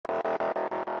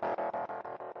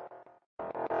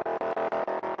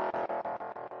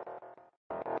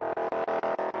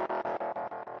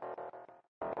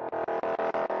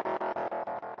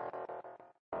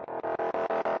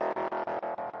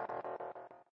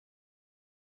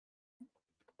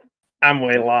And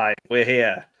we're live. We're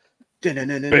here. We're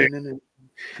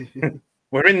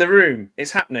in the room. It's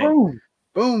happening. Boom,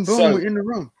 boom, boom. So, we're in the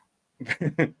room.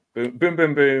 Boom, boom,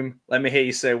 boom, boom. Let me hear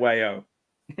you say wayo.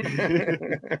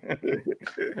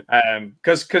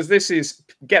 Because this is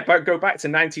go back to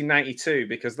 1992,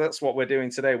 because that's what we're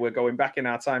doing today. We're going back in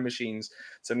our time machines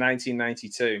to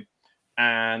 1992,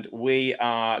 and we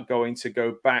are going to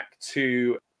go back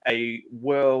to a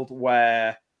world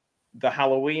where the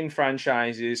Halloween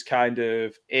franchise is kind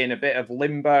of in a bit of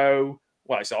limbo.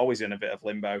 Well, it's always in a bit of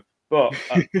limbo, but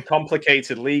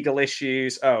complicated legal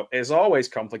issues. Oh, it's always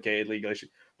complicated legal issues.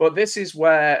 But this is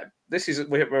where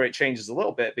it changes a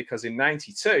little bit, because in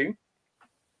 '92,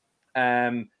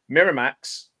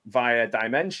 Miramax via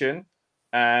Dimension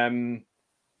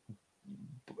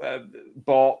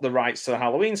bought the rights to the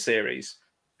Halloween series.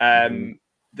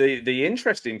 The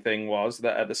interesting thing was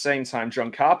that at the same time,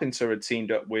 John Carpenter had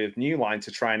teamed up with New Line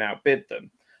to try and outbid them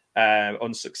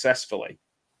unsuccessfully.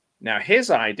 Now, his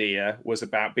idea was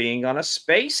about being on a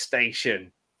space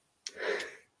station.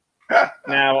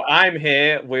 Now, I'm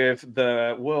here with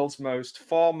the world's most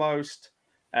foremost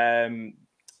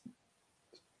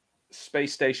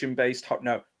space station-based...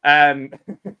 No. I'm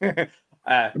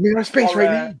in our space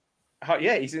right now.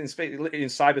 Yeah, he's in space, in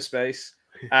cyberspace.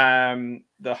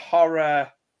 The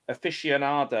horror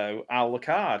aficionado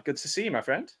Akkad. Good to see you, my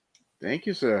friend. Thank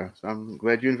you, sir. I'm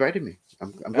glad you invited me.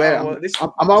 I'm glad.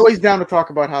 I'm always down to talk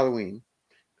about Halloween,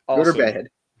 awesome. Good or bad.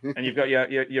 And you've got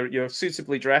you're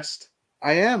suitably dressed.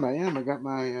 I am. I got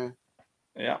my.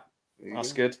 Yeah,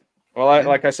 that's good. Well,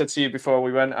 like I said to you before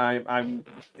we went, I'm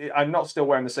not still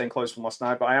wearing the same clothes from last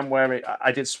night, but I am wearing.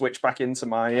 I did switch back into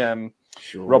my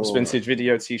Rob's Vintage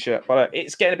Video T-shirt, but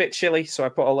it's getting a bit chilly, so I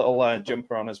put a little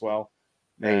jumper on as well.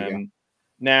 There you go.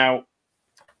 Now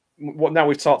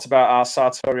we've talked about our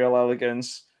sartorial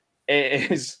elegance.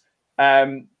 It is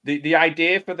the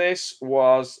idea for this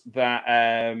was that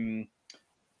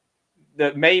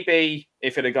that maybe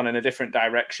if it had gone in a different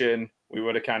direction, we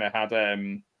would have kind of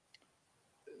had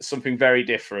something very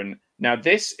different. Now,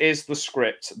 this is the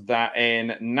script that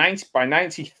by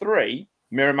 93,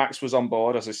 Miramax was on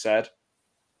board, as I said.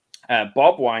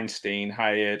 Bob Weinstein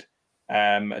hired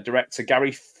a director,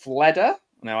 Gary Fleder.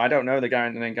 Now, I don't know the guy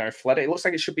named Gary Fleder. It looks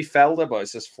like it should be Felder, but it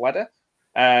says Fleder.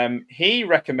 He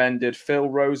recommended Phil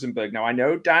Rosenberg. Now, I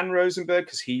know Dan Rosenberg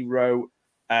because he wrote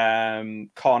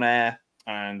Con Air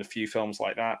and a few films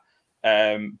like that.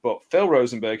 But Phil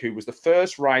Rosenberg, who was the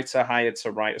first writer hired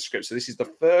to write a script. So this is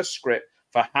the first script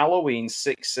for Halloween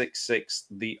 666,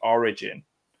 The Origin.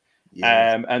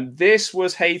 Yes. And this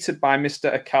was hated by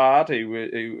Mr. Akkad,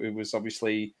 who was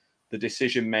obviously the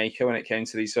decision maker when it came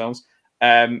to these films.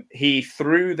 He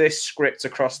threw this script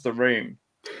across the room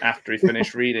after he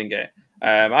finished reading it.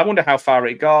 I wonder how far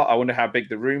it got. I wonder how big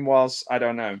the room was. I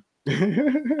don't know.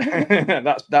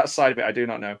 That side of it, I do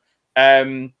not know.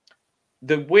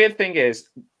 The weird thing is,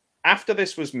 after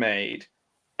this was made,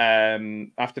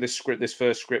 after this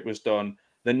first script was done,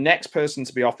 the next person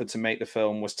to be offered to make the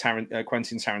film was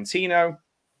Quentin Tarantino,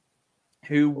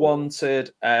 who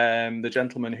wanted the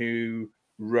gentleman who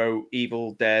wrote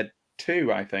Evil Dead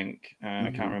 2, I think.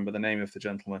 I can't remember the name of the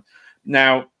gentleman.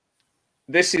 Now,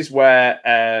 this is where,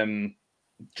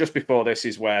 just before this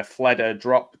is where Fleder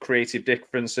dropped creative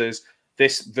differences.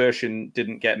 This version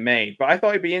didn't get made, but I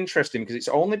thought it'd be interesting because it's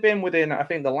only been within, I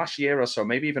think, the last year or so,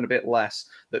 maybe even a bit less,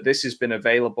 that this has been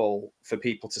available for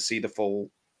people to see the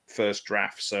full first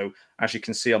draft. So as you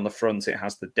can see on the front, it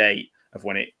has the date of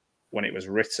when it was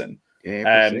written.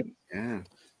 Yeah.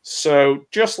 So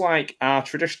just like our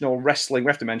traditional wrestling, we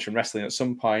have to mention wrestling at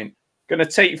some point. Going to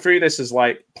take you through this as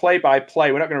like play by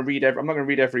play. We're not going to read I'm not going to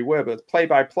read every word, but play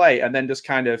by play, and then just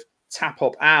kind of tap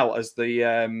up Al as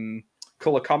the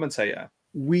color commentator.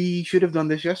 We should have done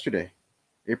this yesterday,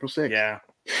 April 6th.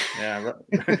 Yeah,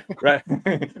 right.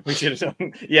 We should have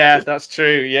done. Yeah, that's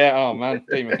true. Yeah. Oh man,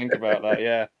 didn't even think about that.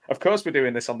 Yeah, of course we're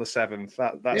doing this on the 7th.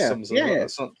 That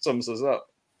sums us up.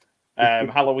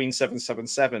 Halloween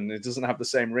 777. It doesn't have the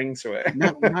same ring to it.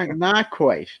 not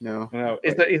quite. No.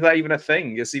 Is that even a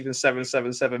thing? Does even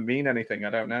 777 mean anything?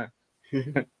 I don't know.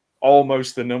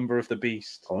 Almost the number of the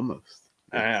beast. Almost.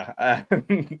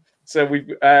 So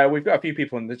we've got a few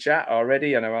people in the chat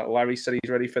already. I know Larry said he's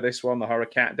ready for this one. The Horror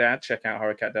Cat Dad. Check out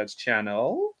Horror Cat Dad's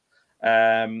channel.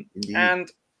 And we've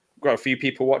got a few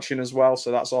people watching as well,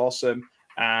 so that's awesome.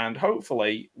 And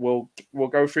hopefully we'll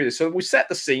go through this. So we set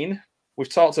the scene. We've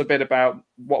talked a bit about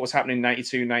what was happening in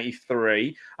 92,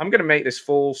 93. I'm going to make this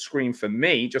full screen for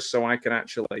me just so I can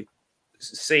actually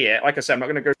see it. Like I said, I'm not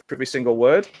going to go through every single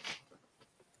word.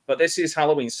 But this is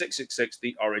Halloween 666,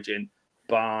 The Origin.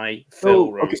 by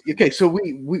Phil Rosenberg. Okay, so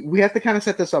we have to kind of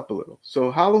set this up a little.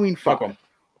 So Halloween 5,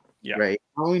 yeah, right?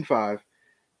 Halloween 5.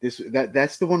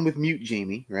 That's the one with mute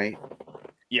Jamie, right?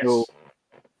 Yes. So,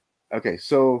 okay,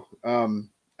 so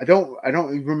I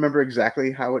don't remember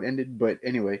exactly how it ended, but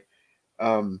anyway,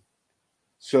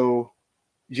 so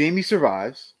Jamie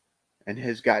survives and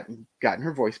has gotten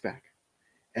her voice back,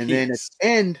 and then at the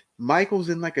end, Michael's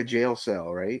in like a jail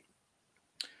cell, right?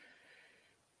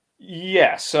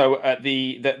 Yeah. So at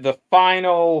the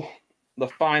final,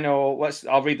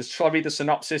 I'll read this. Shall I read the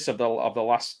synopsis of the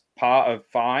last part of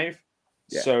 5?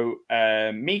 Yeah. So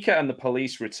Mika and the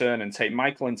police return and take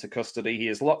Michael into custody. He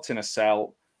is locked in a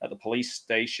cell at the police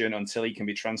station until he can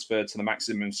be transferred to the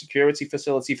maximum security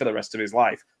facility for the rest of his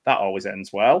life. That always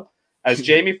ends well. As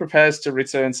Jamie prepares to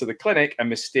return to the clinic, a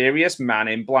mysterious man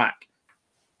in black,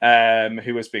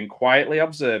 who has been quietly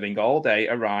observing all day,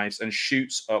 arrives and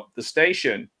shoots up the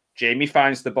station. Jamie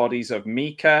finds the bodies of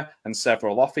Mika and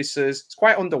several officers. It's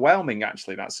quite underwhelming,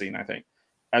 actually, that scene, I think.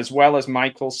 As well as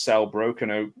Michael's cell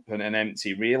broken open and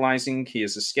empty. Realizing he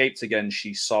has escaped again,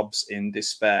 she sobs in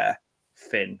despair.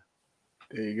 Finn.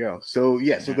 There you go. So,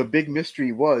 so the big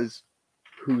mystery was,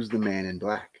 who's the man in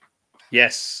black?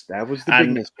 Yes. That was the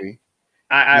big mystery.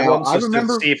 I want us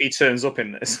to see if he turns up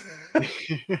in this.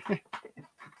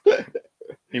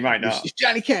 He might not. It's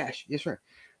Johnny Cash. Yes, right.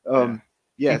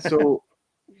 So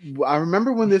I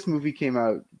remember when this movie came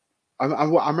out. I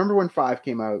remember when 5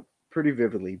 came out pretty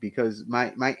vividly because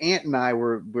my aunt and I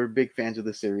were big fans of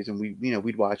the series, and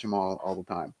we'd watch them all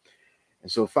the time.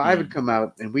 And so 5 had come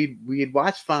out, and we had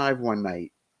watched 5 one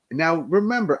night. And now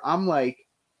remember, I'm like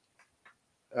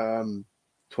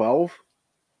 12,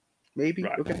 maybe.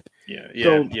 Right. Okay.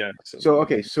 Yeah.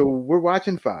 So we're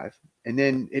watching 5, and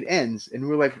then it ends, and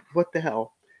we're like, what the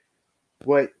hell?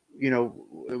 Why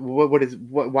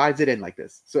does it end like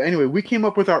this? So anyway, we came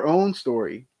up with our own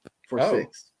story for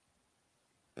 6.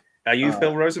 Are you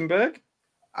Phil Rosenberg?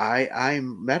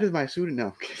 I'm that is my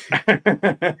pseudonym.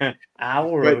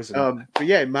 Rosenberg. But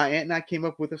yeah, my aunt and I came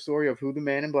up with a story of who the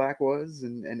man in black was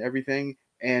and everything.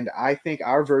 And I think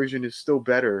our version is still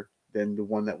better than the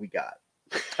one that we got.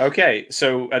 Okay,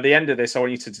 so at the end of this, I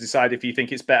want you to decide if you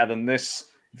think it's better than this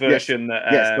version.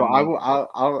 Yes. So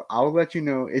I'll let you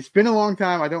know. It's been a long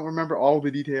time. I don't remember all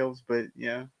the details, but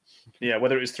yeah. Yeah,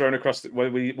 whether it was thrown across,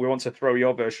 whether we want to throw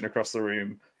your version across the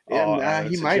room, or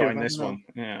he might join this one.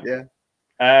 Yeah.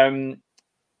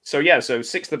 So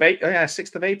 6th of April. Yeah,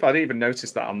 6th of April. I didn't even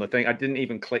notice that on the thing. I didn't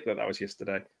even click that was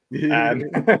yesterday. And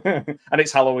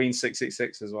it's Halloween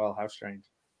 666 as well. How strange.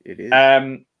 It is.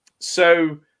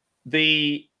 So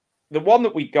the one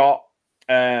that we got,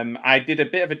 I did a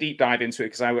bit of a deep dive into it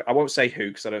because I won't say who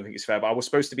because I don't think it's fair, but I was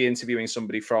supposed to be interviewing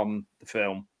somebody from the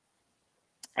film,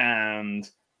 and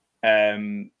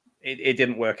it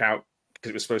didn't work out because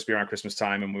it was supposed to be around Christmas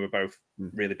time and we were both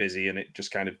really busy, and it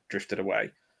just kind of drifted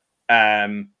away.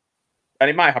 And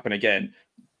it might happen again,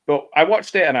 but I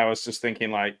watched it and I was just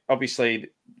thinking, like, obviously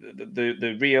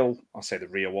the real, I'll say the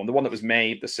real one, the one that was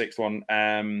made, the 6th one,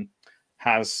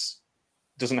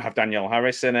 doesn't have Danielle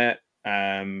Harris in it.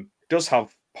 Does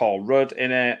have Paul Rudd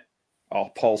in it,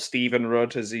 or Paul Stephen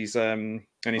Rudd as he's in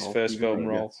his first film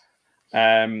role.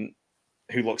 Yes.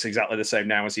 Who looks exactly the same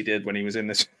now as he did when he was in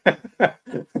this.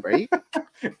 Right?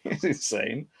 It's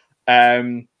insane.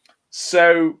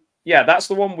 So yeah, that's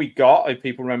the one we got. If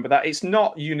people remember that, it's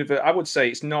not I would say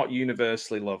it's not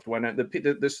universally loved. When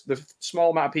the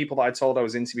small amount of people that I told I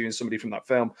was interviewing somebody from that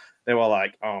film, they were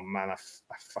like, "Oh man, I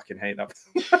fucking hate that."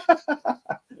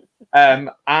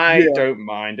 I don't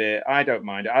mind it. I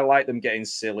like them getting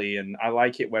silly, and I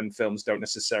like it when films don't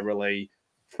necessarily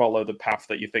follow the path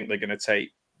that you think they're going to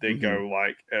take. They go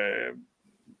like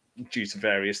due to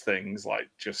various things, like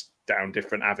just down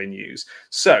different avenues.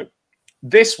 So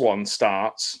this one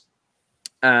starts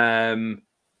in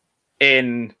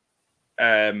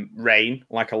rain,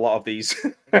 like a lot of these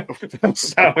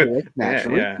films.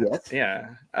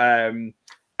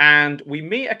 And we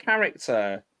meet a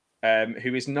character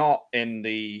who is not in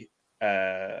the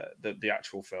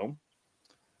actual film,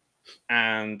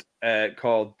 and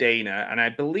called Dana, and I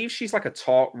believe she's like a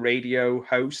talk radio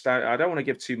host. I don't want to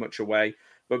give too much away,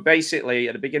 but basically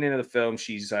at the beginning of the film,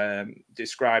 she's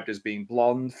described as being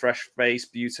blonde,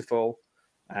 fresh-faced, beautiful,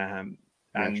 naturally.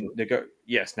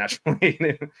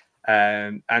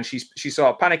 And she's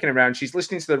sort of panicking around. She's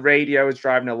listening to the radio as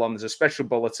driving along. There's a special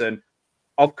bulletin.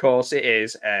 Of course, it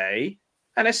is an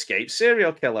escaped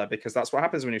serial killer, because that's what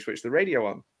happens when you switch the radio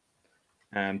on.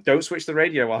 Don't switch the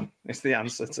radio on. It's the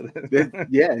answer to this.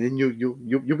 Yeah, then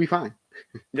you'll be fine.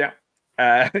 Yeah,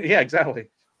 exactly.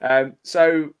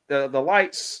 So the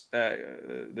lights,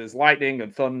 there's lightning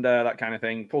and thunder, that kind of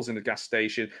thing, pulls in the gas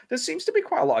station. There seems to be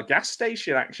quite a lot of gas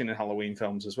station action in Halloween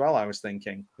films as well, I was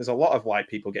thinking. There's a lot of like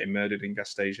people getting murdered in gas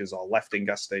stations or left in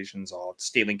gas stations or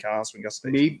stealing cars from gas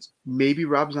stations. Maybe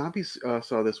Rob Zombie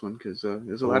saw this one because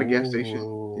there's a lot of gas station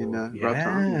in Rob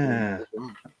Zombie.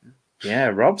 Yeah,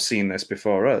 Rob's seen this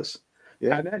before us.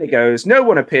 Yeah. And then he goes, no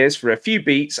one appears for a few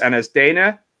beats, and as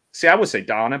Dana, see, I would say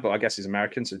Dana, but I guess he's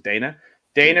American, so Dana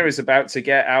is about to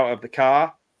get out of the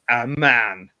car. A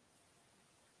man.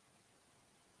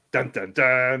 Dun, dun,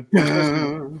 dun.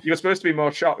 You're supposed to be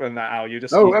more shocked than that, Al. You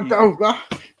just... Oh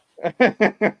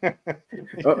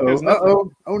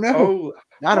no.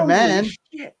 Not a man.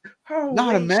 Shit.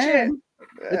 Not a man. Shit.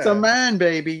 It's a man,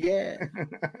 baby. Yeah.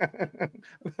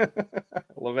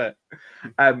 Love it.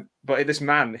 But this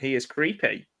man, he is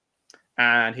creepy.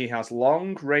 And he has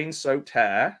long, rain-soaked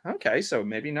hair. Okay, so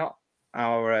maybe not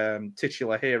our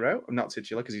titular hero. Not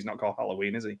titular, because he's not called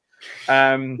Halloween, is he?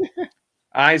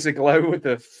 Eyes aglow with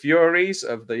the furies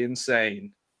of the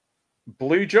insane.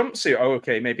 Blue jumpsuit. Oh,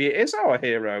 okay, maybe it is our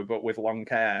hero, but with long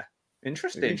hair.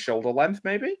 Interesting. Hey. Shoulder length,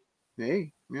 maybe?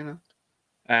 Hey, you know.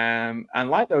 And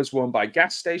like those worn by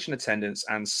gas station attendants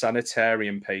and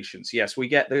sanitarium patients. Yes, we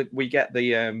get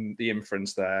the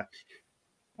inference there.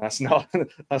 That's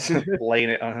laying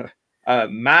it on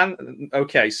man.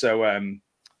 Okay, so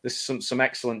this is some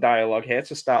excellent dialogue here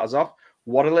to start us off.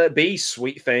 What'll it be,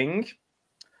 sweet thing?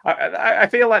 I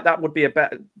feel like that would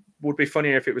be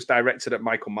funnier if it was directed at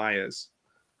Michael Myers.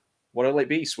 What'll it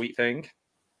be, sweet thing?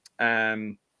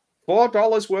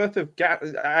 $4 worth of gas.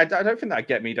 I don't think that'd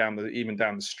get me even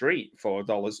down the street.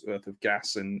 $4 worth of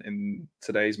gas in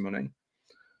today's money.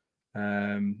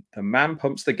 The man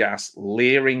pumps the gas,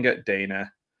 leering at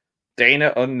Dana.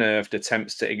 Dana, unnerved,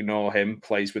 attempts to ignore him,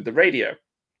 plays with the radio.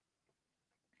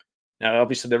 Now,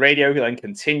 obviously, the radio then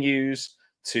continues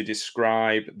to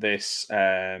describe this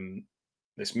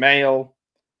this male,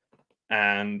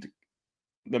 and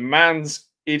the man's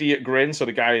idiot grin. So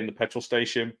the guy in the petrol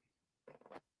station,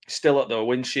 still at the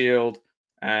windshield.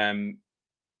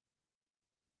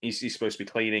 He's supposed to be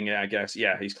cleaning it, I guess.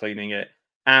 Yeah, he's cleaning it,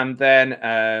 and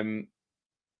then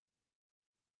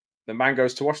the man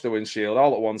goes to wash the windshield.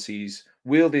 All at once, he's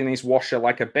wielding his washer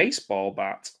like a baseball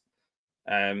bat,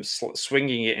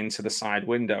 swinging it into the side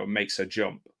window, and makes a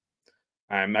jump.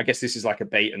 I guess this is like a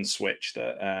bait and switch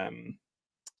that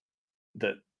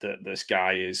this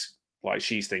guy is like.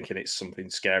 She's thinking it's something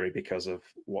scary because of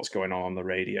what's going on the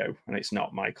radio, and it's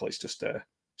not Michael. It's just a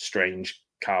strange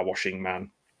car washing man.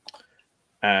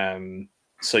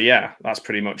 So yeah, that's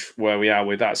pretty much where we are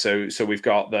with that. So we've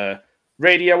got the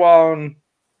radio on.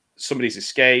 Somebody's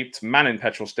escaped. Man in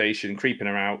petrol station, creeping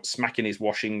her out, smacking his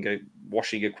washing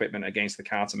equipment against the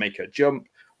car to make her jump.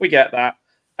 We get that.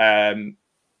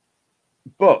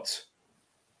 But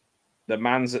the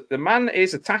man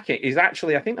is attacking.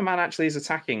 I think the man actually is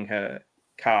attacking her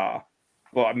car,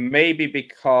 but maybe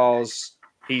because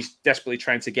he's desperately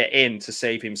trying to get in to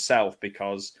save himself.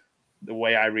 Because the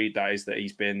way I read that is that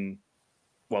he's been,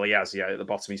 well, he has, at the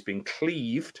bottom, he's been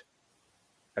cleaved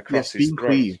across his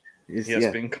throat. He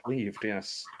has been cleaved,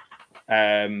 yes.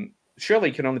 Surely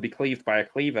he can only be cleaved by a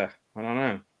cleaver. I don't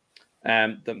know.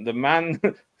 The man,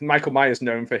 Michael Myers,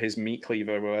 known for his meat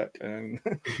cleaver work.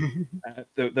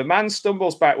 The man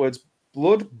stumbles backwards,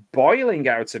 blood boiling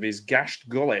out of his gashed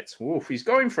gullet. Oof, he's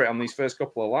going for it on these first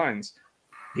couple of lines.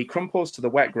 He crumples to the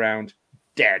wet ground,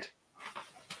 dead.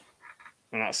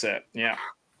 And that's it, yeah.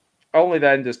 Only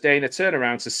then does Dana turn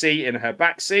around to see in her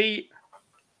back seat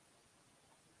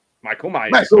Michael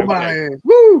Myers. Michael Myers.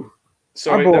 Woo!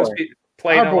 So those people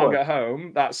playing along at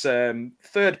home, that's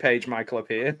third page Michael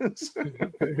appears.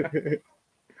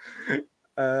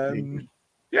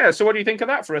 Yeah, so what do you think of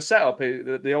that for a setup?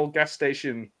 The old gas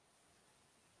station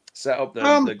setup.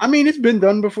 I mean, it's been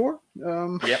done before.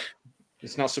 Yep.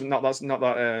 It's not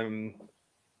that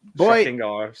shocking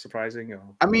or surprising. Or...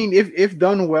 I mean, if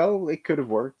done well, it could have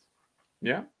worked.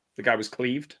 Yeah. The guy was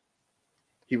cleaved.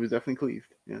 He was definitely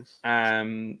cleaved, yes.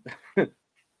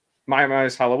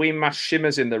 Myers' Halloween mask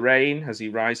shimmers in the rain as he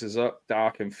rises up,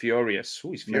 dark and furious.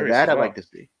 Ooh, he's furious. That I'd like to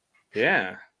see.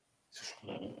 Yeah.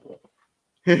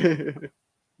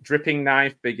 Dripping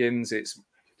knife begins its,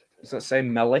 does that say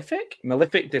malefic?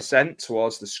 Malefic descent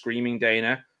towards the screaming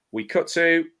Dana. We cut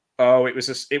to,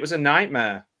 it was a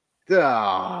nightmare.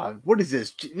 What is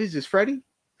this? Is this Freddy?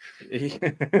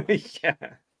 Yeah.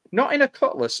 Not in a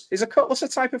Cutlass. Is a Cutlass a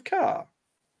type of car?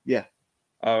 Yeah.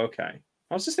 Oh, okay.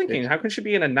 I was just thinking, how can she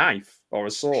be in a knife or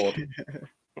a sword?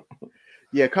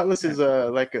 Yeah, Cutlass is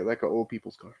like a old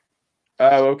people's car.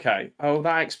 Oh, okay. Oh,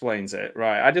 that explains it.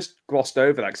 Right. I just glossed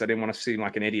over that because I didn't want to seem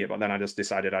like an idiot, but then I just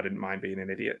decided I didn't mind being an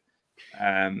idiot.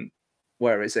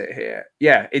 Where is it here?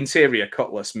 Yeah, interior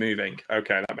cutlass moving.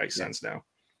 Okay, that makes sense now.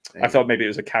 I thought maybe it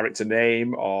was a character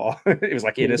name or it was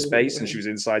like inner space and she was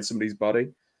inside somebody's body.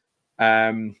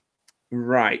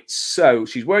 Right. So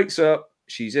she wakes up.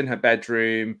 She's in her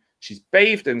bedroom. She's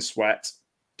bathed in sweat.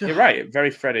 You're right.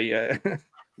 Very Freddy. Yeah.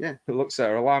 It looks at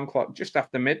her alarm clock just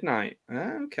after midnight.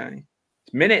 Okay.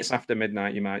 It's minutes after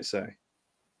midnight, you might say.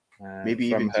 Maybe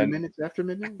even 2 minutes after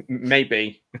midnight?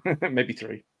 Maybe. Maybe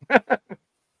 3.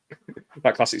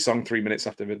 That classic song, 3 minutes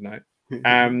after midnight.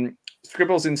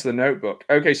 Scribbles into the notebook.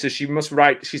 Okay, so she must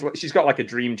write. She's got like a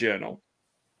dream journal.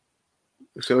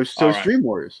 So it's Dream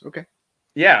Warriors. Okay.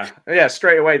 Yeah.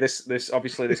 Straight away, this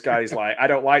obviously this guy is like, I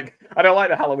don't like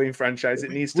the Halloween franchise.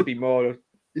 It needs to be more.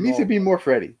 It needs to be more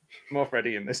Freddy. More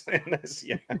Freddy in this.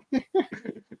 Yeah.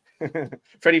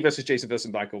 Freddy versus Jason versus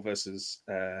Michael versus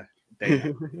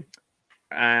Dana.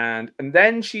 And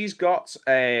then she's got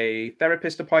a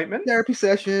therapist appointment. Therapy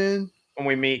session. And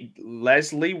we meet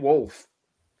Leslie Wolf,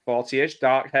 40-ish,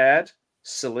 dark-haired,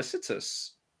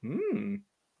 solicitous.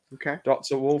 Okay.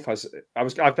 Dr. Wolf has.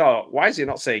 I thought, why is he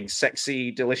not saying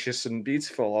sexy, delicious, and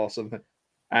beautiful or something?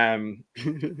 Dana,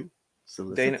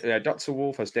 Dr.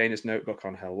 Wolf has Dana's notebook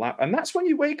on her lap, and that's when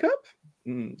you wake up.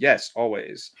 Yes,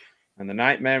 always. And the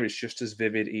nightmare is just as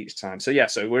vivid each time. So yeah,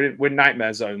 so we're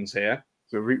nightmare zones here.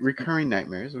 So recurring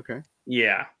nightmares, okay.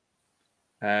 Yeah.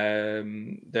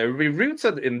 They're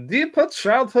rooted in deeper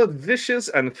childhood wishes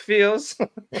and fears.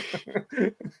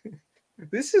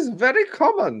 This is very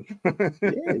common.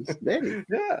 Yes, very.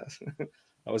 Yes.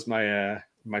 That was my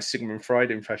my Sigmund Freud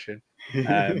impression.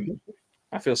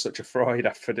 I feel such a Freud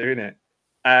after doing it.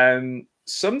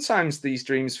 Sometimes these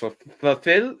dreams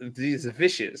fulfill these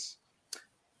wishes.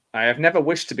 I have never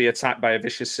wished to be attacked by a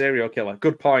vicious serial killer.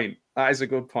 Good point. That is a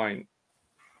good point.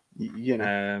 You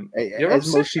know, your as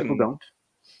obsession, most people don't.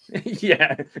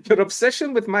 Yeah, your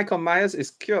obsession with Michael Myers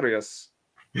is curious.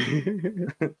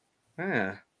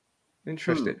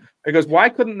 Interesting. Because why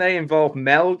couldn't they involve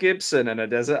Mel Gibson and a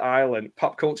desert island?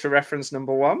 Pop culture reference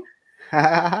number 1.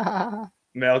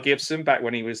 Mel Gibson back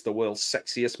when he was the world's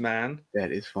sexiest man.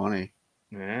 That is funny.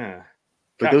 Yeah,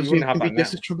 but those dreams can be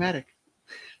just as traumatic.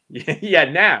 Yeah,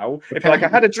 now if like I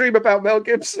had a dream about Mel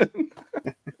Gibson.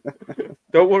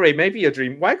 Don't worry, maybe a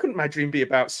dream. Why couldn't my dream be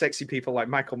about sexy people like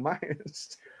Michael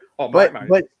Myers? But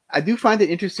I do find it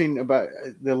interesting about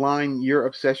the line "your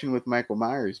obsession with Michael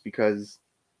Myers" because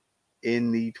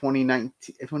in the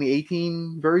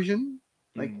 2018 version,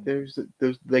 like there's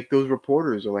like those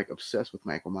reporters are like obsessed with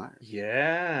Michael Myers.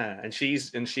 Yeah, and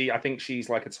I think she's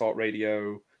like a talk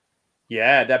radio.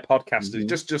 Yeah, they're podcasters.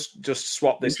 Just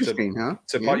swap this to swap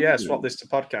this to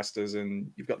podcasters,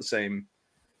 and you've got the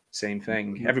same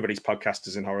thing. Everybody's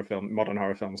podcasters in modern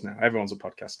horror films now. Everyone's a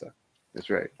podcaster. That's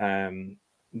right.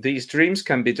 These dreams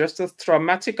can be just as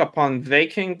traumatic upon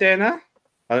waking, Dana.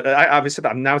 Obviously,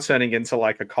 I'm now turning into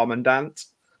like a commandant.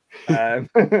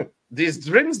 These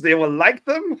dreams, they will like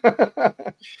them.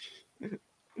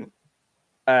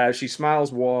 She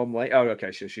smiles warmly. Oh,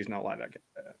 okay, she's not like that.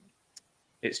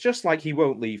 It's just like he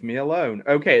won't leave me alone.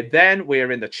 Okay, then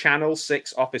we're in the Channel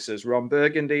 6 offices. Ron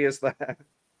Burgundy is there.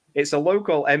 It's a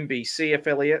local NBC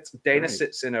affiliate. Dana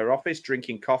sits in her office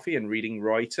drinking coffee and reading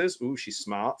Reuters. Ooh, she's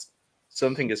smart.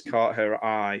 Something has caught her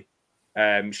eye.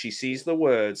 She sees the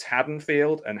words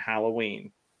Haddonfield and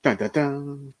Halloween. Dun, dun,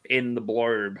 dun. In the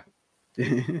blurb.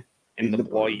 in the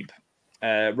blurb.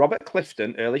 Robert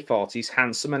Clifton, early 40s,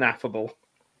 handsome and affable.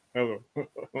 Oh,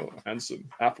 handsome,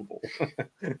 affable.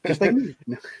 Just like me.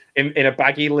 in a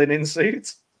baggy linen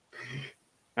suit.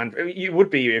 And you would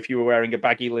be if you were wearing a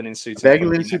baggy linen suit.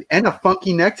 And a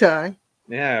funky necktie.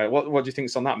 Yeah. What do you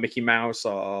think's on that? Mickey Mouse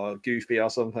or Goofy or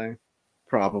something?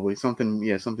 Probably something.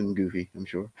 Yeah, something goofy. I'm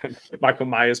sure. Michael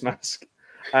Myers mask.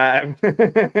 Halloween.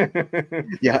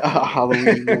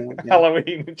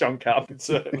 Halloween. John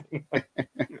Carpenter.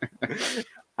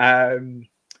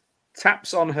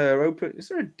 Taps on her open. Is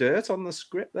there a dirt on the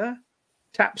script there?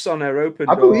 Taps on her open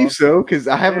door. I believe so because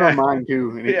I have it on mine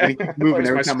too, and it keeps moving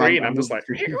every time I'm just like.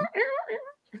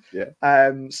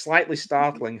 Yeah. Slightly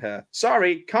startling her.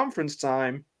 Sorry, conference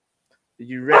time.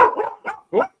 You ready?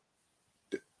 Oh.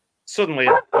 Suddenly,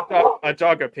 a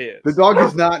dog appears. The dog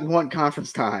does not want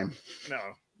conference time. No,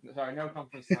 sorry, no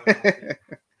conference time.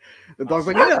 The dog's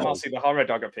like, no. I'll see the horror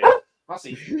dog appear. I'll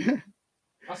see.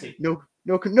 No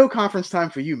conference time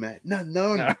for you, Matt. No.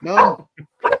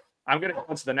 I'm gonna go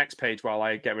on to the next page while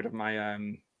I get rid of my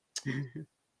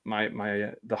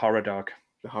the horror dog.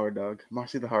 The horror dog.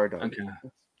 Marcy the horror dog. Okay.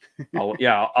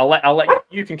 I'll let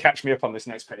you can catch me up on this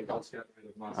next page. All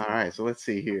right, so let's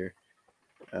see here.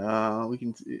 We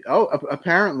can.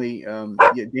 Apparently,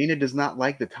 Dana does not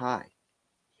like the tie,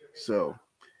 so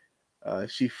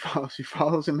she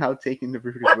follows him out, taking the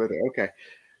Brutus with her. Okay,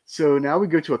 so now we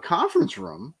go to a conference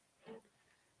room.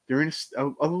 They're in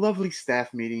a lovely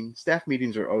staff meeting. Staff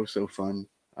meetings are oh so fun.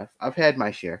 I've had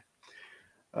my share.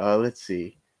 Let's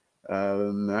see.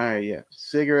 All right, yeah,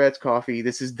 cigarettes, coffee.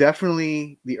 This is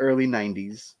definitely the early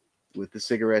 '90s with the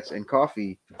cigarettes and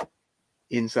coffee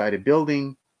inside a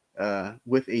building.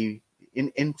 With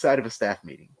inside of a staff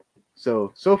meeting.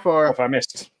 So far, what have I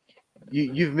missed?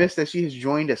 You've missed that she has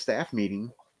joined a staff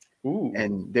meeting. Ooh.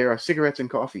 And there are cigarettes and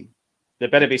coffee. There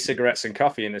better be cigarettes and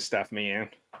coffee in this staff meeting.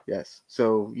 Yes.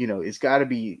 So it's got to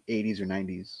be 80s or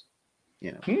 90s.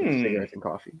 Cigarettes and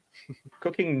coffee.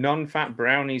 Cooking non-fat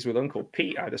brownies with Uncle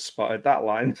Pete. I just spotted that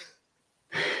line.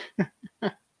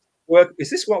 Is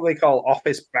this what they call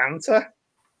office banter?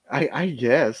 I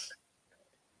guess.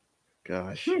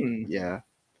 Gosh, yeah,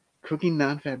 cooking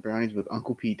non-fat brownies with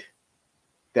Uncle Pete.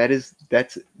 That's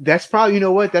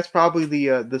probably that's probably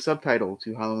the subtitle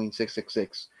to Halloween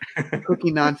 666.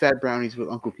 Cooking non-fat brownies with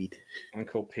Uncle Pete.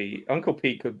 Uncle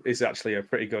Pete is actually a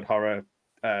pretty good horror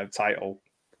title.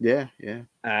 Yeah.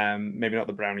 Maybe not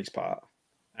the brownies part.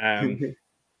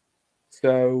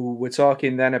 So we're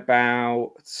talking then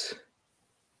about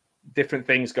different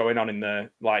things going on in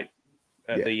the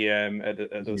at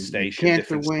the station,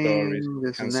 different stories.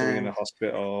 Cancer in the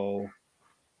hospital.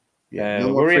 Yeah,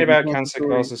 worrying about cancer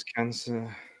causes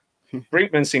cancer.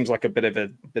 Brinkman seems like a bit of a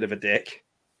dick.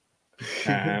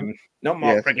 Not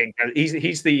more frigging.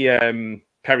 He's the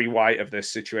Perry White of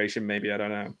this situation. Maybe, I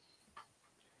don't know.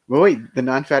 Well, wait, the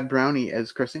non-fat brownie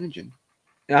as carcinogen.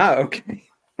 Ah, okay.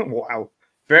 Wow,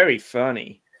 very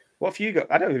funny. What have you got?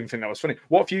 I don't even think that was funny.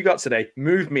 What have you got today?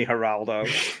 Move me, Geraldo.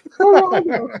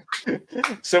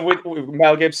 So with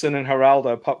Mel Gibson and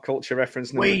Geraldo, pop culture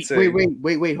reference number 2.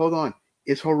 Wait. Hold on.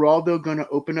 Is Geraldo going to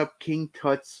open up King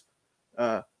Tut's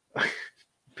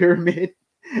pyramid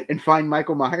and find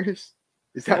Michael Myers?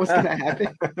 Is that what's going to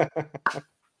happen?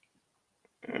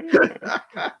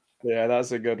 Yeah,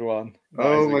 that's a good one.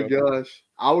 Oh my gosh,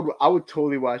 I would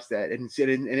totally watch that and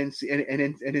then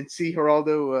see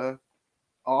Geraldo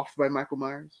off by Michael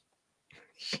Myers.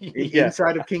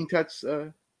 Inside of King Tut's.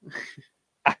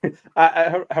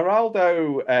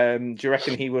 Geraldo, do you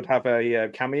reckon he would have a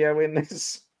cameo in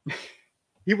this?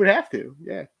 He would have to,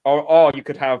 yeah. Or you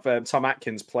could have Tom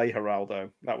Atkins play Geraldo.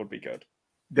 That would be good.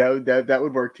 That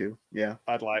would work too. Yeah,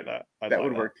 I'd like that. That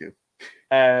would work too.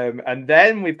 And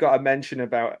then we've got a mention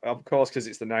about, of course, because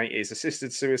it's the 90s,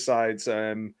 assisted suicides.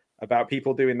 About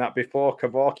people doing that before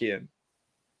Kevorkian.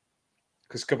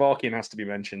 Because Kevorkian has to be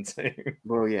mentioned too.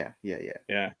 Well, yeah.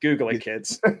 Google it,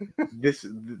 kids. This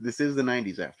is the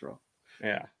 90s after all.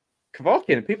 Yeah,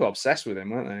 Kevorkian, people are obsessed with him,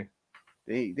 weren't they?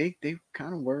 They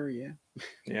kind of were, yeah.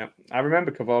 Yeah, I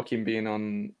remember Kevorkian being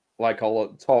on all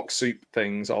the talk soup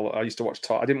things. I used to watch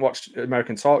talk. I didn't watch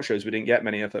American talk shows. We didn't get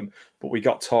many of them, but we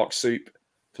got talk soup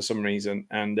for some reason.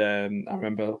 And I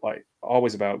remember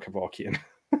always about Kevorkian.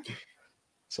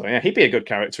 So yeah, he'd be a good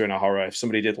character in a horror if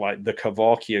somebody did the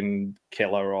Kevorkian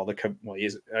killer or the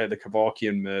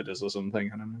Kevorkian murders or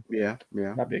something. I don't know. Yeah,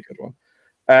 that'd be a good one.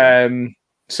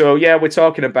 So yeah, we're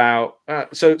talking about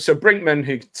so Brinkman,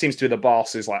 who seems to be the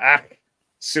boss, is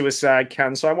suicide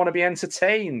cancer. I want to be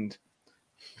entertained.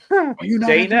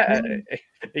 Dana,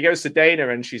 he goes to Dana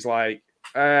and she's like,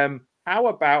 how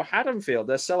about Haddonfield?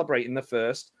 They're celebrating the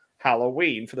first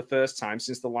Halloween for the first time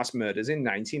since the last murders in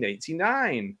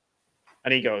 1989.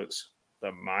 And he goes,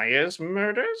 the Myers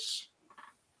murders?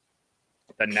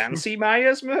 The Nancy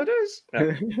Myers murders?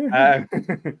 No.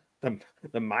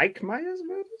 The Mike Myers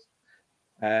murders?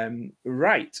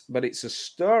 Right, but it's a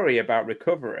story about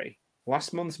recovery.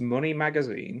 Last month's Money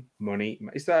magazine.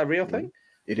 Is that a real thing?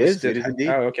 It is indeed.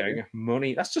 Oh, okay. Yeah.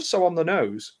 Money. That's just so on the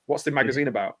nose. What's the magazine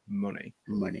about? Money.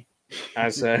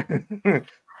 As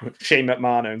Shane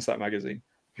McMahon owns that magazine.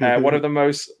 One of the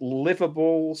most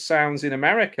livable sounds in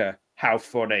America. How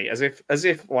funny! As if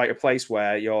a place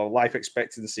where your life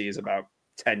expectancy is about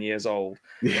 10 years old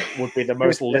would be the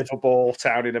most livable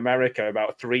town in America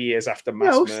about 3 years after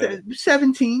mass murder.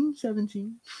 17.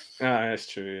 That's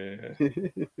true. Yeah.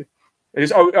 It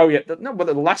was, yeah. No, but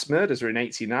the last murders were in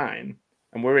 89.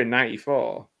 And we're in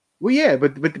 94. Well, yeah,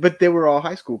 but they were all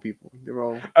high school people. They were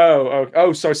all.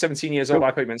 Oh, sorry, 17 years old.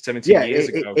 I thought you meant 17 years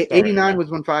ago. 89 was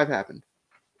when 5 happened.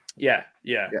 Yeah.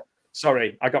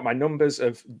 Sorry, I got my numbers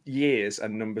of years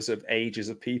and numbers of ages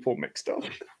of people mixed up.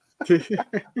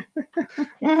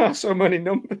 So many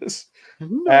numbers.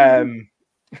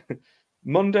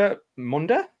 Munda.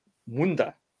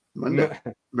 Murder. Welcome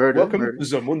Murder. to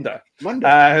Zamunda.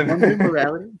 Munda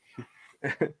morality.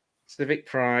 Civic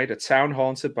pride, a town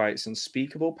haunted by its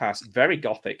unspeakable past. Very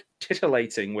gothic,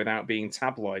 titillating without being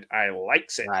tabloid. I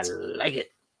likes it. I like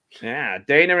it. Yeah,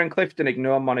 Dana and Clifton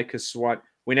ignore Monica's swipe.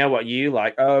 We know what you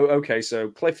like. Oh, okay. So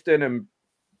Clifton and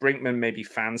Brinkman maybe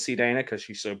fancy Dana because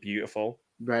she's so beautiful.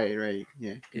 Right.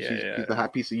 Yeah. She's the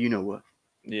hot piece of you know what.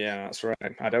 Yeah, that's right.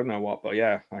 I don't know what, but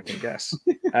yeah, I can guess.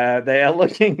 They are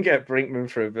looking at Brinkman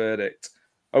for a verdict.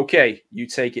 Okay, you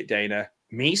take it, Dana.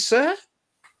 Me, sir?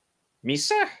 Me,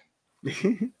 sir?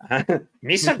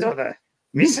 Misa brother.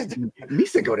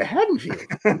 Misa go to Haddonfield.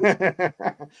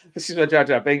 This is where Jar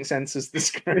Jar Binks enters the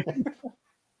screen.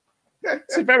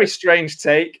 It's a very strange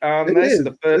take on this.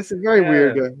 This is very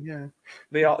weird. Yeah.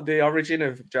 The origin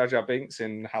of Jar Jar Binks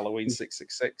in Halloween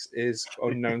 666 is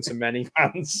unknown to many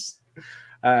fans.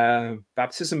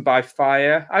 Baptism by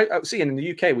fire. I see in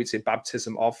the UK we'd say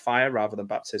baptism of fire rather than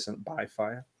baptism by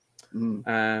fire.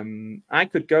 I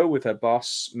could go with her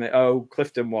boss. Oh,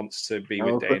 Clifton wants to be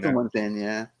with Dana. Clifton wants in,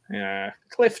 yeah.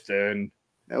 Clifton.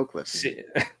 No, Clifton.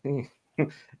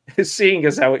 Seeing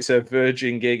as how it's a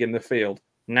virgin gig in the field.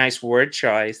 Nice word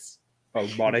choice. Oh,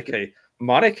 Monica.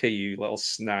 Monica, you little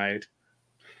snide.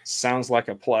 Sounds like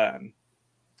a plan.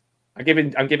 I'm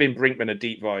giving Brinkman a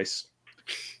deep voice.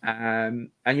 And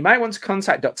you might want to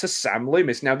contact Dr. Sam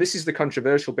Loomis. Now, this is the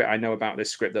controversial bit I know about this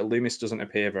script, that Loomis doesn't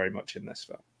appear very much in this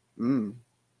film.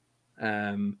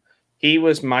 He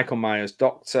was Michael Myers'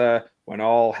 doctor when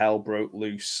all hell broke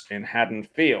loose in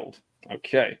Haddonfield.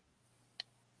 Okay.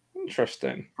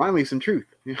 Interesting. Finally, some truth.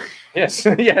 Yes,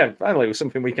 yeah, finally, it was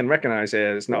something we can recognize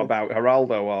here. It's not about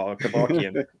Geraldo or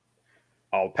Kevorkian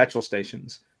or petrol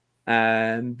stations.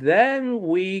 And then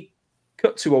we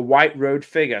cut to a white road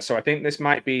figure. So I think this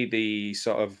might be the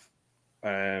sort of,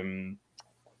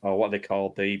 or what they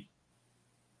call the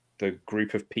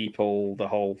group of people, the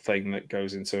whole thing that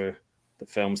goes into the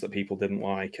films that people didn't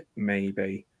like.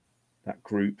 Maybe that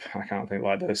group. I can't think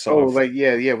like the sort of, like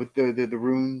yeah, with the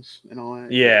runes and all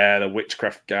that. Yeah, the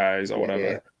witchcraft guys or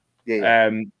whatever.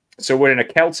 Yeah. So we're in a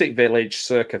Celtic village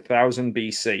circa 1000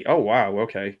 BC. Oh wow,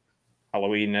 okay.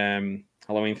 Halloween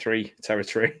 3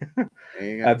 territory.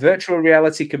 A virtual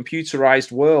reality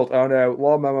computerized world. Oh no,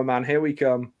 Lawnmower Man, here we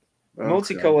come.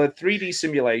 Multicolored 3D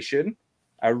simulation.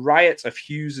 A riot of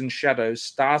hues and shadows,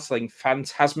 startling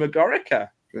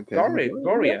Phantasmagoria.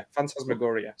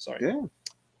 Phantasmagoria. Sorry. Yeah.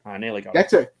 I nearly got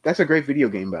it. That's a great video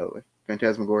game, by the way.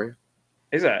 Phantasmagoria.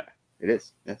 Is it? It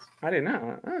is. Yes. I didn't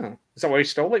know. Oh. Is that where he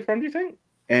stole it from? Do you think?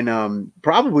 And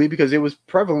probably because it was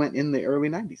prevalent in the early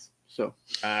 90s. So.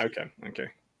 Okay.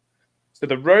 So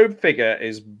the robe figure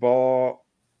is brought.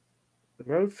 The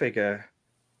robe figure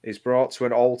is brought to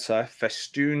an altar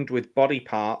festooned with body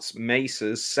parts,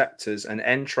 maces, scepters, and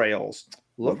entrails.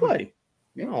 Lovely.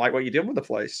 Yeah, I like what you did with the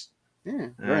place. Yeah.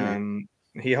 Very nice.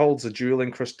 He holds a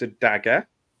jewel-encrusted dagger,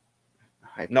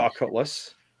 not a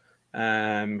cutlass.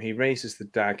 He raises the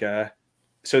dagger.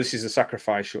 So this is a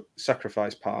sacrifice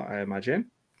part, I imagine.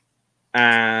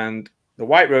 And the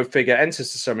white robe figure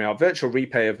enters the ceremony, our virtual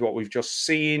replay of what we've just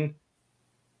seen.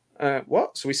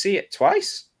 What? So we see it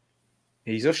twice?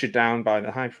 He's ushered down by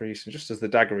the high priest, and just as the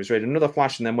dagger is raised, another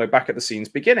flash, and then we're back at the scene's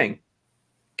beginning.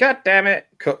 God damn it.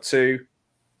 Cut to...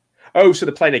 Oh, so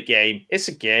they're playing a game. It's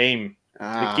a game.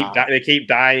 They keep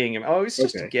dying. Oh, it's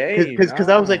just a game. Because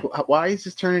I was like, why is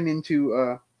this turning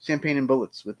into champagne and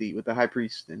bullets with the high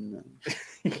priest? And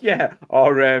yeah,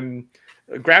 or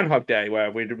Groundhog Day,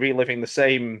 where we're reliving the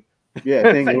same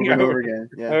thing over and over again.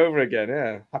 Yeah. Over again,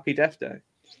 yeah. Happy Death Day.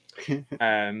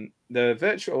 The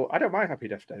virtual... I don't mind Happy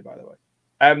Death Day, by the way.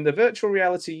 The virtual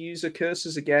reality user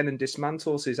curses again and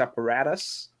dismantles his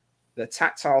apparatus. The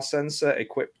tactile sensor,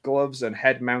 equipped gloves, and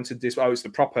head-mounted display. Oh, it's the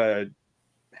proper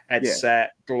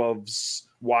headset, gloves,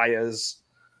 wires.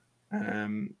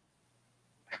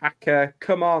 Hacker,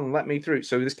 come on, let me through.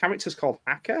 So this character's called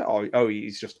Hacker?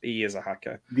 He is a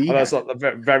hacker. That's like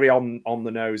very on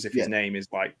the nose if his name is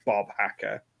like Bob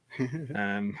Hacker.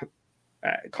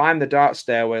 Climb the dark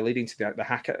stairway leading to the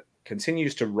hacker.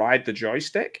 Continues to ride the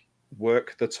joystick,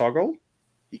 work the toggle.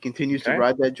 He continues to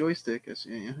ride that joystick.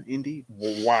 Yeah, indeed.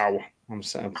 Wow.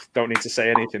 Don't need to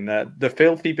say anything there. The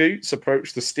filthy boots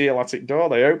approach the steel attic door.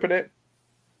 They open it.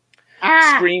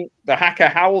 Scream. The hacker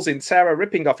howls in terror,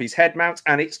 ripping off his head mount,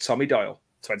 and it's Tommy Doyle,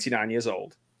 29 years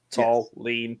old. Tall,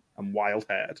 lean, and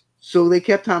wild-haired. So they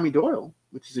kept Tommy Doyle,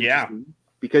 which is interesting.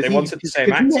 Because they wanted the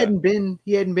same actor.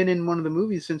 He hadn't been in one of the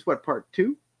movies since what, part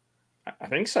 2? I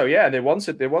think so, yeah. They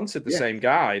wanted the same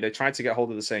guy. They tried to get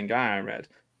hold of the same guy, I read.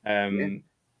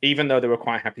 Even though they were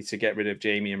quite happy to get rid of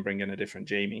Jamie and bring in a different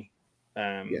Jamie.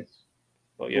 Yes.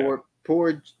 But yeah.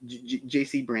 Poor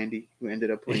JC Brandy, who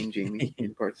ended up playing Jamie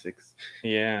in part 6.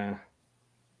 Yeah.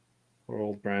 Poor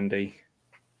old Brandy.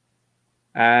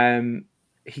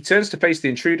 He turns to face the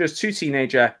intruders, two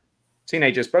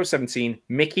teenagers, both 17,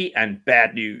 Mickey and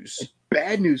Bad News.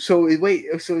 Bad News. So wait,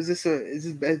 so is this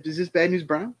Bad News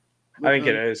Brown? I think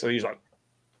it is. So he's like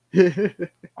a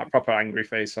proper angry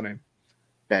face on him.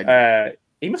 Bad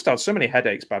he must have had so many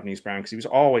headaches, Bad News Brown, because he was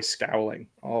always scowling.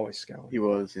 Always scowling. He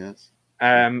was, yes.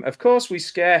 Of course, we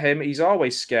scare him. He's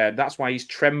always scared. That's why he's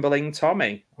trembling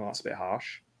Tommy. Oh, that's a bit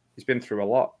harsh. He's been through a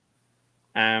lot.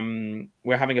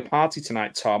 We're having a party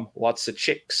tonight, Tom. Lots of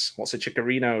chicks. Lots of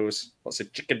chickerinos. Lots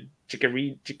of chicos.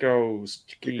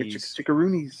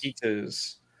 Chickaroonies.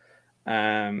 Cheetahs.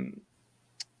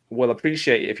 We'll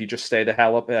appreciate it if you just stay the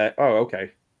hell up there. Oh,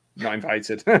 okay. Not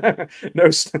invited.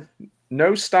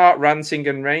 No start ranting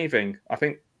and raving.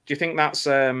 Do you think that's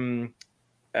an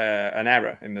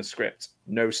error in the script?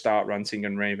 No start ranting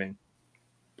and raving.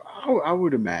 Oh, I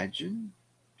would imagine.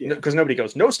 Because nobody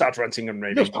goes, no start ranting and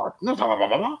raving. No start, blah, blah,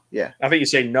 blah. Yeah. I think you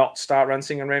say not start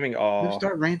ranting and raving, or no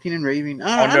start ranting and raving.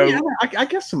 I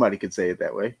guess somebody could say it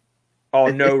that way.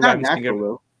 Or no ranting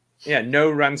natural, no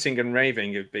ranting and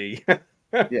raving would be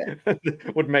yeah.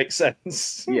 would make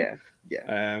sense. Yeah.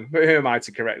 But who am I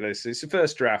to correct this? It's the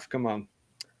first draft. Come on.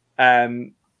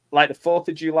 Like the 4th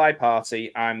of July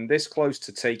party, I'm this close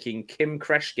to taking Kim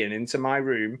Kreshkin into my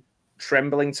room.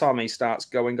 Trembling Tommy starts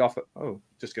going off.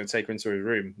 Just going to take her into his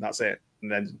room. That's it.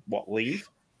 And then what? Leave.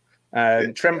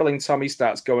 Trembling Tommy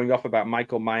starts going off about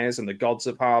Michael Myers and the gods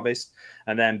of harvest,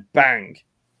 and then bang,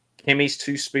 Kimmy's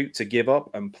too spooked to give up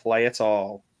and play it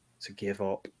all. To give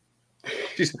up.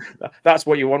 That's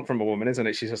what you want from a woman, isn't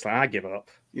it? She's just like, I give up.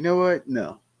 You know what?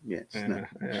 No. Yes. No.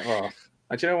 Well,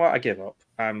 do you know what? I give up.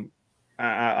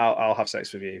 I'll have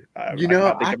sex with you. I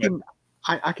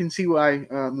can see why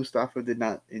Mustafa did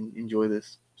not enjoy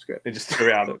this script. They just threw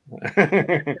it out.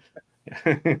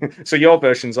 So your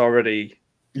version's already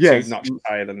 2 notches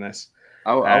higher than this.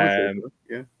 I would say so.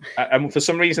 Yeah. And for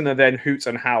some reason, they then hoot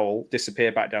and howl,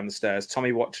 disappear back down the stairs.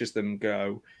 Tommy watches them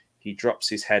go. He drops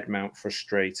his head mount,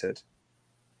 frustrated.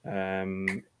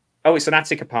 It's an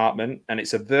attic apartment, and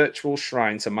it's a virtual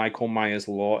shrine to Michael Myers'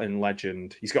 lore and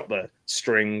legend. He's got the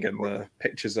string and the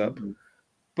pictures up. Mm-hmm.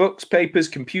 Books, papers,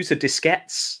 computer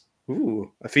diskettes.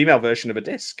 Ooh, a female version of a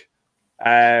disc.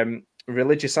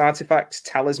 Religious artifacts,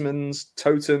 talismans,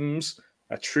 totems,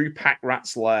 a true pack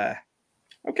rat's lair.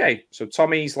 Okay, so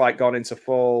Tommy's like gone into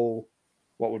full.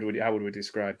 How would we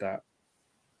describe that?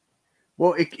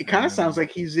 Well, it kind of sounds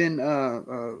like he's in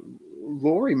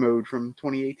Laurie mode from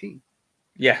 2018.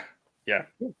 Yeah,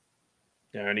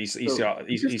 and he's like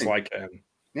he's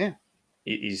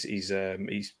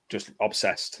just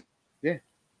obsessed. Yeah.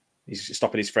 He's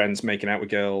stopping his friends making out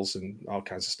with girls and all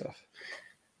kinds of stuff.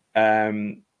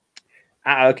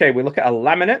 Okay, we look at a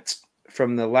laminate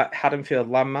from the Haddonfield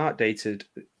Landmark dated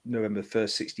November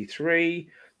 1st, 1963.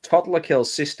 Toddler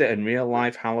kills sister in real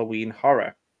life Halloween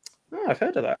horror. Oh, I've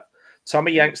heard of that.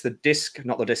 Tommy yanks the disc,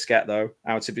 not the diskette though,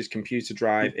 out of his computer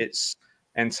drive. It's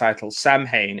entitled Sam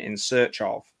Hain in Search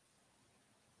of... ...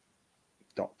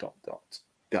 A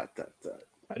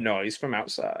noise from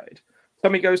outside.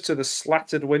 Tommy goes to the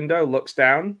slatted window, looks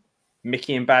down.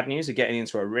 Mickey and Bad News are getting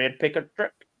into a red pickup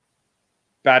truck.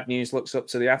 Bad News looks up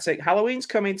to the attic. Halloween's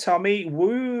coming, Tommy.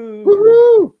 Woo!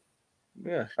 Woo-hoo!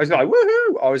 Yeah. Is it like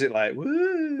woohoo? Or is it like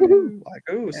woo? Woo-hoo. Like,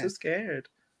 so scared.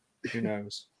 Who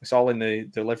knows? It's all in the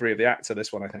delivery of the actor,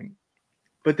 this one, I think.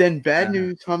 But then Bad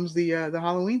News hums the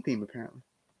Halloween theme, apparently.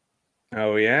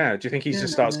 Oh, yeah. Do you think he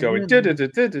just starts going... Oh, no.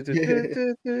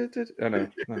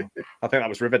 I think that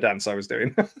was Riverdance I was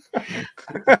doing.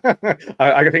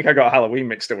 I think I got Halloween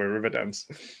mixed up with Riverdance.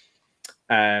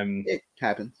 It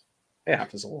happens. It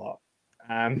happens a lot.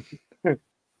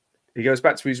 He goes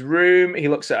back to his room. He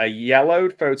looks at a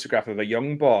yellowed photograph of a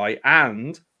young boy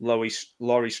and Laurie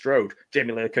Strode,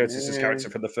 Jamie Lee Curtis's character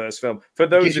from the first film. For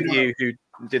those of you who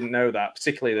didn't know that,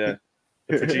 particularly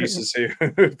the producers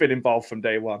who've been involved from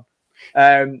day one,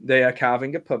 they are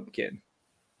carving a pumpkin.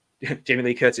 Jamie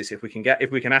Lee Curtis, if we can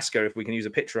ask her if we can use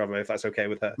a picture of her, if that's okay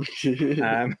with her.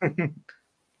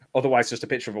 Otherwise, just a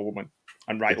picture of a woman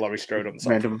and write Laurie Strode on the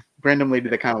side. Random lady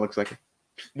that kind of looks like her.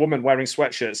 Woman wearing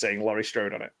sweatshirt saying Laurie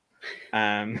Strode on it.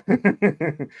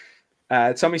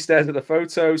 Tommy stares at the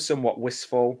photo, somewhat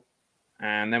wistful,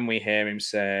 and then we hear him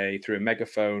say through a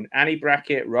megaphone, Annie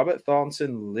Brackett, Robert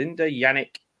Thornton, Linda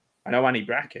Yannick. I know Annie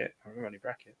Brackett. I remember Annie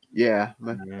Brackett. Yeah,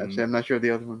 actually, I'm not sure of the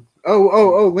other one.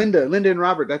 Oh, Linda and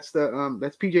Robert. That's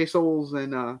that's PJ Souls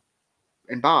and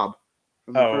Bob.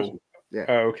 From the first one. Yeah.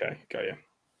 Oh, okay, got you.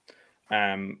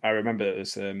 I remember it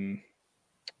was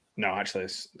No, actually,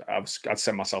 I'd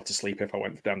send myself to sleep if I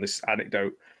went down this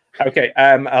anecdote. Okay,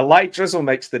 a light drizzle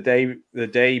makes the day brood. The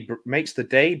day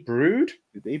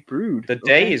brood. The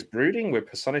day is brooding. We're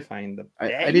personifying the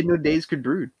day. I didn't know days could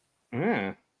brood.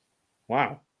 Yeah.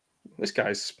 Wow, this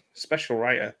guy's special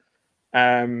writer.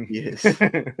 Yes.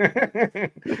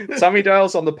 Tommy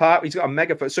Doyle's on the part. He's got a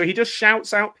megaphone, so he just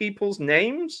shouts out people's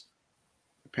names.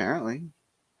 Apparently,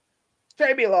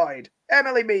 Jamie Lloyd,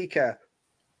 Emily Meeker,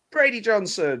 Brady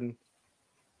Johnson,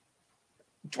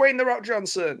 Dwayne the Rock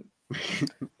Johnson.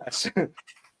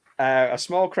 A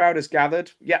small crowd has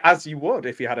gathered. Yeah, as you would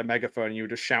if you had a megaphone, you were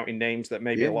just shouting names that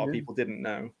maybe a lot of people didn't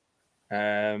know.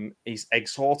 He's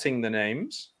exhorting the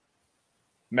names.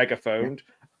 Megaphoned.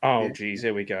 Oh, geez,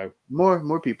 here we go.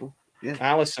 More people. Yeah.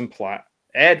 Alison Platt,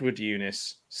 Edward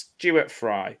Eunice, Stuart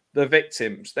Fry, the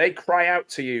victims. They cry out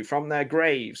to you from their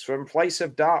graves, from place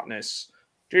of darkness.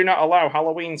 Do not allow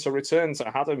Halloween to return to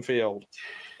Haddonfield.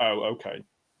 Oh, okay.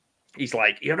 He's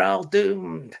like, you're all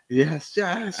doomed. Yes.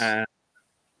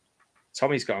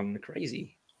 Tommy's gone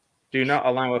crazy. Do not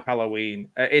allow Halloween.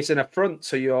 It's an affront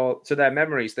to their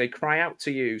memories. They cry out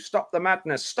to you. Stop the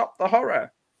madness. Stop the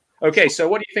horror. Okay, so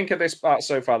what do you think of this part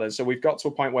so far then? So we've got to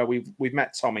a point where we've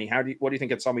met Tommy. What do you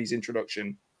think of Tommy's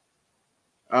introduction?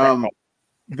 The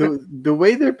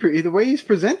way he's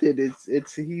presented,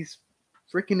 he's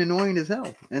freaking annoying as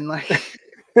hell. And like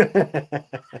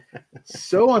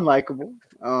so unlikable.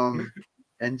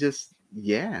 And just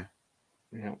yeah.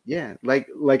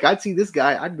 Like I'd see this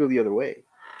guy, I'd go the other way.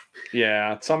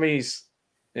 Yeah, Tommy's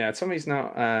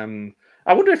not.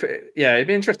 I wonder if it'd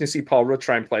be interesting to see Paul Rudd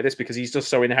try and play this because he's just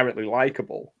so inherently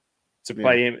likable to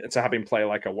play him, to have him play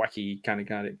like a wacky kind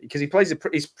of because he plays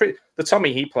the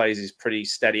Tommy he plays is pretty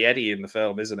steady Eddie in the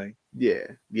film, isn't he? Yeah,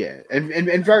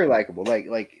 and very likable. I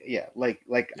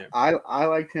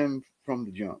liked him from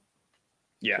the jump.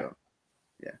 Yeah, so,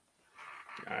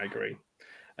 I agree.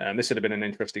 This would have been an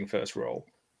interesting first role.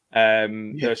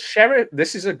 The sheriff.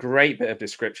 This is a great bit of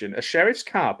description. A sheriff's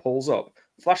car pulls up,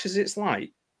 flashes its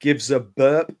light, gives a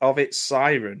burp of its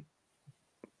siren.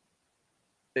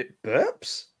 It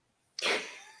burps.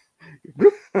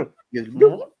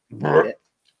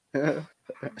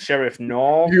 Sheriff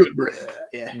Norv.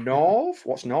 Norv.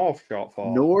 What's Norv short for?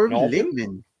 Norv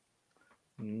Littman.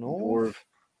 Norv.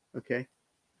 Okay.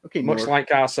 Much Norv.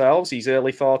 like ourselves, he's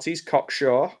early 40s,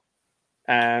 cocksure.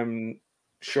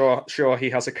 Sure, he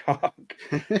has a cock.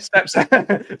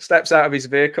 Steps out of his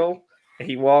vehicle.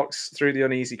 He walks through the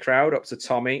uneasy crowd up to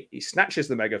Tommy. He snatches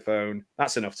the megaphone.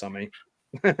 That's enough, Tommy.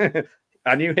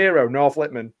 Our new hero, Norv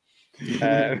Littman.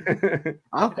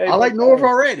 I like Norv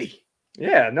already.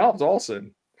 Yeah, Norv's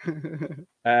awesome.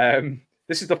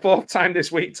 This is the 4th time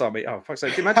this week, Tommy. Oh, fuck's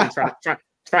sake. Imagine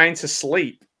trying to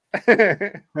sleep.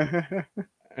 And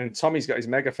Tommy's got his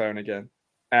megaphone again.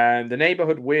 And the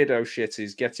neighborhood weirdo shit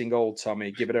is getting old,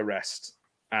 Tommy. Give it a rest.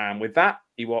 And with that,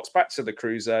 he walks back to the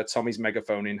cruiser, Tommy's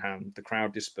megaphone in hand. The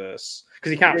crowd disperse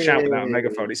because he can't shout without a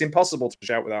megaphone. It's impossible to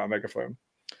shout without a megaphone.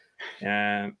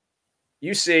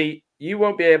 You see, you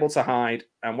won't be able to hide.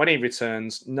 And when he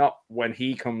returns, not when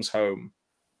he comes home,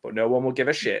 but no one will give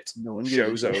a shit. No one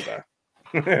Show's over.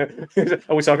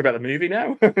 Are we talking about the movie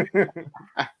now?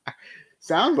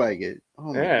 Sounds like it.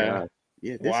 Oh my god.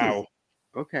 Yeah. Wow.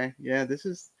 Okay. Yeah. This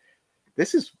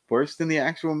is worse than the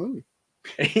actual movie.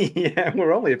 Yeah,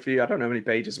 we're only a few. I don't know how many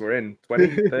pages we're in.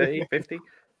 20, 30, 50.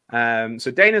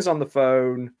 So Dana's on the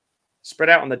phone, spread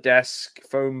out on the desk,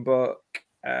 phone book.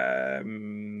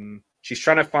 She's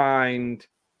trying to find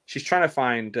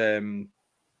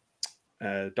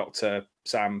Dr.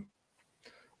 Sam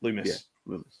Loomis. Yeah,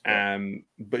 Loomis.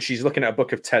 But she's looking at a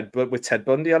book of with Ted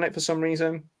Bundy on it for some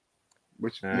reason.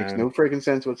 Which makes no freaking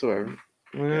sense whatsoever.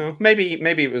 Well, maybe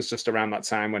it was just around that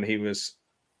time when he was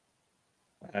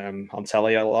on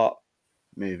telly a lot.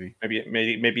 Maybe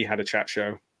he had a chat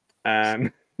show. No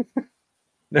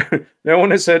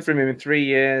one has heard from him in 3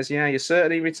 years. Yeah, you're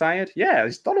certainly retired. Yeah,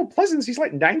 it's Donald Pleasance. He's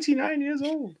like 99 years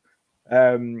old.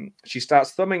 She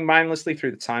starts thumbing mindlessly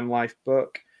through the Time Life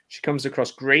book. She comes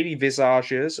across grainy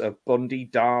visages of Bundy,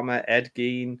 Dahmer, Ed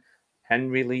Gein,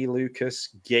 Henry Lee Lucas,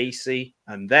 Gacy,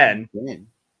 and then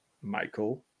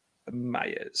Michael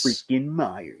Myers. Freaking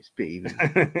Myers, baby.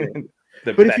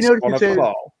 But if you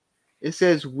notice, it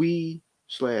says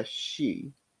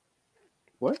we/she.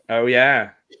 What? Oh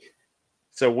yeah.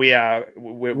 So we're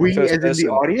as in the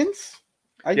audience.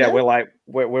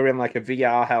 We're in like a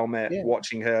VR helmet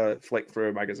watching her flick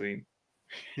through a magazine,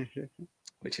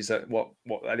 which is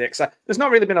there's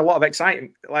not really been a lot of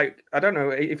exciting. Like I don't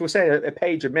know if we say a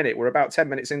page a minute, we're about 10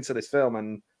 minutes into this film,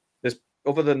 and there's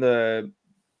other than the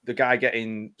the guy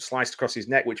getting sliced across his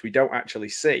neck, which we don't actually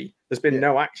see. There's been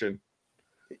no action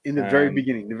in the very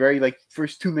beginning, the very like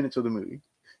first 2 minutes of the movie.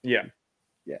 Yeah.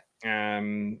 Yeah.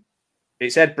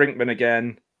 It's Ed Brinkman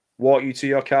again. Walk you to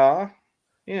your car.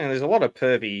 Yeah, there's a lot of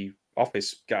pervy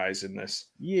office guys in this.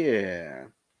 Yeah.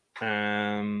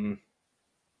 I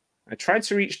tried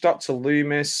to reach Dr.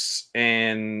 Loomis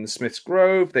in Smith's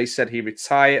Grove. They said he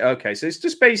retired. Okay, so it's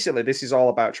just basically this is all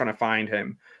about trying to find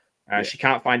him. She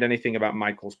can't find anything about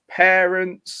Michael's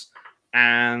parents.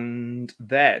 And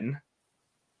then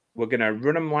we're going to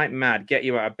run them like mad. Get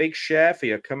you out a big share for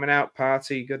your coming out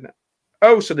party. Good.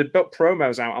 Oh, so they put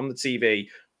promos out on the TV.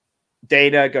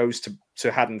 Dana goes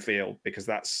to Haddonfield because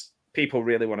that's people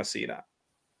really want to see that.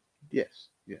 Yes.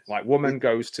 Yes. Like woman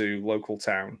goes to local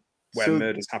town where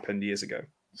murders happened years ago.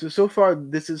 So far,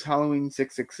 this is Halloween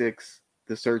 666,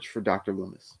 the search for Dr.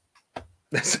 Loomis.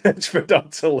 The search for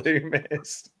Dr.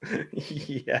 Loomis.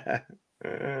 Yeah.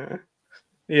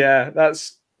 Yeah,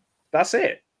 that's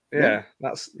it. Yeah,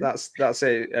 that's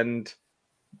it. And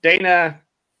Dana,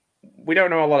 we don't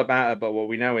know a lot about her, but what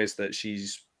we know is that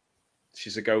she's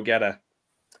a go-getter.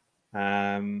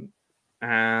 And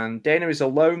Dana is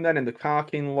alone then in the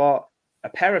parking lot. A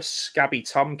pair of scabby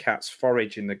tomcats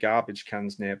forage in the garbage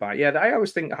cans nearby. Yeah, I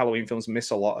always think Halloween films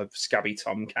miss a lot of scabby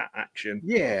tomcat action.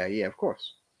 Yeah, of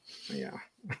course. Yeah.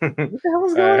 What the hell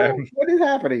is going on? What is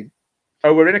happening?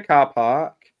 Oh, we're in a car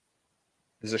park.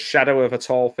 There's a shadow of a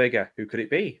tall figure. Who could it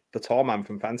be? The tall man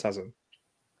from Phantasm.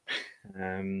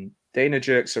 Dana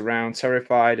jerks around,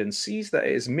 terrified, and sees that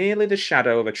it is merely the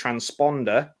shadow of a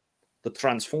transponder, the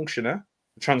transfunctioner,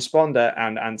 transponder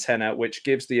and antenna, which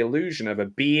gives the illusion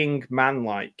of being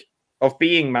manlike.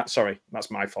 Sorry,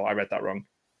 that's my fault. I read that wrong.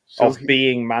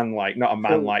 Being manlike, not a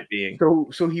man-like being.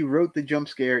 So he wrote the jump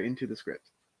scare into the script.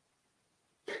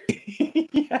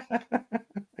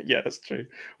 Yeah, that's true.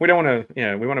 We don't want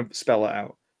to, we want to spell it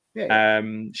out. Yeah.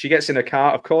 She gets in a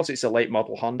car. Of course, it's a late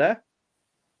model Honda.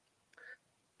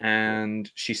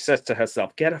 And she says to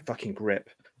herself, "Get a fucking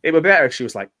grip." It would be better if she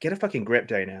was like, "Get a fucking grip,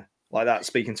 Dana." Like that,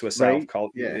 speaking to herself. Right?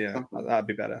 Yeah, that'd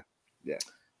be better. Yeah.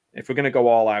 If we're gonna go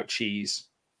all out cheese.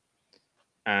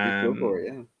 Go for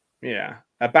it, Yeah.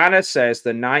 A banner says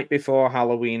the night before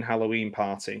Halloween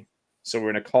party. So we're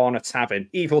in a corner tavern.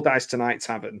 Evil Dies Tonight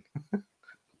tavern.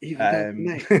 Evil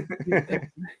Dies Tonight.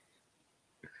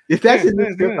 If that's in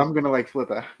the script, I'm gonna flip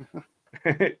out.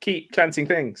 Keep chanting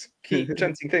things. Keep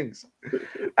chanting things.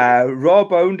 Raw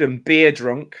boned and beer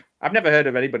drunk. I've never heard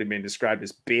of anybody being described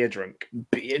as beer drunk.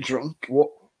 Beer drunk.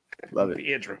 What? Love it.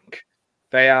 Beer drunk.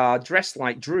 They are dressed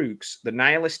like droogs, the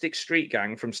nihilistic street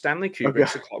gang from Stanley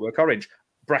Kubrick's A Clockwork Orange.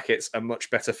 Brackets, a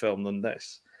much better film than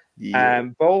this. Yeah.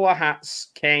 Bowler hats,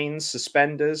 canes,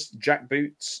 suspenders, jack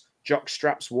boots, jock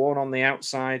straps worn on the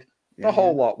outside. The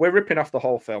whole lot. We're ripping off the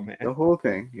whole film here. The whole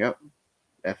thing. Yep.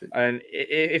 And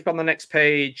if on the next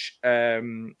page,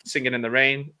 "Singing in the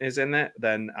Rain" is in it,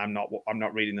 then I'm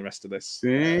not reading the rest of this.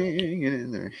 Singing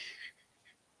in there.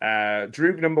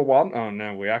 Droog number 1. Oh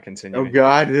no, we are continuing. Oh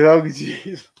God! Oh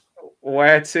jeez.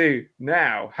 Where to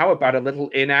now? How about a little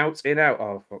in out?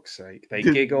 Oh fuck's sake! They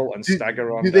giggle and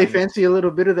stagger on. Do they fancy a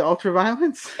little bit of the ultra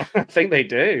violence? I think they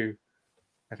do.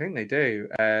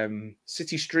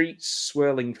 City streets,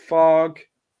 swirling fog.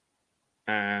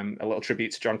 A little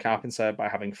tribute to John Carpenter by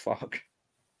having fog.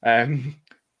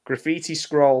 Graffiti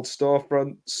scrawled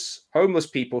storefronts. Homeless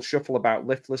people shuffle about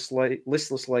listlessly,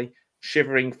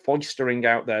 shivering, foistering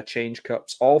out their change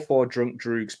cups. All 4 drunk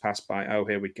droogs pass by. Oh,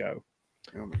 here we go.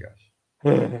 Oh my gosh.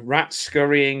 Rats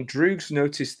scurrying. Droogs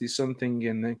notice there's something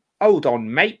in the... Hold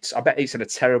on, mate. I bet he's in a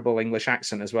terrible English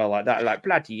accent as well, like that. Like,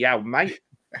 bloody hell, mate.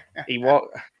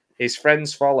 His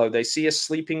friends follow. They see a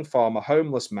sleeping form, a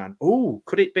homeless man. Ooh,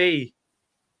 could it be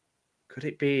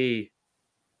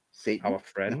Satan? Our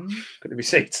friend? Could it be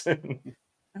Satan?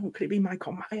 No, could it be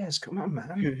Michael Myers? Come on,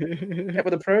 man. Get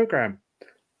with the program.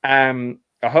 A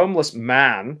homeless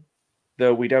man,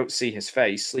 though we don't see his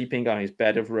face, sleeping on his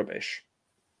bed of rubbish.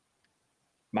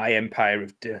 My empire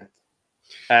of dirt.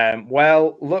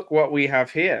 Well, look what we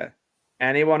have here.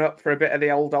 Anyone up for a bit of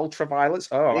the old ultraviolence?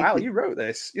 Oh, Al, you wrote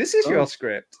this. This is your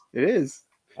script. It is.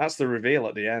 That's the reveal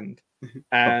at the end.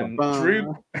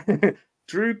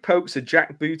 Drew pokes a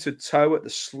jackbooted toe at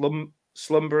the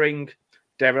slumbering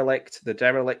derelict. The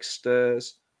derelict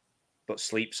stirs, but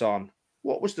sleeps on.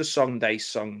 What was the song they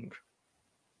sung?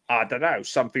 I don't know.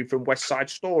 Something from West Side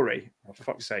Story. Oh, for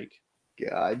fuck's sake.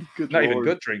 God. Good Not Lord. even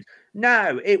Good Dreams.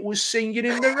 No, it was Singing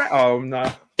in the Rain. Oh,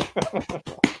 no.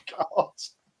 God.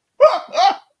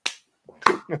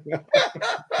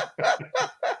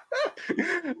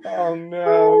 Oh, no.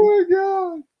 Oh, my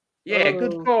God. Yeah,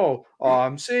 good call. Oh,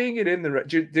 I'm seeing it in the.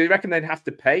 Do you reckon they'd have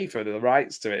to pay for the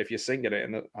rights to it if you're singing it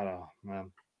in the? Oh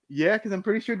man. Yeah, because I'm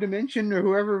pretty sure Dimension or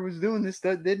whoever was doing this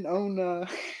that didn't own. I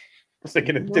was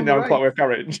thinking it didn't didn't own own the Clockwork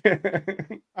Orange.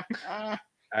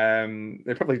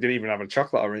 They probably didn't even have a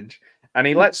chocolate orange. And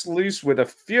he lets loose with a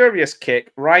furious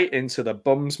kick right into the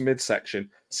bum's midsection.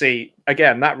 See,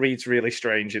 again, that reads really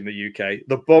strange in the UK.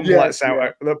 The bum lets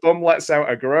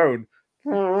out a groan.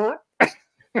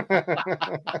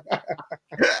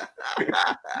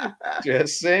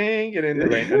 Just singing in the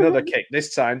rain. Another kick,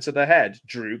 this time to the head.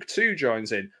 Droog 2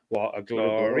 joins in. What a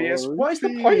glorious. What is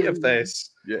the point of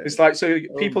this? Yeah. It's like, so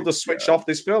people just switch off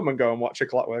this film and go and watch A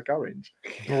Clockwork Orange.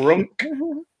 Brunk.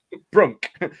 Brunk.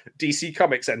 DC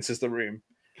Comics enters the room.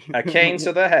 A cane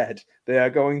to the head. They are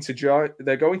going to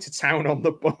they're going to town on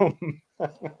the bum.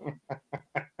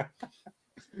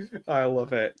 I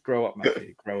love it. Grow up,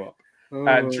 Matthew. Grow up.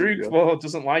 Droog 4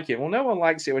 doesn't like it. Well, no one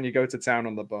likes it when you go to town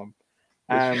on the bum.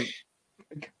 Come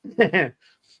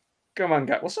on,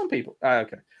 guys. Well, some people.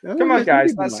 Okay. Come on,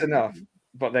 guys. That's enough.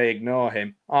 But they ignore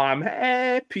him. I'm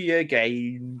happy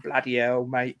again. Bloody hell,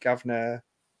 mate, governor.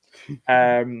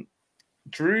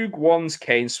 Droog 1's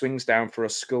cane swings down for a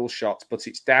skull shot, but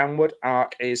its downward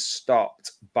arc is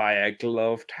stopped by a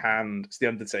gloved hand. It's the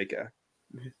Undertaker.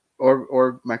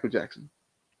 Or Michael Jackson.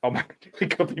 Oh my!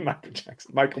 It could be Michael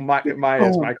Jackson. Michael Myers.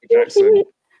 Michael Jackson.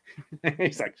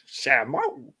 He's like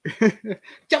Shamo.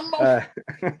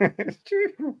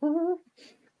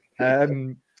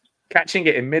 Catching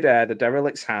it in midair, the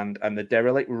derelict's hand, and the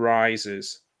derelict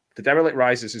rises. The Derelict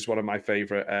Rises is one of my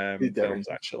favorite films,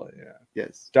 actually. Yeah.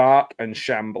 Yes. Dark and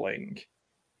shambling.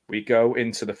 We go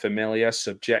into the familiar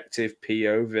subjective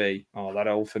POV. Oh, that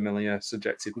old familiar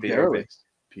subjective POV.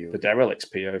 The Derelict's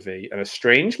POV. And a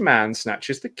strange man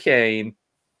snatches the cane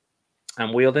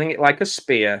and, wielding it like a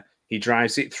spear, he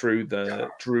drives it through the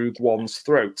Droog 1's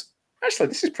throat. Actually,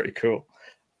 this is pretty cool.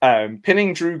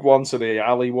 Pinning Droog 1 to the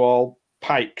alley wall,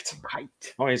 piked.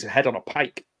 Oh, he's a head on a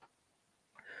pike.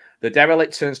 The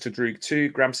Derelict turns to Droog 2,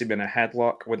 grabs him in a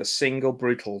headlock. With a single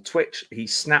brutal twitch, he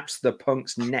snaps the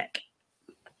punk's neck.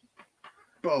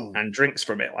 Boom. And drinks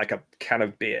from it like a can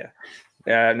of beer.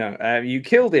 You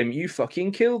killed him. You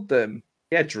fucking killed them.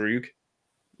 Yeah, Droog.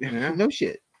 Yeah. No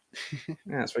shit. Yeah,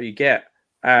 that's what you get.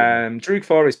 Droog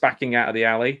 4 is backing out of the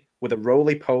alley with a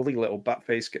roly-poly little butt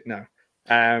face. No.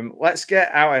 Let's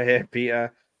get out of here,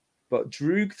 Peter. But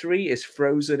Droog 3 is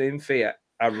frozen in fear.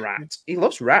 A rat. He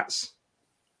loves rats.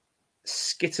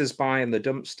 Skitters by in the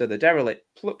dumpster. The Derelict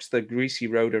plucks the greasy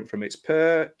rodent from its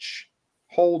perch,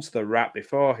 holds the rat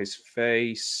before his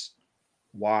face.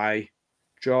 Why?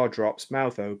 Jaw drops,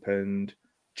 mouth opened.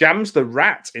 Jams the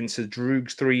rat into Droog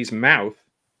 3's mouth,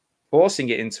 forcing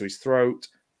it into his throat,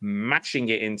 mashing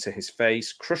it into his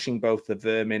face, crushing both the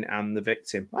vermin and the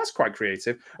victim. That's quite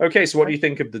creative. Okay, so what do you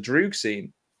think of the Droog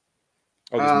scene?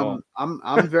 Oh,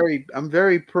 I'm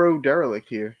very pro Derelict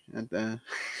here.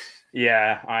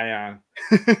 Yeah, I am.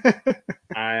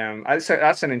 I am. I'd say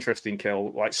that's an interesting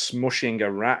kill, like smushing a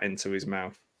rat into his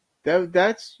mouth.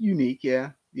 That's unique. Yeah.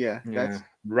 That's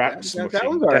rat smushing. That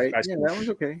was all right. Yeah, that was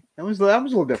okay. That was a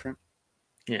little different.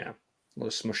 Yeah, a little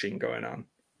smushing going on.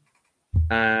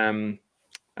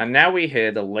 And now we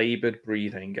hear the labored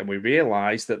breathing, and we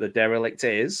realize that the Derelict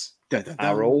is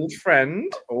our old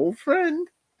friend.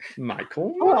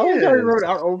 Michael Myers. Oh, I wrote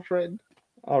our old friend.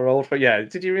 Our old friend. Yeah.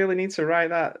 Did you really need to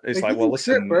write that? It's like, well,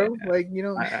 listen, bro. Like, you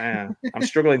know, I'm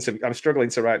struggling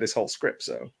to write this whole script,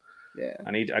 so yeah,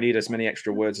 I need as many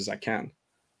extra words as I can.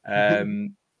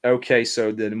 Okay,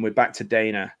 so then we're back to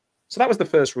Dana. So that was the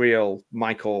first real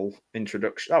Michael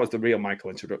introduction. That was the real Michael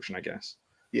introduction, I guess.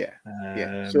 Yeah.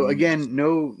 Yeah. So again,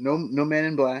 no Man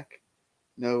in Black,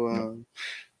 no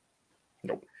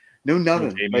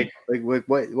nothing. Like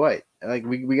what? Like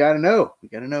we gotta know. We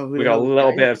gotta know who. We got a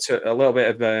little bit of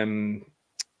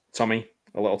Tommy,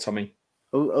 a little Tommy,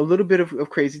 a little bit of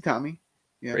Crazy Tommy.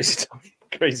 Yeah.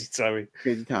 Crazy Tommy.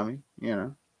 You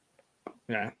know.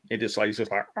 Yeah, he's just like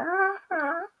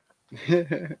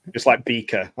just like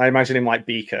Beaker. I imagine him like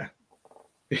Beaker.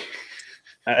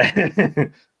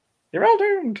 You're all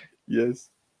doomed. Yes.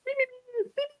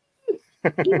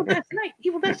 Evil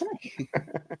Death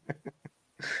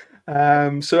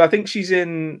Tonight. So I think she's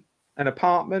in an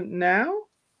apartment now.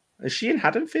 Is she in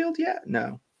Haddonfield yet?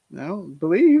 No,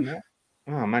 believe. No.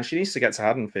 Oh man, she needs to get to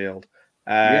Haddonfield.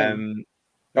 Yeah.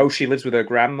 Oh, she lives with her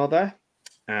grandmother.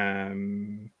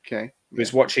 Okay.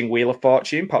 Who's watching Wheel of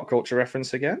Fortune? Pop culture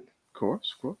reference again. Of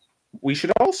course. We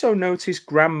should also notice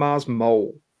Grandma's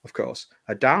mole. Of course,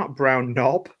 a dark brown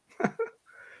knob,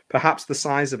 perhaps the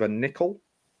size of a nickel,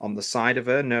 on the side of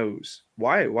her nose.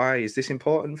 Why is this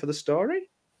important for the story?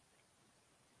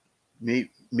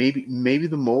 maybe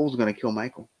the mole's gonna kill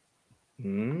Michael.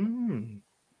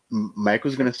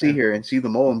 Michael's gonna see her and see the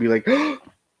mole and be like,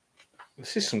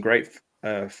 this is some great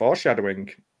foreshadowing.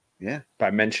 Yeah, by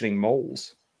mentioning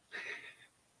moles.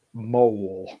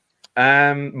 Mole.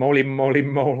 Moly,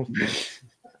 mole.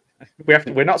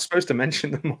 We're not supposed to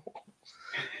mention them all.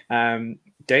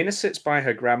 Dana sits by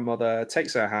her grandmother,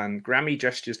 takes her hand. Grammy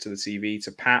gestures to the TV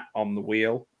to Pat on the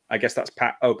wheel. I guess that's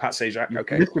Pat. Oh, Pat Sajak.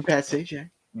 Okay. Mr. Pat Sajak.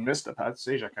 Mr. Pat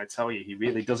Sajak, I tell you, he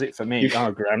really does it for me.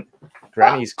 Oh,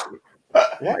 Granny's.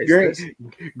 What is this?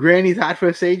 Granny's hot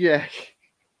for Sajak.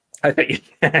 I think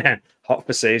Hot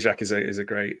for Sajak is a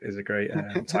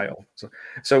great title.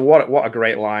 So what a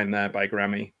great line there by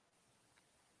Grammy.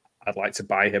 I'd like to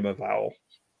buy him a vowel.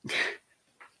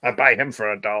 I'd buy him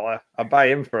for $1. I'd buy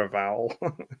him for a vowel.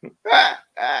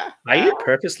 Are you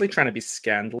purposely trying to be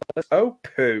scandalous? Oh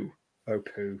poo. Oh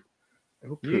poo.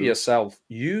 Oh, poo.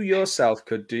 You yourself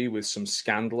could do with some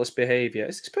scandalous behavior.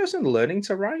 Is this person learning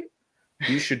to write?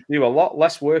 You should do a lot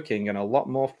less working and a lot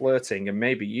more flirting, and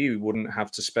maybe you wouldn't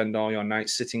have to spend all your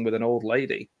nights sitting with an old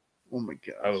lady. Oh my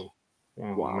god. Oh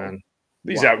wow. Man.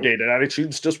 These outdated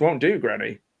attitudes just won't do,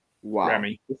 Granny. Wow.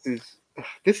 Grammy.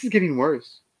 This is getting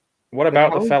worse. What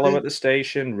about the fellow at the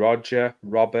station, Roger,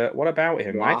 Robert? What about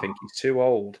him? Wow. I think he's too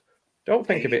old. Don't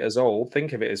think of it as old.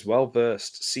 Think of it as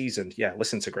well-versed, seasoned. Yeah,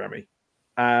 listen to Grammy.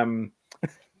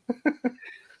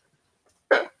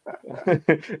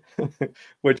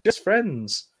 We're just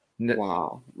friends.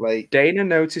 Wow. Like Dana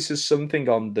notices something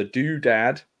on the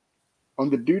doodad. On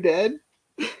the doodad?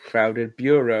 Crowded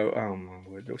bureau. Oh my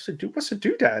word. What's a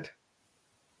doodad?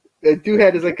 A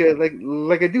doodad is like a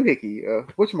doohickey.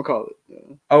 Whatchamacallit?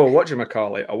 Oh, a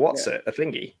whatchamacallit. A what's it? A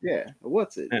thingy? Yeah, a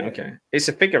what's it? Yeah. Okay. It's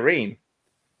a figurine.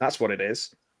 That's what it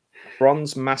is.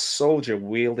 Bronze masked soldier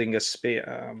wielding a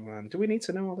spear. Oh man. Do we need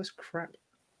to know all this crap?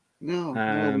 No,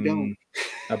 we don't.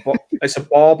 It's a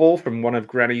bauble from one of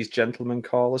Granny's gentleman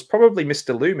callers. Probably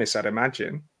Mr. Loomis, I'd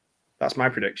imagine. That's my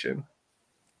prediction.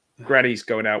 Granny's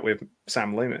going out with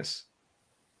Sam Loomis.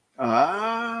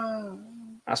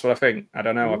 That's what I think. I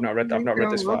don't know. I've not read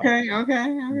this far.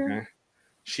 Okay.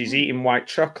 She's eating white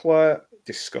chocolate.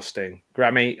 Disgusting.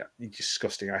 Grammy, you're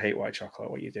disgusting. I hate white chocolate.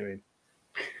 What are you doing?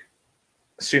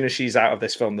 As soon as she's out of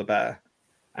this film, the better.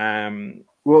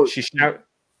 Well, she shout.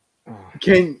 Oh.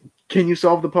 Can you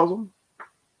solve the puzzle?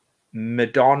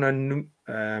 Madonna.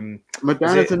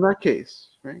 Madonna's a nutcase,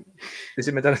 right? Is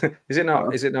it Madonna? Is it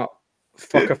not? Is it not?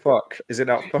 Fuck a fuck. Is it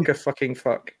not? Fuck a fucking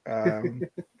fuck.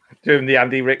 Doing the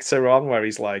Andy Richter on where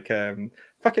he's like,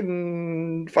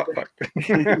 fucking fuck.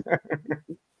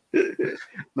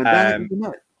 Madonna is a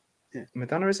nut. Yeah.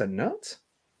 Madonna is a nut?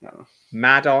 No.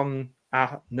 Mad on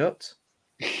a nut?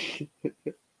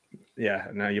 Yeah,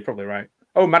 no, you're probably right.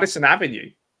 Oh, Madison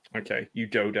Avenue. Okay, you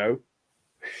dodo.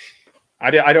 I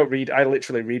don't read. I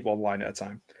literally read one line at a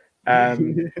time. I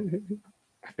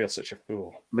feel such a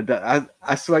fool.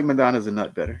 I still like Madonna's a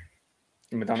nut better.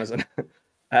 Madonna's a nut.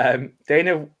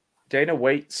 Dana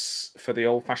waits for the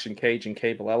old-fashioned cage and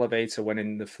cable elevator. When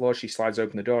in the floor, she slides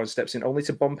open the door and steps in, only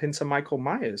to bump into Michael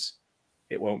Myers.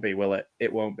 It won't be, will it?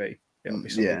 It won't be. It'll be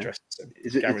something interesting.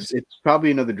 It's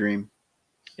probably another dream.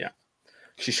 Yeah.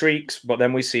 She shrieks, but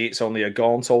then we see it's only a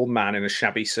gaunt old man in a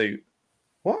shabby suit.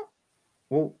 What?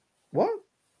 Well, what?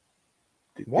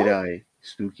 Did I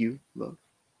spook you, love?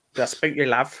 Did I spook you,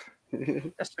 love?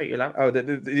 Did I spook you, love? Oh,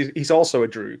 he's also a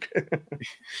droog.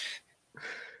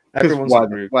 Everyone's a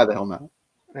droog. Why the hell not?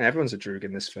 Everyone's a droog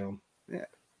in this film. Yeah.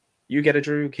 You get a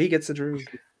droog, he gets a droog.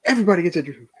 Everybody gets a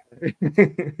droog.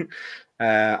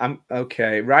 I'm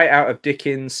okay. Right out of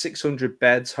Dickens, 600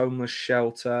 beds, homeless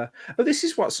shelter. Oh, this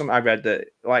is what I read that,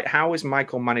 like, how has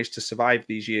Michael managed to survive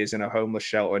these years in a homeless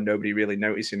shelter and nobody really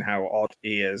noticing how odd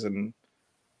he is and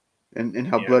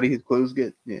how bloody his clothes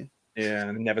get? Yeah. Yeah,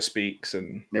 and never speaks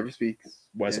and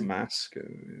wears a mask.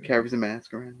 Carries a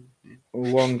mask around. Yeah.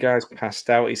 One guy's passed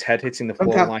out, his head hitting the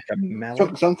floor like a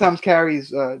melon. Sometimes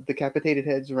carries decapitated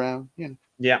heads around. Yeah.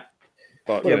 Yeah.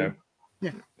 But yeah,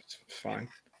 it's fine.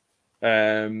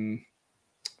 The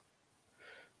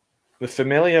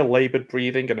familiar labored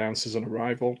breathing announces an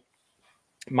arrival.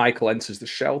 Michael enters the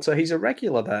shelter. He's a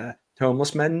regular there.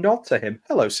 Homeless men nod to him.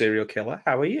 Hello, serial killer.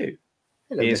 How are you?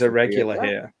 Hello, he's a regular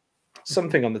here.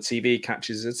 Something on the TV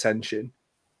catches his attention.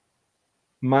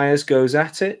 Myers goes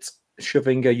at it,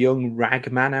 shoving a young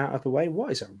ragman out of the way.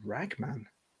 What is a ragman?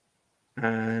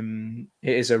 It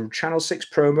is a Channel 6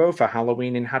 promo for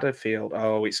Halloween in Haddonfield.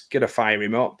 Oh, it's going to fire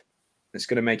him up. It's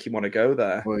going to make him want to go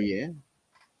there. Well, yeah.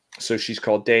 So she's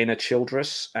called Dana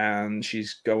Childress, and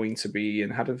she's going to be in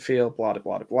Haddonfield, blah, blah,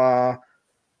 blah, blah.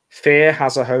 Fear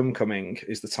Has a Homecoming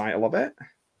is the title of it.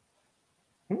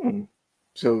 Hmm.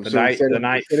 So, The night instead of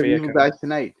fear evil dies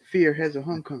tonight, fear has a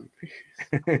homecoming.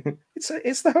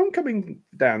 it's the homecoming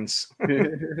dance.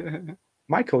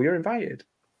 Michael, you're invited.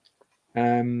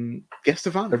 Guest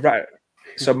of honor. Right.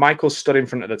 So Michael stood in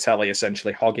front of the telly,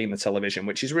 essentially hogging the television,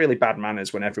 which is really bad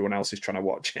manners when everyone else is trying to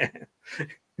watch it.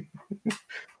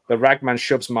 The ragman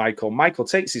shoves Michael. Michael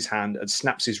takes his hand and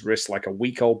snaps his wrist like a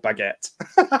week old baguette.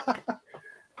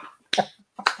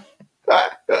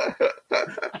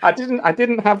 I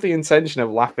didn't have the intention of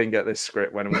laughing at this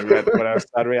script when I was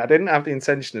starting. I didn't have the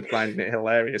intention of finding it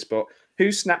hilarious, but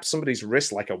who snaps somebody's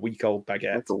wrist like a week old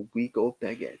baguette? Like a week old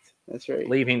baguette. That's right.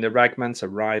 Leaving the ragman to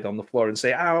writhe on the floor and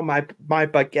say, "Oh, my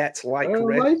baguette like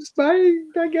wrist. My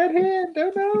baguette hand.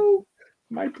 Oh no,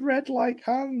 my bread like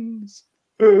hands."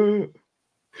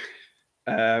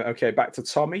 Okay, back to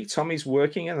Tommy. Tommy's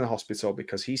working in the hospital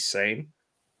because he's sane.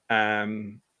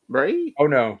 Right? Oh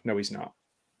no, he's not.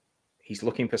 He's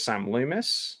looking for Sam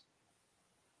Loomis.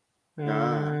 But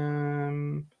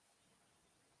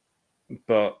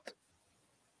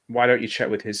why don't you check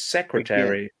with his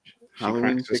secretary?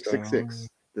 Halloween 666.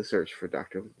 The search for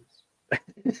Dr. Loomis.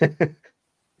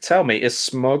 Tell me, is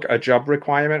smug a job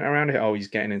requirement around here? Oh, he's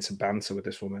getting into banter with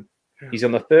this woman. He's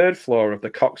on the 3rd floor of the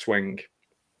Coxwing.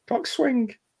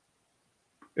 Coxwing?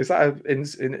 Is that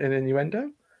an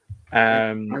innuendo?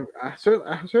 I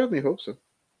certainly hope so.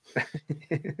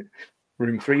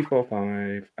 Room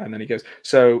 345, and then he goes,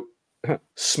 "So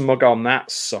smug on that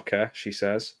sucker," she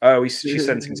says. Oh, she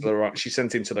sent him to the wrong. She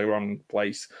sent him to the wrong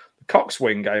place. The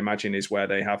Coxwing, I imagine, is where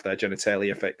they have their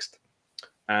genitalia fixed.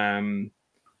 The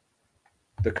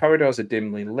corridors are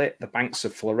dimly lit. The banks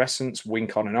of fluorescence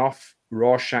wink on and off.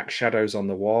 Rorschach shadows on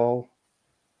the wall.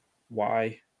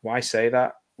 Why? Why say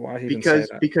that? Why even say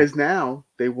that? Because now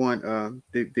they want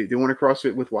they want to cross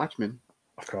it with Watchmen,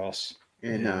 of course,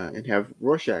 and have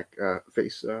Rorschach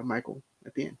face Michael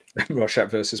at the end. Rorschach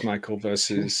versus Michael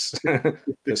versus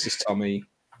Tommy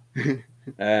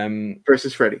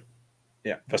versus Freddy.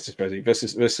 Yeah, versus Freddy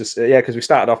versus because we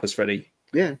started off as Freddy.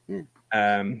 Yeah.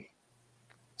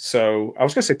 So I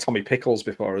was going to say Tommy Pickles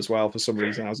before as well for some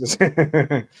reason. I was going to say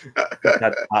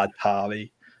that bad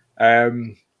party.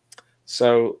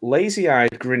 So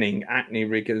lazy-eyed, grinning,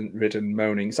 acne-ridden,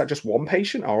 moaning. Is that just one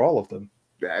patient or all of them?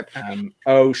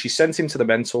 Oh, she sent him to the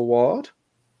mental ward.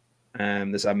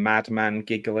 There's a madman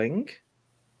giggling.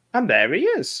 And there he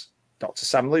is. Dr.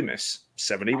 Sam Loomis,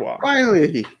 71.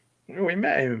 Finally! We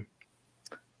met him.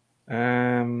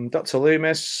 Dr.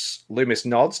 Loomis. Loomis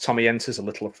nods. Tommy enters a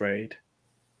little afraid.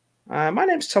 My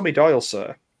name's Tommy Doyle,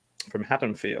 sir, from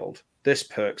Haddonfield. This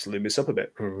perks Loomis up a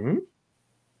bit.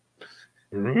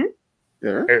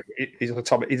 Yeah. He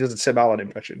does a Tim Allen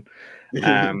impression.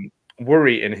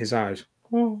 Worry in his eyes.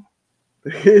 Oh.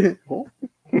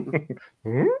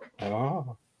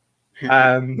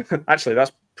 Actually,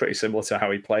 that's pretty similar to how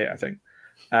he played it, I think.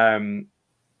 I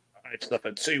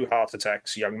suffered 2 heart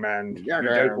attacks, young man. You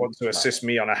don't want to assist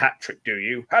me on a hat trick, do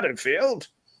you? Haddonfield?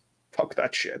 Fuck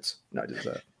that shit. No, I didn't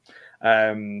say it.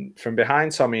 From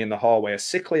behind Tommy in the hallway, a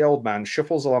sickly old man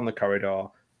shuffles along the corridor.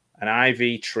 An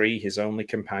ivy tree, his only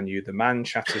companion. The man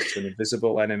chatters to an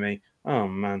invisible enemy. Oh,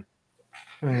 man.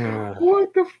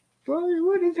 What the fuck?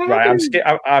 What is happening? Right,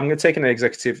 I'm going to take an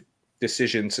executive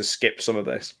decision to skip some of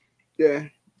this. Yeah.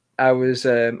 I was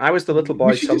the little boy.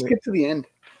 We should just get to the end.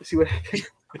 See what happens.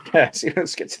 Yeah,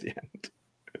 let's get to the end.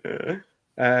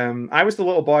 I was the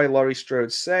little boy Laurie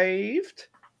Strode saved.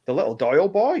 The little Doyle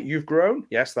boy, you've grown.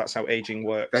 Yes, that's how aging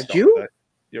works. That's doctor. you?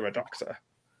 You're a doctor.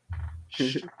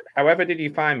 However did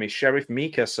you find me? Sheriff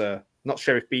Meeker, sir. Not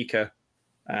Sheriff Beaker,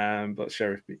 but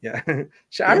Sheriff yeah.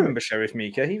 I remember Sheriff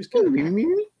Meeker. He was good.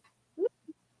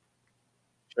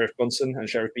 Sheriff Bunsen and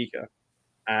Sheriff Beaker.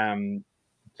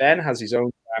 Ben has his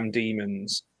own damn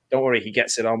demons. Don't worry, he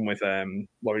gets it on with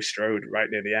Laurie Strode right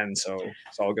near the end, so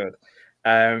it's all good.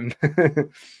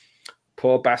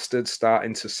 Poor bastard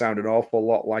starting to sound an awful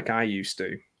lot like I used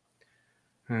to.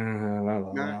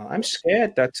 I'm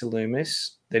scared, Dr.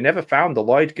 Loomis. They never found the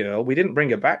Lloyd girl. We didn't bring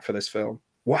her back for this film.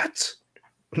 What?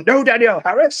 No, Daniel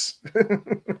Harris.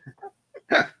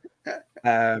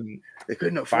 They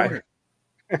couldn't afford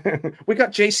her. We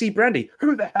got J.C. Brandy.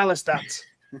 Who the hell is that?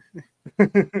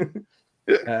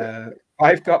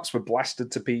 5 cops were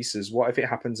blasted to pieces. What if it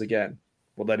happens again?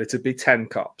 Well, then it'd be 10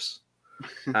 cops.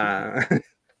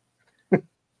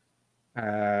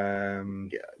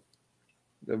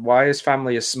 The Wires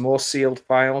family is more sealed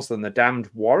files than the damned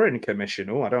Warren Commission.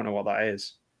 Oh, I don't know what that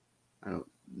is. I don't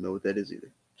know what that is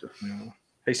either. So. No.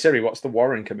 Hey Siri, what's the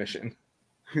Warren Commission?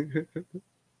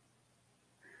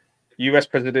 U.S.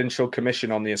 Presidential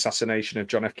Commission on the Assassination of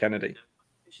John F. Kennedy.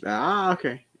 Ah,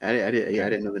 okay. I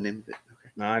didn't know the name of it. Okay.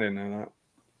 No, I didn't know that.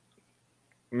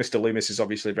 Mr. Loomis is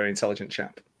obviously a very intelligent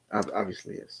chap.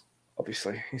 Obviously, yes.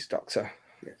 Obviously, he's a doctor.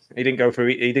 Yes. He didn't go through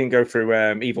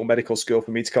evil medical school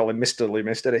for me to call him Mr.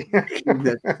 Loomis, did he?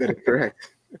 That is correct.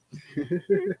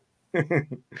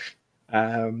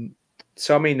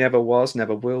 Tommy never was,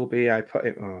 never will be. I put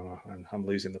it. Oh, I'm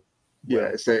losing the.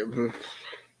 Yeah.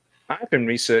 I've been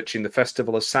researching the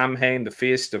Festival of Samhain, the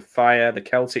Feast of Fire, the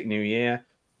Celtic New Year.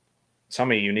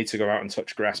 Tommy, you need to go out and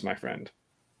touch grass, my friend.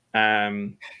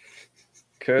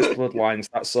 Cursed bloodlines,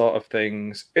 that sort of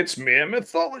things. It's mere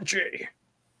mythology.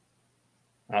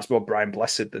 That's more Brian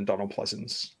Blessed than Donald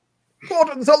Pleasance.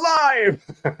 Gordon's alive!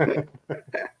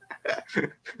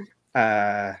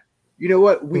 You know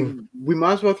what? We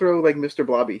might as well throw like Mr.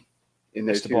 Blobby in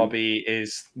there. Mr. Blobby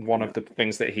is one of the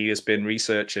things that he has been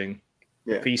researching.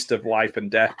 Yeah. Feast of Life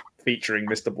and Death featuring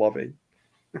Mr. Blobby.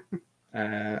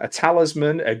 A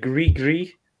talisman, a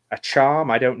gree-gree, a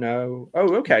charm, I don't know.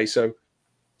 Oh, okay, so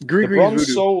the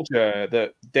bronze soldier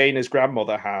that Dana's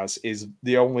grandmother has is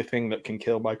the only thing that can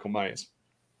kill Michael Myers.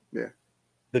 Yeah.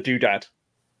 The doodad.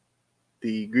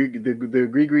 The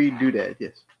gree-gree doodad,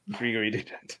 yes. Gree-gree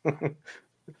doodad.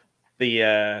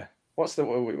 The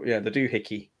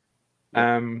doohickey.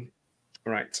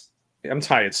 Right. I'm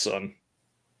tired, son.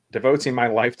 Devoting my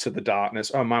life to the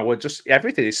darkness. Oh my word, just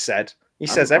everything is said. He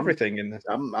says everything in this.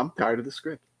 I'm tired of the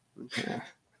script. Yeah.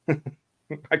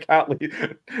 I can't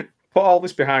leave. Put all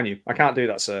this behind you. I can't do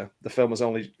that, sir. The film is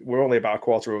we're only about a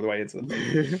quarter of the way into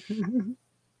the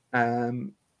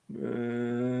film.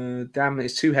 Damn,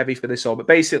 it's too heavy for this all. But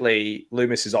basically,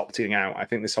 Loomis is opting out. I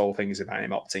think this whole thing is about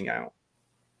him opting out.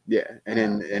 Yeah, and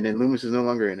then Loomis is no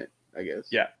longer in it, I guess.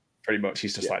 Yeah, pretty much.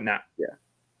 He's just like, nah. Yeah.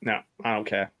 No, I don't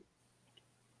care.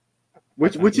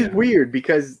 Which is weird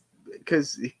because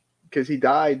he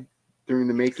died during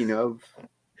the making of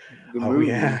the movie.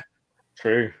 Yeah.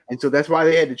 True. And so that's why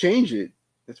they had to change it.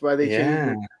 That's why they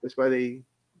changed it. That's why they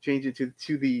changed it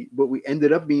to the what we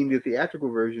ended up being the theatrical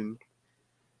version.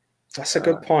 That's a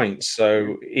good point.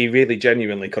 So he really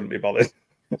genuinely couldn't be bothered.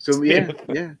 So yeah.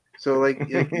 So like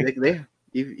they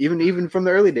even from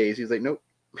the early days, he's like, nope.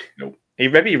 He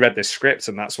maybe read the script,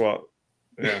 and that's what.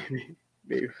 Yeah.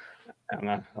 Maybe. I don't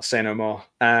know. I'll say no more.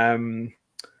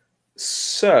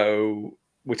 So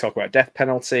we talk about death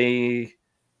penalty.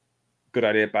 Good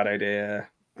idea, bad idea.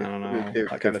 I don't know. They're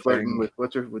that kind of flirting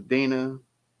thing. with Dana.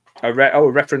 A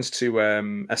reference to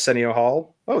Arsenio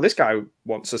Hall. Oh, this guy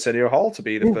wants Arsenio Hall to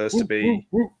be the first to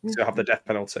have the death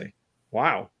penalty.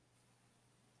 Wow.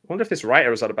 I wonder if this writer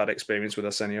has had a bad experience with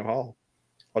Arsenio Hall,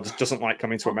 or just doesn't like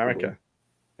coming to America,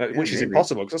 which is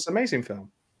impossible because it's an amazing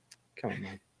film. Come on,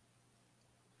 man.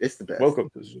 It's the best. Welcome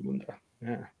to Zamunda.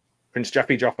 Yeah. Prince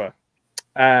Jeffy Joffa.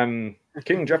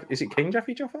 King Jeff. Is it King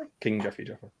Jeffy Joffa? King Jeffy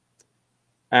Joffa.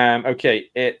 Okay,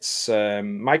 it's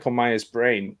Michael Myers'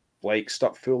 brain. Blake,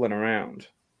 stop fooling around.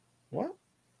 What?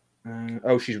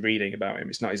 She's reading about him.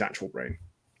 It's not his actual brain.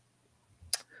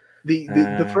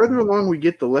 The further along we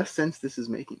get, the less sense this is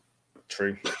making.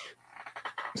 True.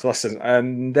 It's less sense.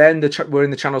 And then we're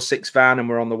in the Channel 6 van and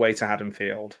we're on the way to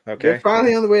Haddonfield. Okay. They're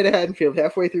finally on the way to Haddonfield,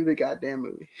 halfway through the goddamn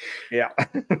movie. Yeah.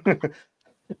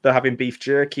 They're having beef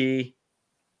jerky.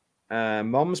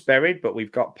 Mom's buried, but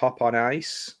we've got pop on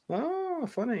ice. Oh,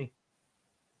 funny.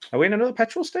 Are we in another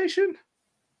petrol station?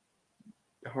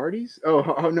 Hardee's?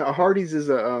 Oh no, Hardee's is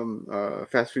a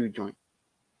fast food joint.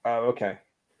 Oh, okay.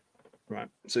 Right.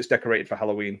 So it's decorated for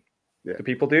Halloween. Yeah. Do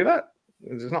people do that?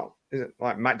 Is it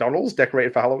like McDonald's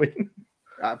decorated for Halloween?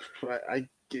 I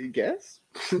guess.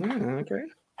 Okay.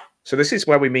 So this is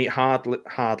where we meet Hardy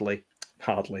Lomax.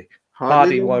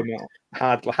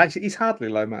 He's Hardly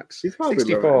Lomax. He's Hardly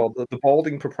 64, Lomax. the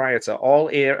balding proprietor, all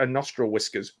ear and nostril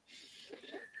whiskers.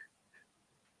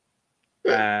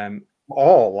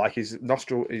 All like his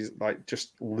nostril is like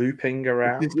just looping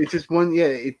around. It's just one. Yeah,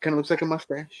 it kind of looks like a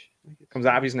mustache. Comes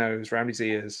out of his nose, around his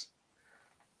ears.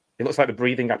 It looks like the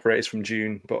breathing apparatus from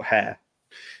Dune, but hair.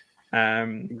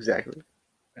 Exactly.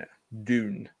 Yeah.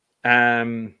 Dune.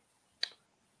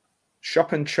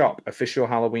 Shop and Chop official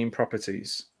Halloween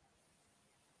properties.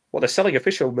 Well, they're selling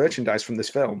official merchandise from this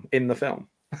film in the film.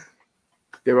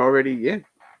 They're already.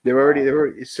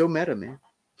 It's so meta, man.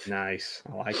 Nice.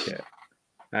 I like it.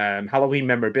 Halloween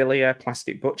memorabilia,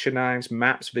 plastic butcher knives,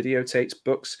 maps, videotapes,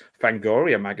 books,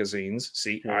 Fangoria magazines.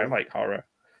 See, I like horror.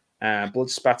 Blood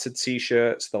spattered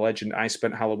t-shirts, the legend I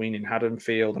spent Halloween in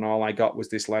Haddonfield and all I got was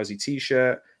this lousy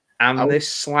t-shirt and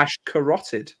this /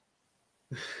 carotid.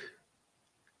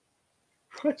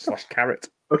 / carrot.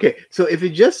 Okay, so if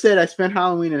it just said I spent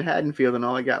Halloween in Haddonfield and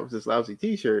all I got was this lousy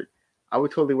t-shirt, I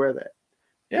would totally wear that.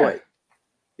 Yeah. But,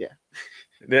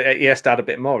 yeah. He has to add a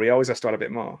bit more. He always has to add a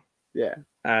bit more. Yeah.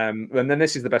 And then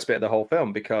this is the best bit of the whole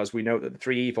film, because we know that the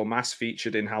three evil masks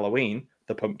featured in Halloween,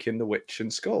 the pumpkin, the witch,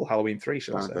 and skull. Halloween 3,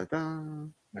 shall I say.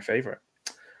 My favorite.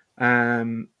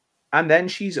 And then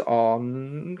she's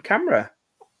on camera.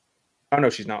 Oh, no,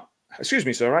 she's not. Excuse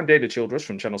me, sir. I'm Data Childress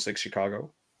from Channel 6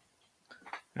 Chicago.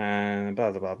 And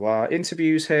blah, blah, blah, blah.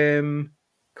 Interviews him.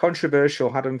 Controversial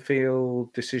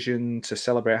Haddonfield decision to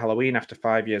celebrate Halloween after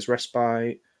 5 years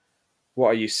respite. What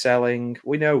are you selling?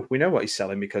 We know what he's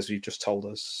selling because you've just told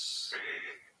us.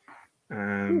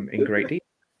 In great detail.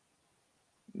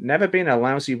 Never been a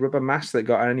lousy rubber mask that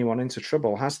got anyone into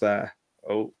trouble, has there?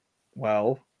 Oh,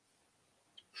 well.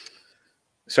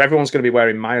 So everyone's going to be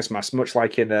wearing Myers masks, much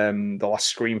like in the last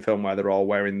Scream film, where they're all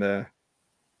wearing the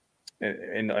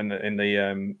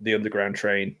the underground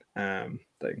train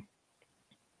thing.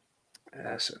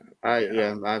 I've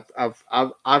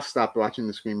stopped watching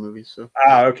the Scream movies. So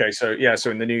okay, so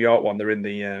in the New York one, they're in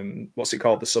the what's it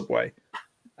called, the subway,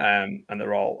 and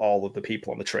they're all of the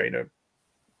people on the train are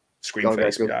Scream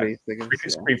face guy.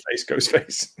 Scream face, ghost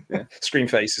face. Yeah. Scream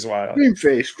face is why.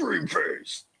 Scream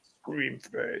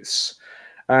face.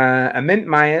 A Mint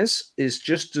Myers is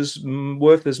just as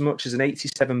worth as much as an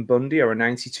 87 Bundy or a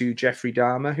 92 Jeffrey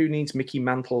Dahmer. Who needs Mickey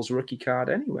Mantle's rookie card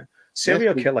anyway?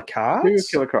 Serial killer cards? Serial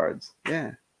killer cards,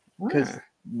 yeah. Because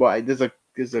why? There's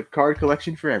a card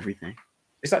collection for everything.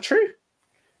 Is that true?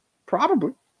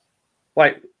 Probably.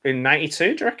 Like in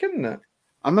 92, do you reckon?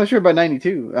 I'm not sure about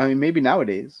 92. I mean, maybe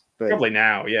nowadays. But probably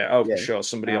now, yeah. Oh, yeah. For sure.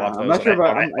 Somebody will have those. I'm not sure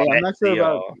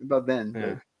about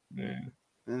then. Yeah.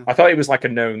 I thought it was like a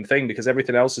known thing because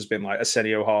everything else has been like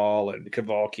Arsenio Hall and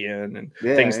Kevorkian and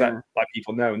things that like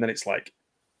people know, and then it's like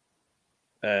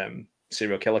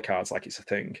serial killer cards, like it's a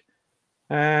thing.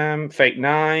 Fake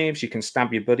knives. You can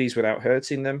stab your buddies without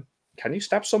hurting them. Can you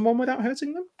stab someone without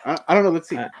hurting them? I don't know. Let's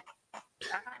see.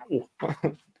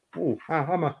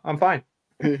 I'm fine.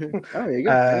 Oh, there you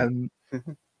go.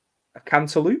 A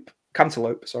cantaloupe.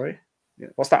 Sorry. Yeah.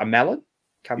 What's that? A melon?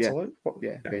 Cantaloupe?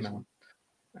 Yeah. Melon.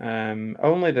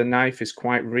 Only the knife is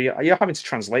quite real. You're having to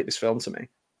translate this film to me.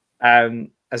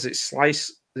 As it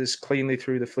slices cleanly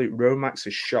through the flute, Romax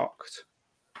is shocked.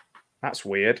 That's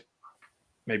weird.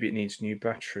 Maybe it needs new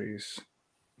batteries.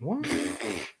 What?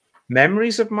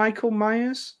 Memories of Michael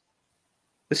Myers?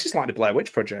 This is like the Blair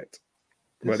Witch Project,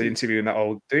 where they're interviewing that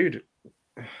old dude.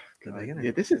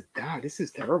 Yeah, this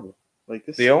is terrible. Like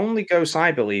this. The only ghosts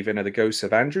I believe in are the ghosts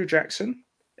of Andrew Jackson,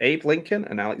 Abe Lincoln,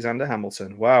 and Alexander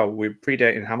Hamilton. Wow, we're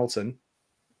predating Hamilton.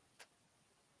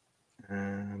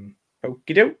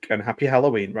 Okie doke, and happy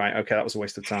Halloween. Right, okay, that was a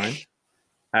waste of time.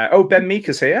 Ben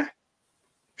Meeker's here.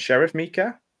 Sheriff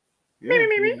Meeker. Yeah,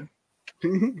 you're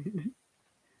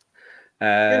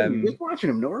just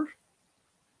watching him, Norv.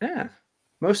 Yeah.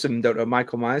 Most of them don't know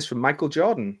Michael Myers from Michael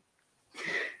Jordan.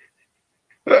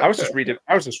 I was just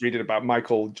reading about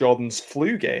Michael Jordan's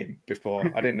flu game before.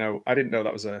 I didn't know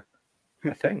that was a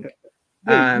thing.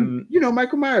 You know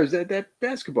Michael Myers, that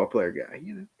basketball player guy,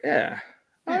 you know. Yeah.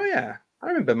 Oh yeah. I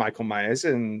remember Michael Myers,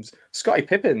 and Scottie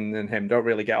Pippen and him don't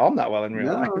really get on that well in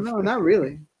real life. No, not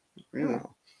really. Really.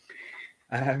 No.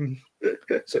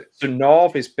 So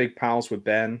Norv is big pals with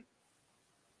Ben.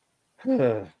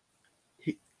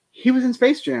 He was in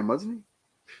Space Jam, wasn't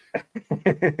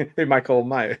he? Michael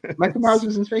Myers. Michael Myers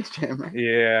was in Space Jam, right?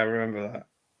 Yeah, I remember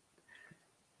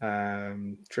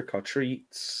that. Trick or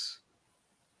treats.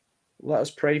 Let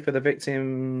us pray for the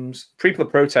victims. People are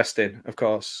protesting, of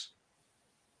course.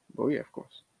 Oh yeah, of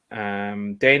course.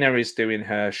 Dana is doing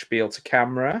her spiel to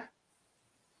camera.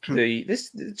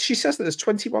 She says that there's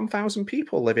 21,000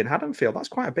 people live in Haddonfield. That's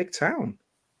quite a big town.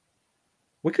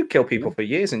 We could kill people for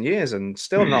years and years and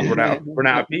still not run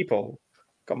out of people.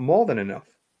 Got more than enough.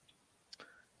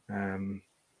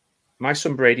 My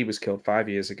son Brady was killed 5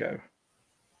 years ago.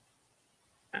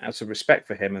 Out of respect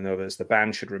for him and others, the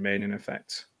ban should remain in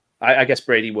effect. I guess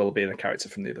Brady will be in a character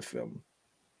from the other film.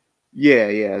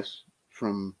 Yes.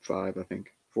 From 5, I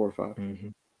think. 4 or 5.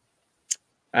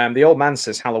 Mm-hmm. The old man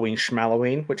says Halloween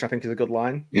schmalloween, which I think is a good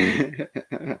line.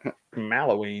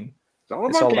 Schmalloween.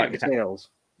 It's all about tales.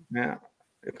 Yeah,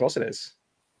 of course it is.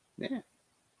 Yeah.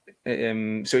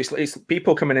 So it's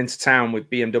people coming into town with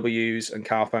BMWs and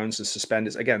car phones and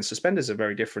suspenders. Again, suspenders are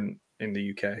very different in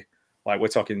the UK. Like we're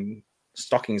talking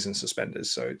stockings and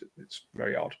suspenders, so it's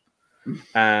very odd.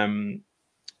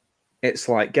 It's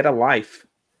like get a life.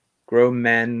 Grown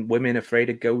men, women afraid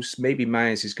of ghosts. Maybe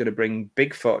Myers is going to bring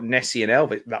Bigfoot, Nessie, and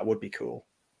Elvis. That would be cool.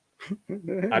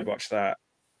 I'd watch that.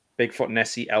 Bigfoot,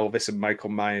 Nessie, Elvis, and Michael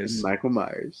Myers.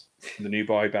 The new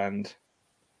boy band.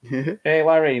 Hey,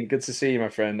 Larry, good to see you, my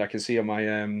friend. I can see on my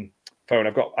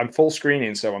phone. I'm full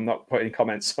screening, so I'm not putting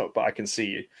comments up, but I can see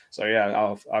you. So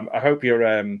yeah, I hope you're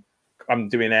I'm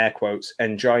doing air quotes,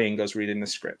 enjoying us reading the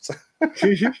script.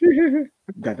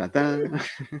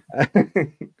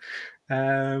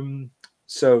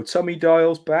 So Tommy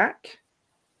Doyle's back.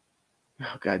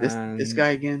 Oh god, this guy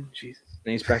again. Jesus.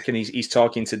 And he's back and he's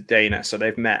talking to Dana. So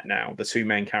they've met now, the two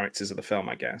main characters of the film,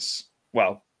 I guess.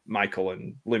 Well, Michael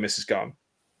and Loomis is gone.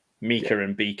 Mika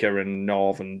and Beaker and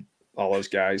Norv and all those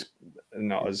guys are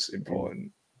not as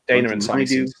important. Dana and Tommy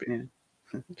seem to be.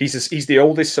 Yeah. He's the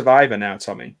oldest survivor now,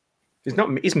 Tommy.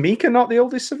 Is Mika not the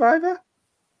oldest survivor?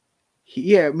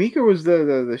 Mika was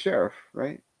the sheriff,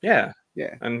 right? Yeah.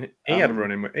 Yeah. And he had a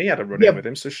run in with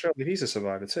him, so surely he's a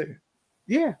survivor too.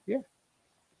 Yeah.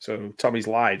 So Tommy's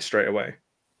lied straight away.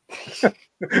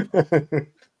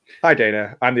 Hi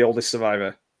Dana, I'm the oldest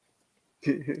survivor.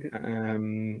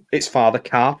 It's Father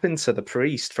Carpenter, the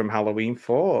priest from Halloween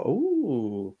 4.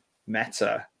 Ooh,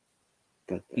 meta.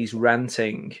 He's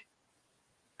ranting.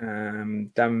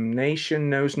 Damnation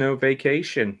knows no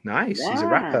vacation. Nice. Yeah. He's a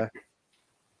rapper.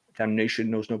 Damnation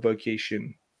knows no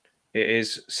vacation. It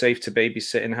is safe to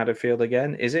babysit in Haddonfield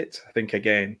again, is it? I think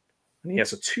again. And he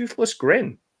has a toothless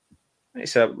grin.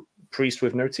 It's a priest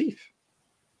with no teeth.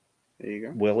 There you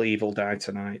go. Will evil die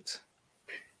tonight?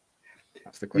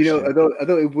 That's the question.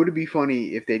 Although it would be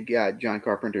funny if they got John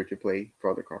Carpenter to play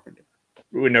Father Carpenter.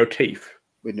 With no teeth.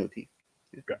 With no teeth.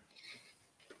 Yeah.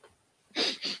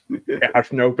 It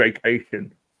has no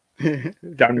vacation.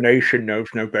 Damnation knows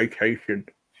no vacation.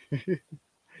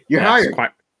 You're hired.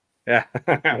 Yeah.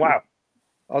 Wow.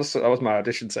 That was my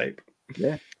audition tape.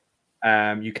 Yeah.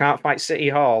 You can't fight City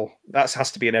Hall. That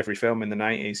has to be in every film in the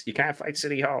 90s. You can't fight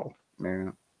City Hall.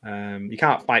 No. You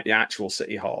can't fight the actual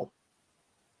City Hall.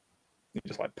 You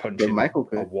just like punch a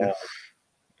wall.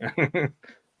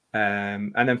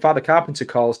 And then Father Carpenter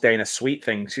calls Dana Sweet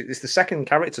Thing. It's the second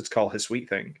character to call her Sweet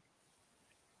Thing.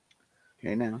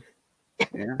 Okay, now.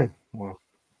 Yeah. Well,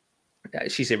 yeah,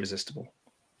 she's irresistible.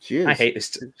 She is. I hate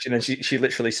this. And then she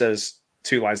literally says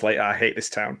 2 lines later, I hate this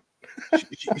town.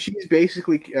 She's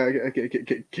basically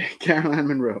Caroline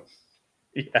Monroe.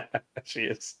 Yeah, she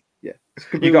is. Yeah.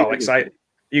 You got all excited.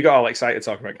 You got all excited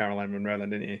talking about Caroline Monroe, then,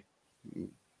 didn't you?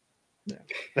 Yeah.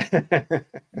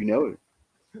 You know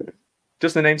it.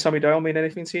 Does the name Tommy Doyle mean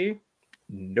anything to you?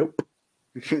 Nope.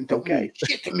 Don't mean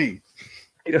shit to me.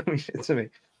 You don't mean shit to me.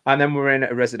 And then we're in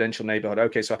a residential neighborhood.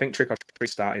 Okay, so I think Trick or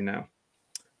Treat starting now.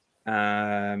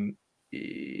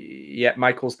 Yeah,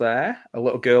 Michael's there. A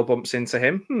little girl bumps into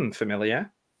him.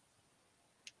 Familiar.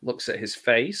 Looks at his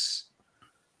face.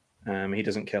 He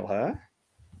doesn't kill her.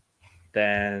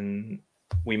 Then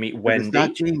we meet Wendy. It's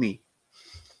not Jamie.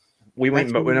 We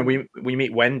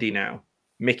meet Wendy now.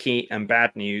 Mickey and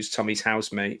Bad News, Tommy's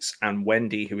housemates, and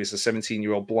Wendy, who is a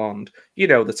 17-year-old blonde. You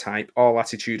know the type. All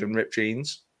attitude and ripped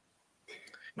jeans.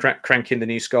 Cranking the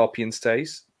new Scorpions tape.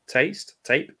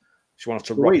 She wants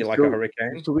to rock you like a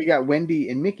hurricane. So we got Wendy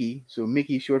and Mickey. So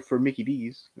Mickey short for Mickey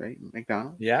D's, right?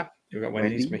 McDonald's. Yeah, we got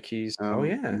Wendy's, Mickey's. Oh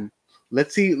yeah.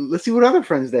 Let's see what other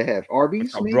friends they have.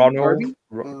 Arby's, maybe?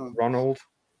 Ronald,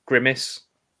 Grimace,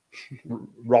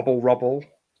 Robble,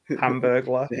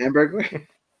 Hamburglar. The Hamburglar.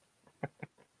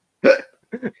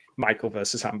 Michael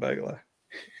versus Hamburglar.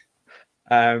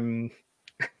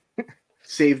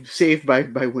 Saved by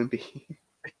Wimpy.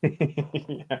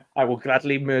 Yeah, I will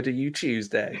gladly murder you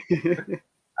Tuesday.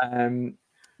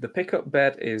 The pickup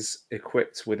bed is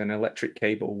equipped with an electric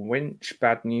cable winch.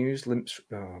 Bad News limps.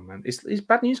 Oh man, is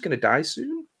Bad News going to die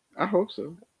soon? I hope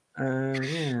so.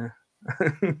 Yeah.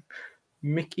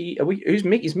 Mickey. Who's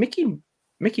Mickey? Is Mickey?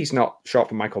 Mickey's not short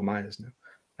for Michael Myers now.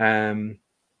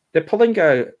 They're pulling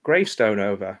a gravestone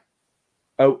over.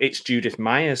 Oh, it's Judith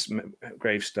Myers'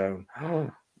 gravestone.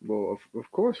 Well,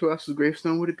 of course. Who else's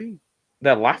gravestone would it be?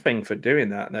 They're laughing for doing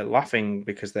that. They're laughing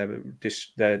because they're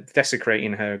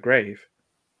desecrating her grave.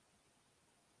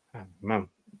 Oh, man,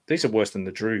 these are worse than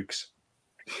the Droogs.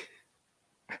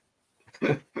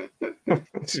 This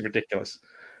is ridiculous.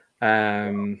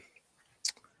 Like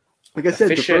I said,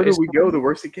 the further we go, the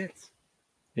worse it gets.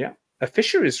 Yeah, a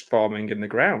fissure is forming in the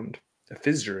ground. A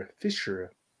fissure.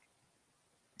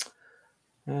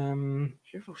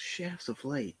 Several shafts of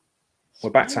light.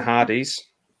 We're back to Hardy's.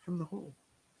 From the hole.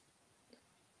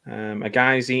 A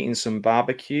guy's eating some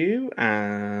barbecue,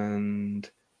 and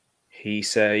he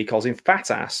calls him fat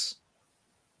ass.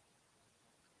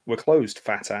 We're closed,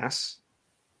 fat ass.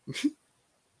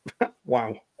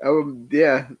 Wow.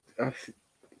 Yeah.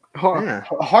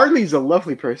 Harley's a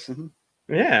lovely person.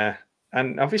 Yeah,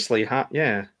 and obviously,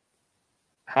 Hardy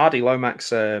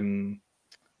Lomax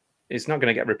is not going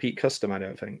to get repeat custom, I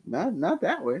don't think. Not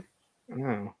that way.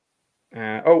 Oh.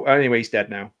 Oh, anyway, he's dead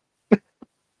now.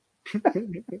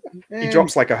 He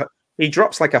drops like a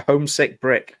homesick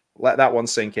brick. Let that one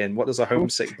sink in. What does a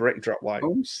homesick brick drop like?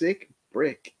 Homesick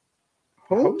brick.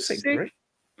 Homesick brick?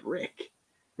 Brick.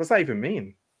 What does that even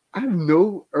mean? I have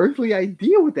no earthly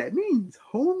idea what that means.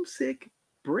 Homesick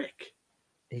brick.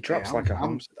 He drops like a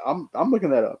homesick. I'm looking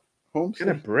that up. Homesick.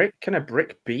 Can a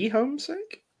brick be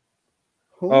homesick?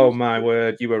 Homesick. Oh my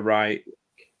word, you were right.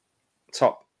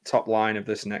 Top line of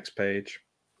this next page.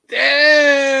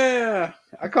 Yeah,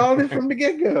 I called it from the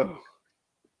get-go.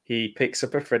 He picks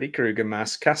up a Freddy Krueger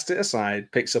mask, casts it aside,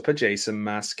 picks up a Jason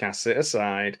mask, casts it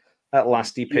aside. At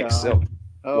last, he picks up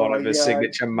one of his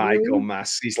signature Michael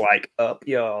masks. He's like, up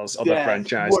yours, other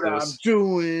franchises. What I'm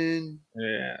doing.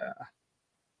 Yeah.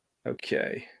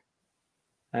 Okay.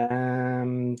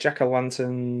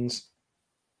 Jack-o'-lanterns.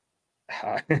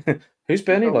 Who's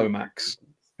Bernie Lomax?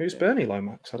 Who's Bernie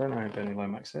Lomax? I don't know who Bernie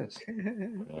Lomax is.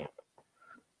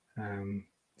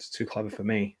 It's too clever for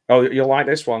me. Oh, you'll like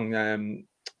this one.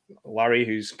 Larry,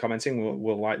 who's commenting,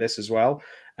 will like this as well.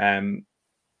 We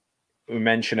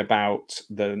mention about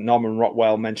the Norman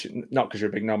Rockwell mention, not because you're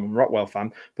a big Norman Rockwell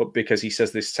fan, but because he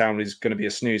says this town is going to be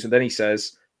a snooze. And then he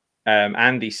says,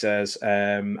 Andy says,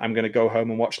 I'm going to go home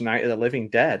and watch Night of the Living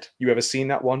Dead. You ever seen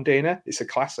that one, Dana? It's a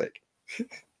classic.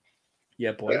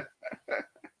 Yeah, boy.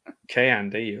 Okay,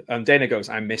 Andy. Dana goes,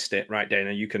 I missed it. Right,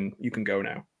 Dana, you can go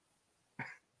now.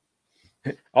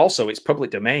 Also, it's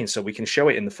public domain, so we can show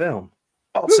it in the film.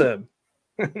 Awesome.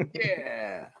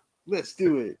 Yeah. Let's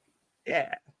do it.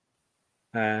 Yeah.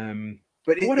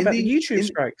 But what about the YouTube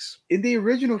strikes? In the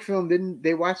original film, didn't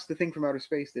they watch The Thing from Outer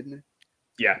Space, didn't they?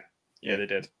 Yeah. Yeah, they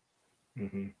did.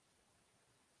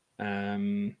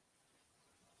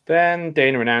 Then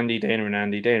Dana and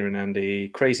Andy,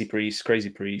 Crazy Priest,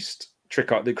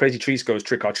 the Crazy Priest goes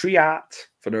trick or treat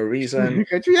for no reason.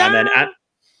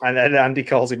 And then Andy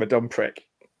calls him a dumb prick.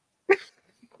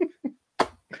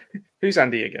 Who's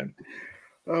Andy again?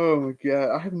 Oh my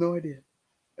god, I have no idea.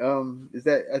 Is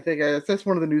that? I think that's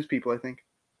one of the news people. I think.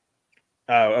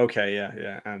 Oh, okay,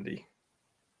 yeah, Andy.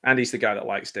 Andy's the guy that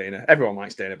likes Dana. Everyone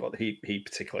likes Dana, but he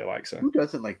particularly likes her. Who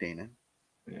doesn't like Dana?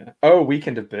 Yeah. Oh,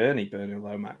 Weekend of Bernie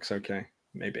Lomax. Okay,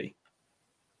 maybe.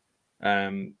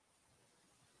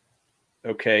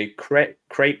 Okay,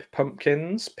 crepe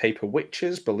pumpkins, paper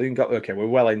witches, balloon god. Okay, we're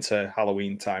well into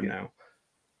Halloween time now.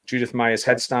 Judith Meyer's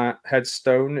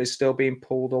headstone is still being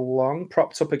pulled along,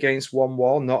 propped up against one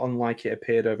wall, not unlike it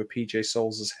appeared over PJ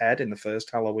Souls' head in the first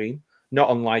Halloween.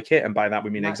 Not unlike it, and by that we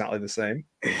mean exactly the same.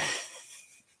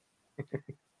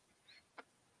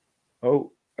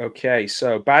 Oh, okay.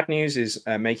 So bad news is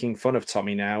making fun of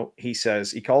Tommy now. He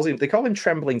says they call him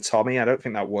Trembling Tommy. I don't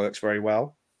think that works very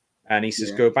well. And he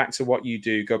says, go back to what you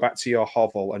do, go back to your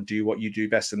hovel and do what you do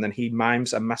best. And then he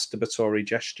mimes a masturbatory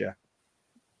gesture.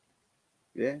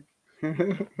 Yeah.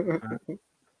 Yank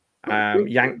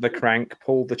the crank,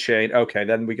 pull the chain. Okay,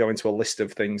 then we go into a list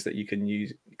of things that you can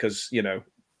use because, you know,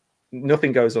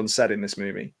 nothing goes unsaid in this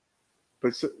movie.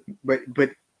 But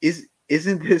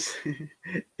isn't this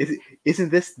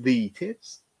the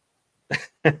tits?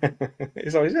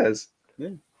 It's always says. Yeah.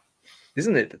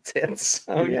 Isn't it the tits?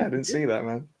 Oh yeah, I didn't see that,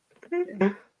 man.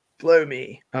 Blow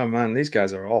me. Oh man, these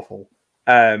guys are awful.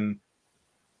 And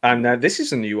this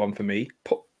is a new one for me.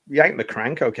 Yank the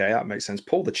crank. Okay, that makes sense.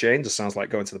 Pull the chain. Just sounds like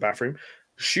going to the bathroom.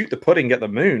 Shoot the pudding at the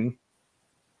moon.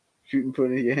 Shooting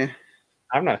pudding, yeah.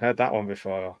 I've not heard that one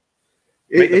before.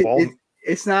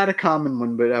 It's not a common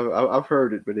one, but I've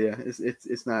heard it. But yeah,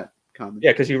 it's not common.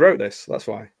 Yeah, because you wrote this. That's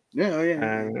why. Yeah, oh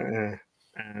yeah.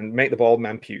 And make the bald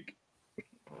man puke.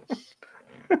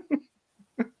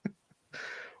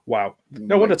 Wow.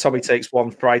 No wonder Tommy takes one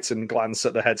frightened glance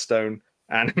at the headstone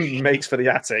and makes for the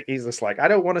attic. He's just like, I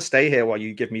don't want to stay here while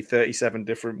you give me 37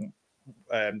 different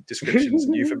descriptions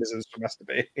and euphemisms for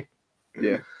masturbating.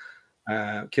 Yeah.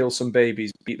 Kill some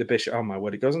babies, beat the bishop. Oh my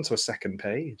word, it goes into a second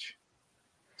page.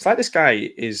 It's like this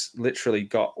guy is literally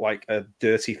got like a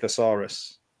dirty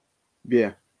thesaurus.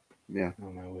 Yeah. Yeah.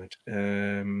 Oh my word.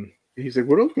 He's like,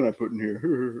 what else can I put in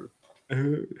here?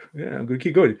 Yeah, I'm going to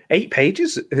keep going. 8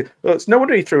 pages? Well, it's no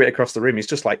wonder he threw it across the room. He's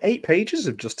just like 8 pages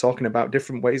of just talking about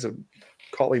different ways of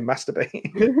calling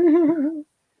masturbating.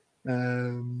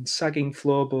 Sagging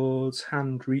floorboards,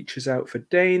 hand reaches out for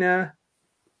Dana.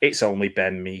 It's only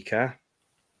Ben Meeker.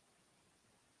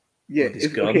 Yeah,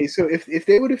 okay, so if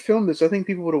they would have filmed this, I think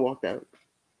people would have walked out.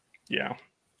 Yeah,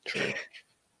 true.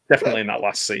 Definitely in that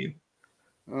last scene.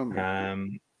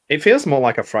 It feels more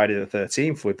like a Friday the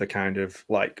 13th with the kind of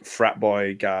like frat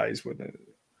boy guys with it.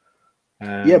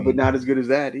 Yeah, but not as good as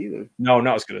that either. No,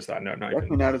 not as good as that. No,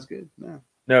 definitely not as good. No,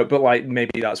 No, but like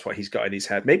maybe that's what he's got in his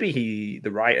head. Maybe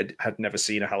the writer had never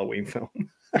seen a Halloween film.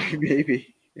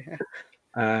 Maybe.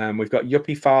 Yeah. We've got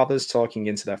yuppie fathers talking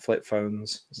into their flip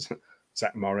phones.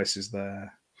 Zach Morris is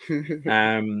there.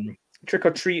 Trick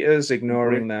or treaters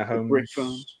ignoring their homes.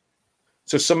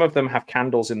 So some of them have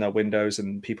candles in their windows,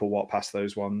 and people walk past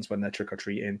those ones when they're trick or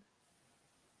treating.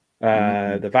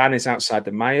 The van is outside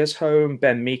the Myers home.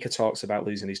 Ben Meeker talks about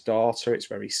losing his daughter. It's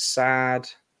very sad.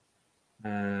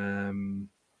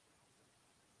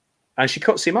 And she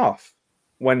cuts him off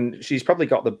when she's probably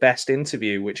got the best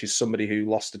interview, which is somebody who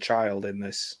lost a child in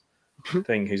this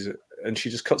thing. And she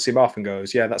just cuts him off and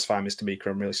goes, "Yeah, that's fine, Mr. Meeker.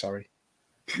 I'm really sorry."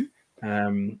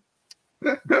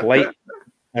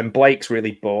 Blake's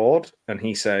really bored, and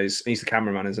he says, he's the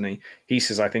cameraman, isn't he? He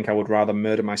says, "I think I would rather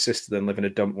murder my sister than live in a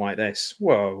dump like this."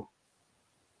 Whoa.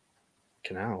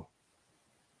 Canal.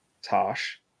 It's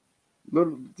harsh.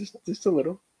 Just a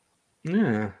little.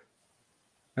 Yeah.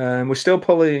 We're still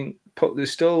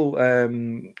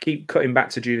keep cutting back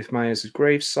to Judith Myers'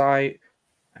 gravesite.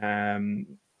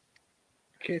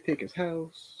 Caretaker's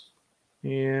house.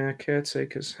 Yeah,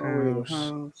 caretaker's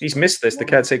house. He's missed this. The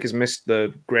caretaker's missed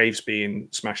the graves being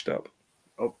smashed up.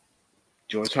 Oh,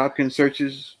 George Hopkins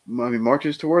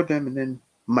marches toward them, and then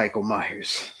Michael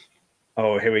Myers.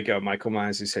 Oh, here we go. Michael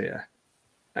Myers is here.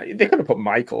 They could have put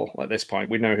Michael at this point.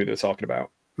 We know who they're talking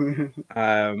about.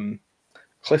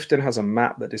 Clifton has a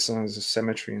map that designs a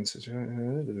cemetery.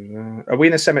 Are we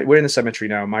in the cemetery? We're in the cemetery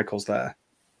now. Michael's there.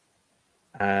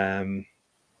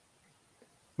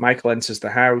 Michael enters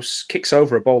the house, kicks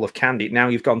over a bowl of candy. Now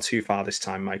you've gone too far this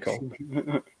time, Michael.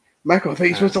 Michael, I thought you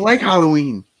were supposed to like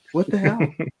Halloween. What the hell?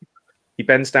 He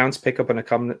bends down to pick up an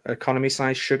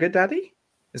economy-sized sugar daddy.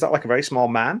 Is that like a very small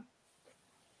man?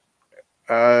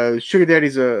 Sugar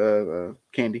daddy's a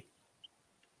candy.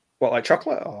 What, like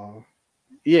chocolate? Or?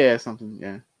 Yeah, something.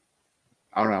 Yeah.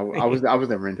 I don't know. I was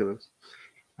never into those.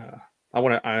 I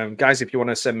want to, guys. If you want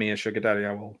to send me a sugar daddy,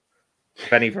 I will.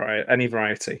 Any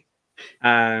variety.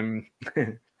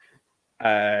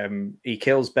 He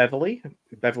kills Beverly.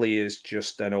 Beverly is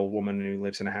just an old woman who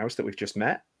lives in a house that we've just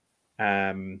met.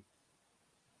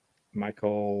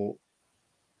 Michael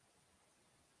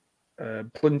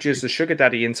plunges the sugar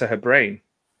daddy into her brain.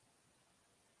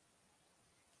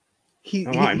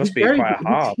 It must be quite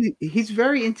hard. He's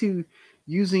very into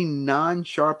using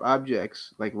non-sharp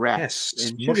objects like rats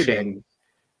and sugar daddies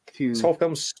to this whole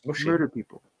film's smushing. Murder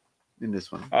people in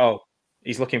this one. Oh,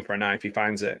 he's looking for a knife. He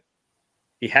finds it.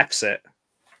 He hefts it.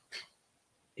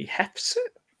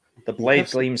 The blade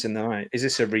gleams in the night. Is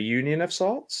this a reunion of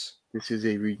sorts? This is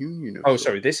a reunion of sorts.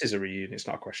 Sorry. This is a reunion. It's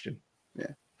not a question.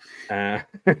 Yeah.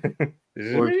 This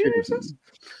is a reunion of sorts?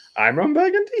 I'm Ron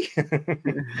Burgundy.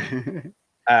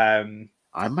 I'm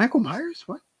Michael Myers.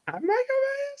 What? I'm Michael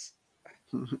Myers.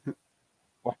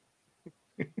 What?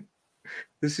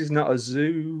 This is not a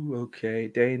zoo. Okay,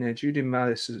 Dana. Judith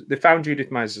Myers. They found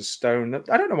Judith Myers' stone.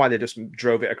 I don't know why they just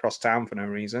drove it across town for no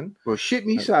reason. Well, shit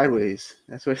me sideways.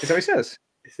 That's what. Is that what he says?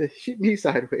 It says shit me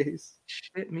sideways.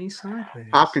 Shit me sideways.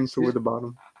 Hopkins toward the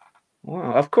bottom.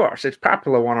 Well, of course, it's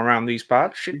popular one around these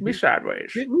parts. Shit me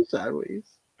sideways. Shit me sideways.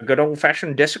 A good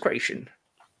old-fashioned desecration.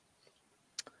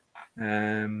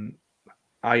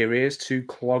 Are your ears too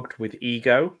clogged with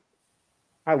ego?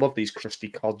 I love these crusty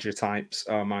codger types.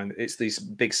 Oh man, it's these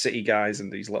big city guys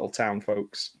and these little town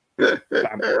folks.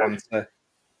 Banter,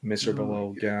 miserable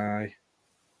old guy.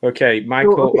 Okay,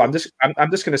 Michael. Okay. I'm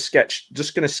just going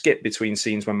to skip between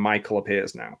scenes when Michael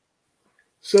appears now.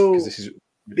 So this is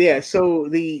So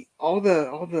all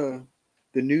the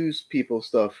news people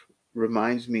stuff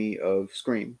reminds me of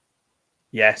Scream.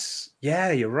 Yes.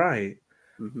 Yeah, you're right.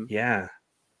 Mm-hmm. Yeah.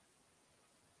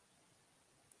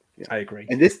 I agree.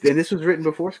 And this was written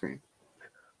before Scream.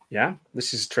 Yeah,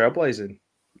 this is trailblazing.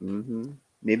 Mm-hmm.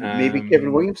 Maybe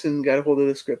Kevin Williamson got a hold of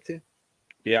the script too.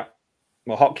 Yeah.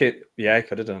 Well, Hopkins, he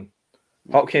could have done.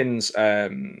 Hopkins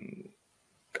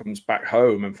comes back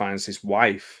home and finds his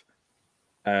wife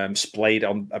splayed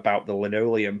on about the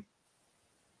linoleum.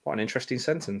 What an interesting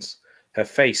sentence. Her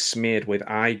face smeared with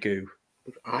eye goo.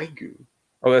 With eye goo?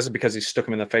 Oh, that's because he stuck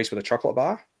him in the face with a chocolate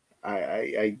bar?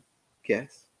 I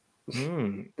guess.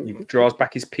 He draws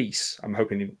back his piece. I'm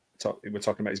hoping we're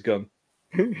talking about his gun.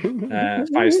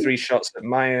 Fires 3 shots at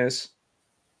Myers.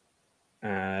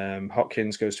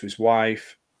 Hopkins goes to his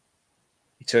wife.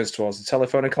 He turns towards the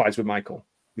telephone and collides with Michael,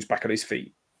 who's back on his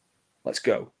feet. Let's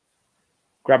go.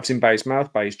 Grabs him by his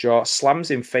mouth, by his jaw, slams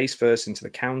him face first into the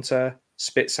counter,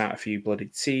 spits out a few bloody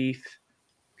teeth.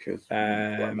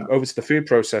 Over to the food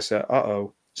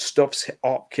processor. Stuffs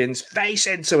Hopkins' face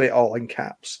into it all in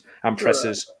caps and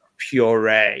presses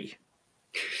puree.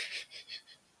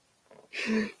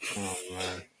 Oh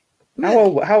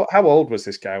man. How old was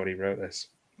this guy when he wrote this?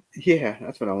 Yeah,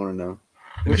 that's what I want to know.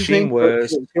 The machine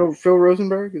was Phil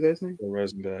Rosenberg. Is that his name? Phil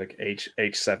Rosenberg, age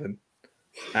 7.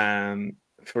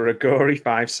 For a gory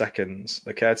 5 seconds,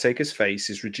 the caretaker's face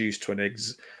is reduced to an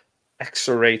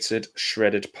excoriated,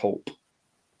 shredded pulp.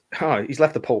 Oh, he's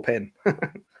left the pulp in.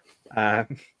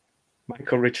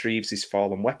 Michael retrieves his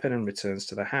fallen weapon and returns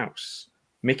to the house.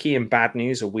 Mickey and Bad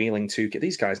News are wheeling two.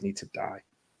 These guys need to die.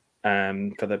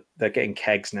 They're getting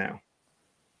kegs now.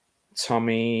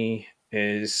 Tommy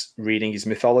is reading his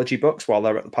mythology books while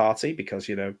they're at the party because,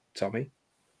 you know, Tommy.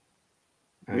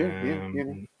 Yeah.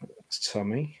 It's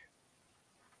Tommy.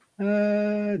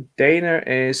 Dana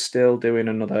is still doing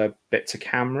another bit to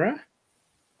camera.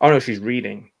 Oh no, she's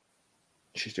reading.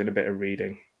 She's doing a bit of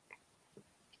reading.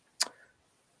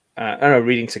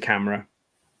 Reading to camera,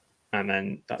 and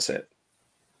then that's it.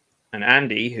 And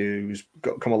Andy, who's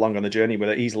come along on the journey with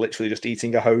it, he's literally just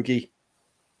eating a hoagie.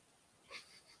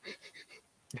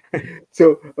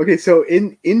 So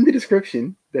in the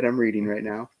description that I'm reading right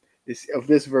now of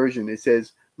this version, it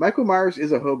says Michael Myers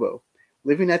is a hobo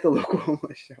living at the local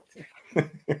homeless shelter.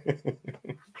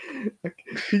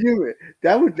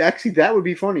 That would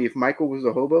be funny if Michael was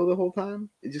a hobo the whole time.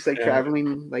 It's just like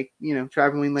traveling like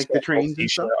the trains and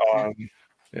stuff.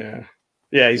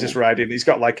 Yeah, he's just riding. He's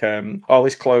got like all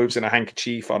his clothes and a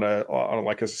handkerchief on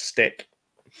like a stick.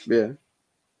 Yeah.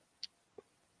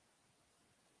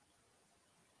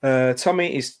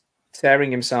 Tommy is tearing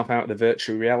himself out of the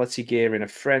virtual reality gear in a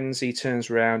frenzy.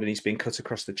 Turns around and he's been cut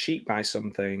across the cheek by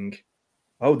something.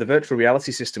 Oh, the virtual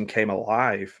reality system came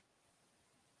alive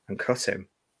and cut him,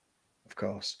 of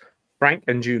course. Frank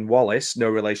and June Wallace, no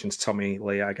relation to Tommy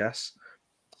Lee, I guess,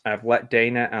 have let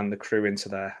Dana and the crew into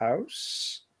their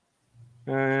house.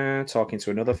 Talking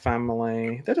to another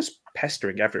family. They're just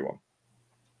pestering everyone.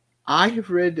 I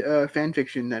have read fan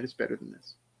fiction that is better than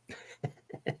this.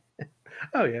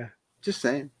 Oh, yeah. Just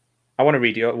saying. I want to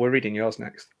read we're reading yours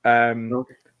next.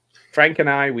 Okay. Frank and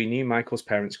I, we knew Michael's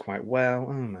parents quite well.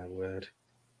 Oh, my word.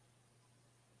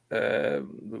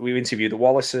 We interviewed the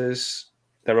Wallaces.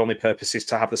 Their only purpose is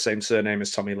to have the same surname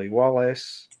as Tommy Lee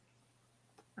Wallace.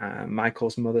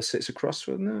 Michael's mother sits across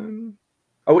from them.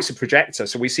 Oh, it's a projector.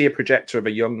 So we see a projector of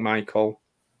a young Michael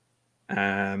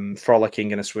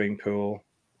frolicking in a swimming pool.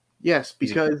 Yes,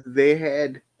 because they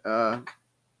had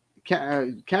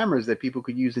cameras that people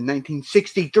could use in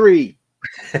 1963.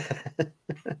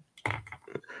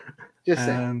 Just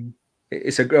saying.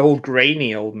 It's a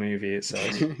grainy old movie, it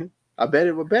says. I bet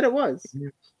it was.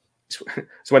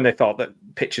 It's when they thought that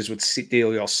pictures would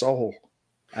steal your soul.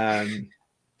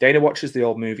 Dana watches the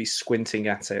old movie, squinting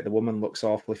at it. The woman looks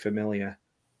awfully familiar.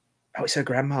 Oh, it's her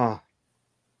grandma.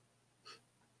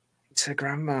 It's her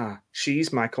grandma.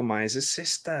 She's Michael Myers'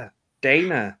 sister,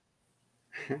 Dana.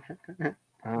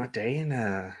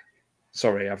 Dana.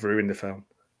 Sorry, I've ruined the film.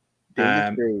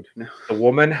 No. The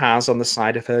woman has on the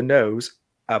side of her nose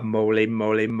a moly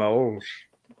mole.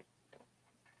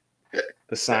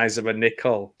 The size of a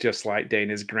nickel, just like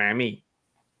Dana's Grammy.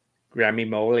 Grammy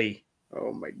Molly.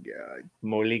 Oh my god.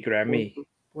 Molly Grammy.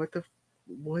 What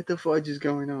the fudge is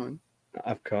going on?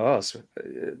 Of course.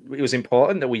 It was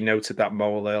important that we noted that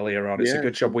mole earlier on. It's a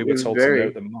good job we were told to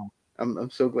note the mole. I'm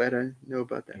so glad I know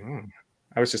about that.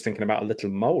 I was just thinking about a little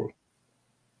mole.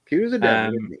 He was a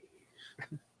devil.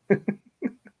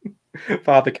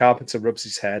 Father Carpenter rubs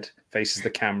his head, faces the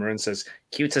camera, and says,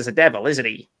 "Cute as a devil, isn't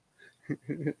he?"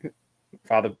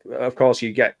 Father, of course,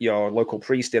 you get your local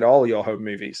priest in all your home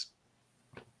movies.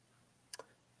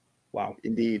 Wow.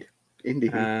 Indeed.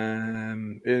 Indeed.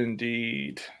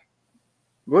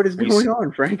 What is going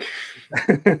on, Frank?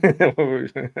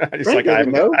 It's Frank like I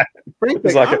know.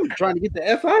 Frank's like, I'm trying to get the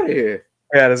F out of here.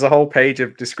 Yeah, there's a whole page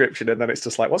of description, and then it's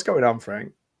just like, what's going on,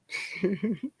 Frank?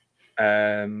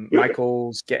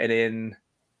 Michael's getting in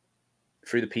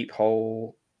through the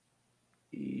peephole.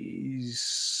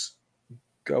 He's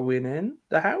going in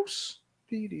the house.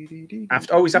 He's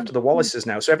after the Wallaces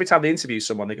now. So every time they interview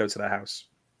someone, they go to their house.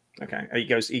 Okay,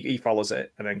 he follows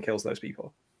it and then kills those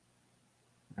people.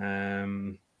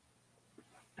 And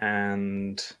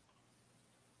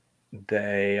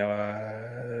they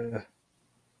are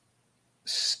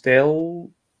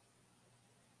still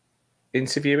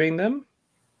interviewing them.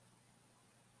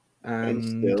 And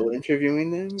still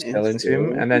interviewing them.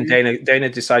 And then Dana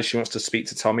decides she wants to speak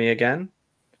to Tommy again.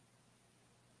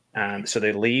 And so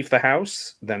they leave the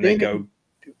house. Then they go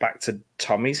back to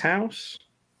Tommy's house.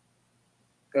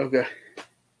 Okay.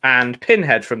 And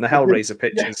Pinhead from the Hellraiser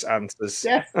pictures answers.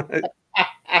 Oh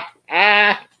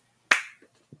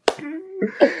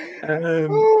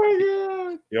my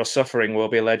god! Your suffering will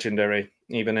be legendary.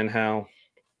 even in hell.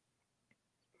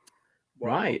 Wow.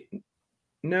 Right.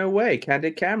 No way.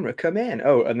 Candid camera, come in.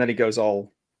 Oh, and then he goes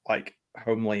all like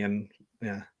homely and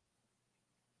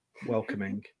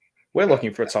welcoming. We're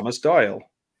looking for a Thomas Doyle.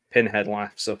 Pinhead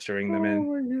laughs, ushering them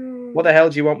in. What the hell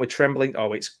do you want with trembling?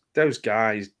 Oh, it's those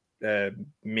guys,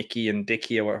 Mickey and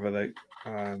Dickie or whatever they.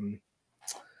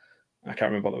 I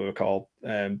can't remember what they were called.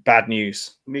 Bad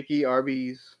News. Mickey,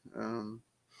 Arby's.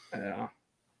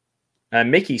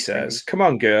 Mickey says, "Come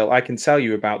on, girl. I can tell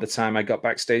you about the time I got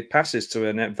backstage passes to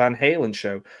a Van Halen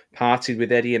show. Partied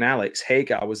with Eddie and Alex.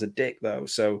 Hagar was a dick, though.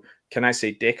 So can I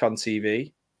say dick on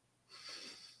TV?"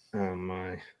 Oh,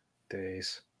 my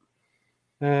days.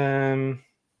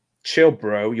 Chill,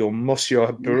 bro. You'll muss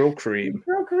your brill cream.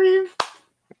 Brill cream.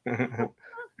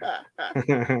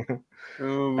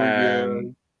 Oh, my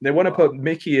God. They want to put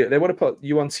Mickey. They want to put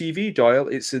you on TV, Doyle.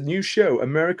 It's a new show,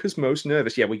 America's Most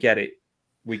Nervous. Yeah, we get it.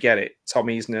 We get it.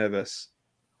 Tommy's nervous.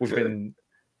 We've been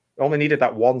only needed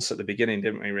that once at the beginning,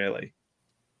 didn't we? Really.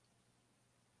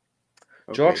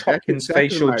 Okay, George Hopkins'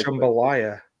 facial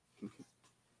jambalaya.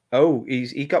 Oh,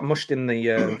 he got mushed in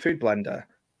the food blender.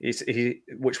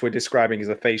 Which we're describing as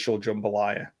a facial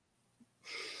jambalaya.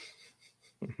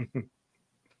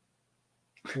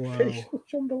 Wow. Facial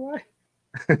jambalaya.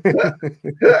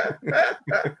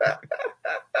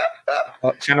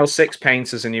 Channel 6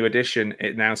 paints as a new edition.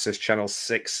 It now says Channel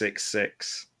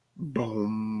 666.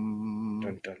 Boom.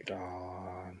 Dun, dun,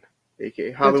 dun.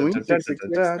 AKA Halloween.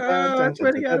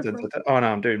 Oh no,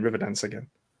 I'm doing Riverdance again.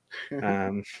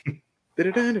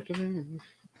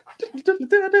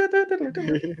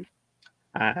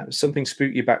 Something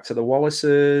spooky back to the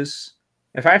Wallaces.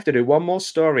 If I have to do one more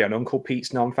story on Uncle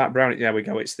Pete's non-fat brownie, there we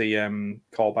go. It's the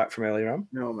callback from earlier on.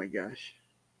 Oh my gosh.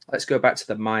 Let's go back to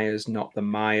the Myers, not the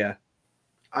Maya.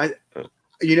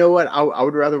 You know what? I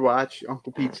would rather watch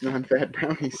Uncle Pete's non-fat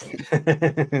brownies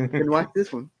than watch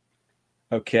this one.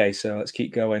 Okay, so let's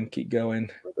keep going. Keep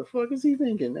going. What the fuck is he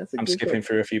thinking? I'm skipping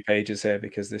through a few pages here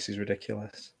because this is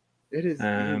ridiculous. It is.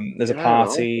 There's a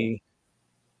party.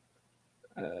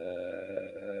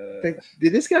 Did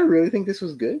this guy really think this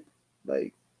was good?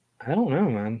 Like, I don't know,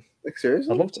 man. Like,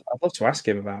 seriously? I'd love to ask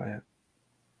him about it.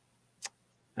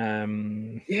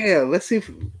 Yeah, let's see if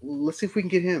we can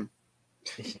get him.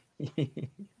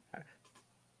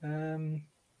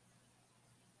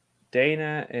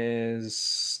 Dana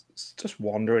is just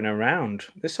wandering around.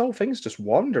 This whole thing's just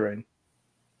wandering.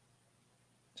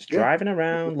 Just driving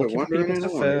around, looking for people to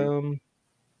film.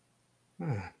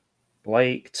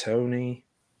 Blake, Tony.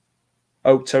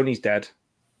 Oh, Tony's dead.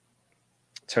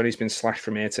 Tony's been slashed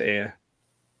from ear to ear.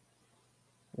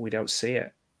 We don't see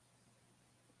it.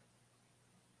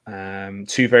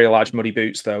 Two very large muddy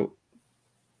boots, though.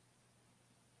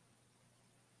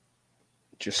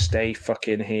 Just stay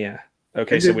fucking here.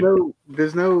 Okay, and so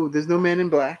there's no Man in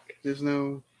Black. There's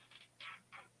no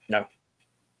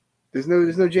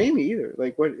Jamie either.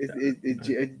 Like, what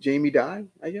is Jamie die?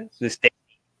 I guess this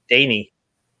Danny.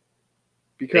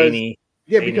 Because Danny,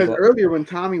 because earlier when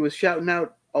Tommy was shouting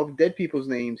out all the dead people's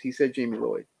names, he said Jamie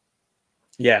Lloyd.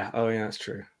 Yeah. Oh, yeah, that's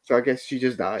true. So I guess she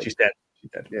just died. She's dead. She's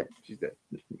dead. Yeah, she's dead.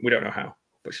 We don't know how,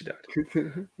 but she died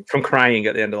from crying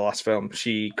at the end of the last film.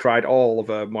 She cried all of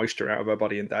her moisture out of her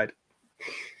body and died.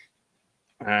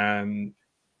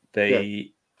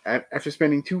 After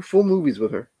spending 2 full movies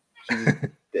with her, she's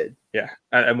dead. Yeah,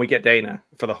 and we get Dana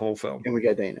for the whole film. And we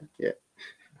got Dana. Yeah,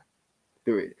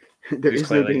 there is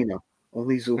no Dana,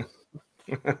 only Zool.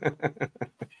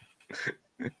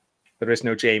 There is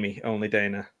no Jamie, only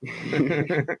Dana.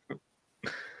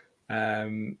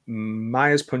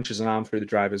 Myers punches an arm through the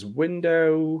driver's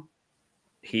window.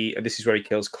 This is where he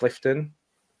kills Clifton.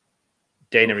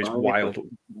 Dana is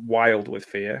wild with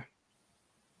fear.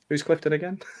 Who's Clifton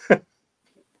again?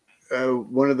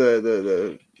 One of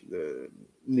the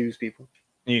news people.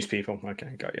 News people.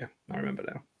 Okay, got you. I remember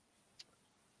now.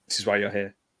 This is why you're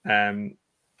here.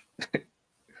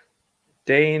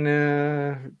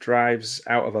 Dana drives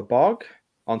out of a bog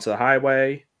onto the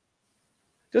highway.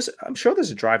 I'm sure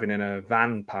there's a driving in a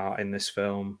van part in this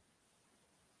film.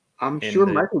 I'm sure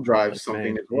Michael drives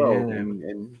something as well. Yeah.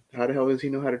 And how the hell does he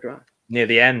know how to drive? Near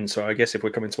the end, so I guess if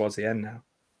we're coming towards the end now.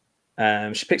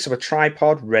 She picks up a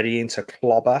tripod, ready to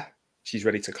clobber. She's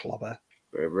ready to clobber.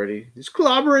 We're ready. It's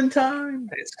clobbering time.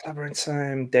 It's clobbering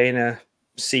time. Dana,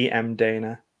 CM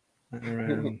Dana.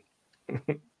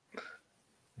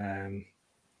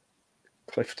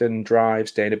 Clifton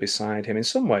drives Dana beside him. In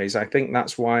some ways, I think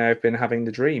that's why I've been having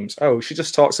the dreams. Oh, she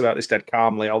just talks about this dead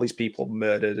calmly. All these people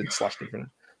murdered and slashed in front of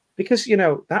her. Because,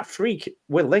 that freak,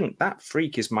 we're linked. That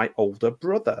freak is my older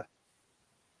brother.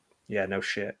 Yeah, no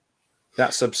shit.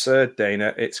 That's absurd,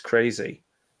 Dana. It's crazy.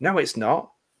 No, it's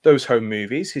not. Those home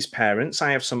movies, his parents,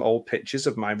 I have some old pictures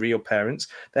of my real parents.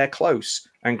 They're close.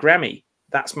 And Grammy,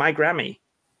 that's my Grammy.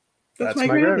 That's my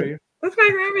Grammy. That's my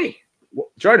Grammy.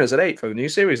 Join us at 8 for the new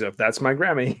series of That's My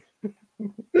Grammy.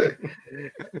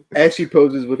 As she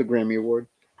poses with a Grammy award.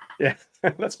 Yeah,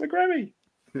 that's my Grammy.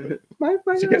 my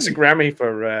she gets a Grammy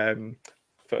for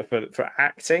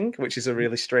acting, which is a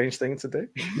really strange thing to do.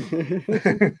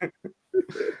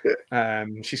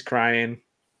 She's crying.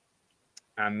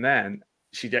 And then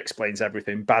she explains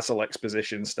everything, Basil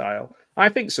exposition style. I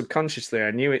think subconsciously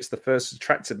I knew it's the first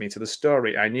attracted me to the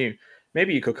story. I knew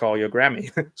maybe you could call your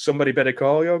Grammy. Somebody better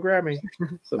call your Grammy.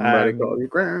 Somebody call your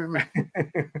Grammy.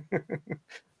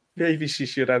 Maybe she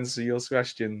should answer your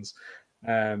questions.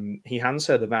 He hands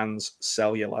her the van's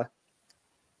cellular.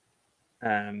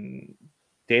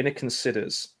 Dana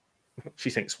considers. She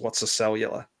thinks, what's a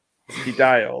cellular? He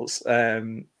dials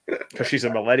because she's a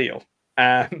millennial.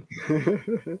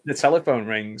 The telephone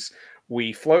rings.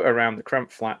 We float around the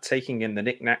cramped flat, taking in the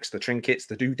knickknacks, the trinkets,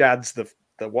 the doodads, the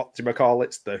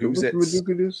what-do-you-call-its, the who's-its,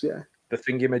 the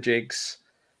thingamajigs.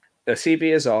 The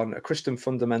CV is on, a Christian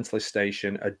fundamentalist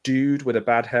station, a dude with a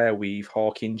bad hair weave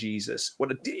hawking Jesus.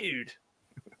 What a dude!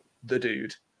 The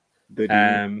dude. The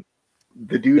dude.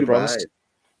 The dude bronze...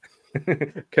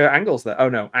 Kurt Angle's there. Oh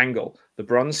no, Angle. The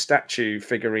bronze statue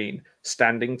figurine,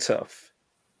 standing tough.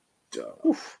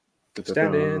 Oof.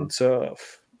 Standing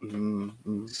tough.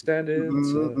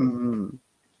 Standing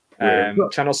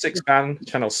tough. Channel 6 ban,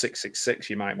 Channel 666,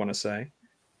 you might want to say.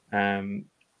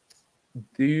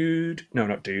 Dude. No,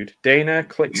 not dude. Dana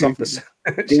clicks off the...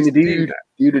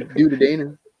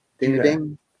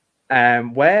 Dana.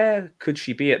 Where could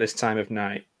she be at this time of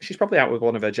night? She's probably out with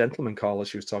one of her gentleman callers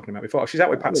she was talking about before. She's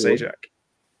out with Pat Sajak.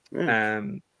 Yeah.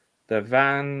 The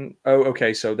van... Oh,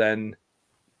 okay, so then...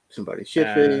 Somebody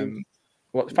shit-faced.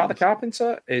 What Father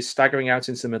Carpenter is staggering out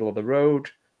into the middle of the road.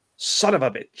 Son of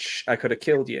a bitch, I could have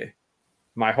killed you.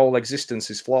 My whole existence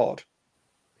is flawed.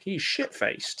 He's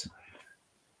shit-faced.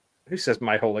 Who says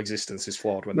my whole existence is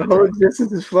flawed? When the whole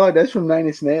existence is flawed. That's from Nine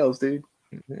Inch Nails, dude.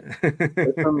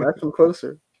 That's from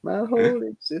Closer. My whole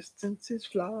existence is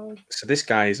flawed. So this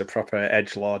guy is a proper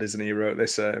edgelord, isn't he? He wrote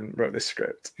this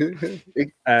script.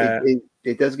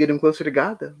 It does get him closer to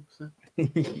God, though. So.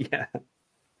 Yeah.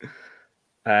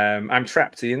 I'm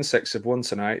trapped. The insects have won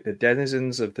tonight. The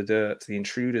denizens of the dirt, the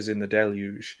intruders in the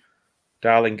deluge.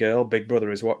 Darling girl, Big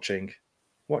Brother is watching.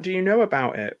 What do you know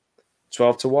about it?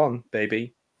 12-1,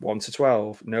 baby.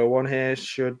 1-12. No one here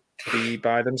should be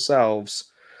by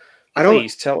themselves.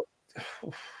 Please tell.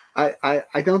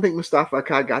 I don't think Mustafa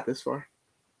Akkad got this far.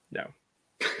 No,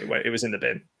 it was in the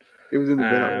bin. It was in the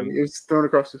bin. It was thrown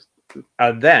across the...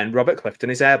 And then Robert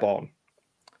Clifton is airborne.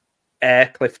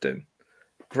 Air Clifton.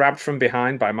 Grabbed from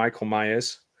behind by Michael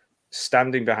Myers,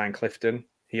 standing behind Clifton.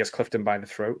 He has Clifton by the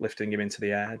throat, lifting him into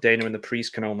the air. Dana and the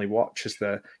priest can only watch as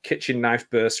the kitchen knife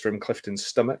bursts from Clifton's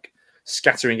stomach,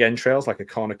 scattering entrails like a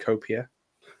cornucopia.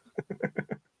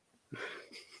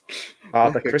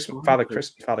 Father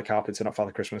Carpenter, not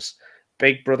Father Christmas.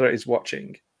 Big Brother is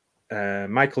watching.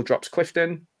 Michael drops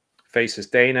Clifton, faces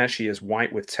Dana. She is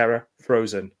white with terror,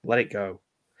 frozen. Let it go.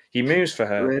 He moves for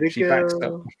her. She backs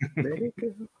up.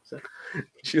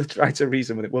 She'll try to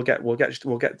reason with it.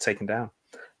 We'll get taken down.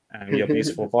 Your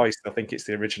beautiful voice. I think it's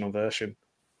the original version.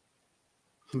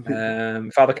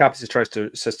 Father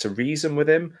Carpenter says to reason with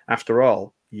him. After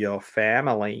all, your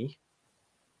family.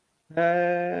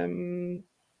 No.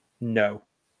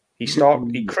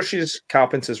 He crushes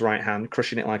Carpenter's right hand,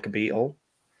 crushing it like a beetle.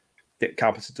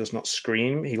 Carpenter does not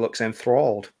scream. He looks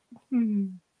enthralled.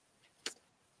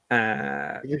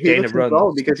 Dana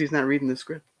runs because he's not reading the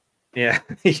script. Yeah,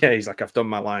 he's like, I've done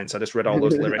my lines. I just read all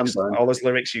those lyrics. All those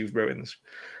lyrics you've written.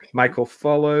 Michael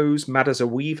follows. Mad as a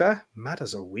weaver. Mad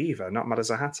as a weaver, not mad as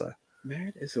a hatter.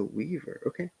 Mad as a weaver.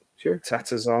 Okay, sure.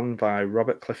 Tatters on by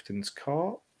Robert Clifton's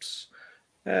corpse.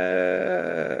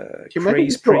 Can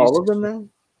you show all of them now?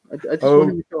 I just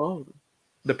want to show all of them.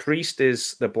 The priest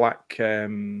is the black,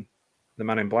 the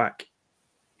man in black.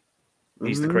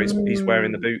 He's the crazy. He's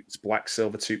wearing the boots, black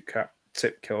silver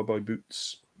tip cowboy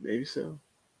boots. Maybe so.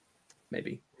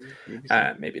 Maybe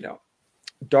not.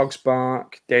 Dogs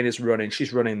bark. Dana's running.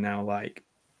 She's running now, like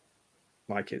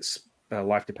it's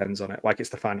life depends on it. Like it's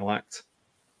the final act.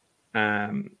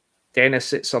 Dana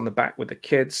sits on the back with the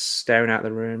kids, staring out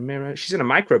the room mirror. She's in a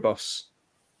microbus.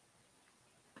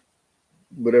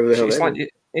 Whatever the hell.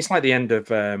 It's like the end of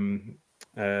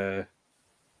The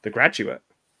Graduate.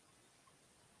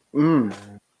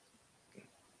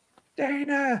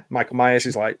 Dana. Michael Myers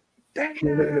is like,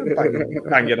 Dana,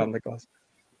 banging on the glass.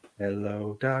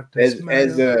 Hello, Doctor As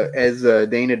Smile. as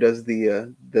Dana does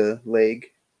the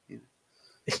leg.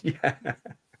 Yeah.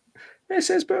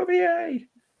 Mrs. Bouvier.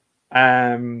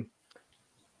 And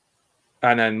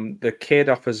then the kid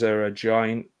offers her a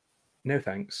joint. No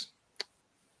thanks.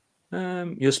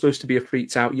 You're supposed to be a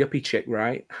freaked out yuppie chick,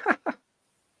 right?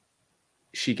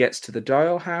 She gets to the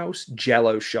Doyle house.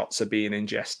 Jello shots are being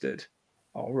ingested.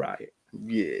 All right.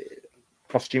 Yeah.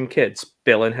 Costume kids.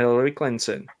 Bill and Hillary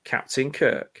Clinton. Captain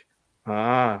Kirk.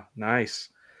 Ah, nice.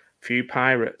 Few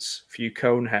pirates. Few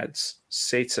coneheads.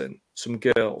 Satan. Some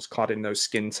girls clad in those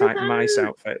skin-tight mice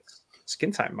outfits.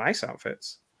 Skin-tight mice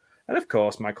outfits. And of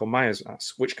course, Michael Myers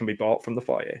mask, which can be bought from the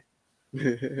foyer.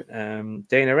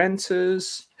 Dana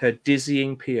enters. Her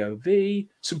dizzying POV.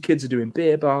 Some kids are doing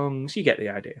beer bongs. You get the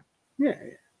idea. Yeah.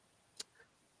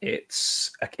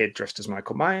 It's a kid dressed as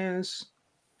Michael Myers.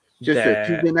 Just a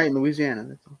Tuesday night in Louisiana.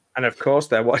 That's all. And of course,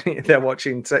 they're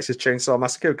watching Texas Chainsaw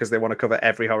Massacre because they want to cover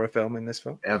every horror film in this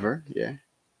film. Ever, yeah.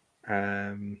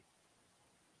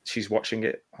 She's watching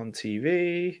it on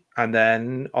TV, and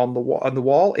then on the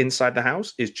wall inside the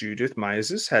house is Judith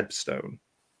Myers' headstone.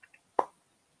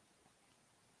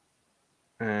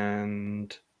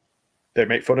 And they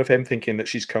make fun of him, thinking that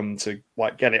she's come to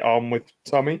like get it on with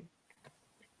Tommy.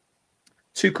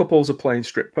 Two couples are playing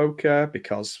strip poker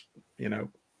because we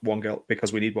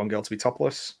need one girl to be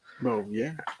topless. Oh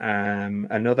yeah.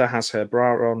 Another has her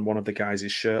bra on. One of the guys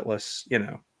is shirtless.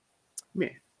 Yeah.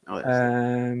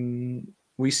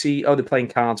 We see they're playing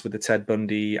cards with the Ted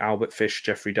Bundy, Albert Fish,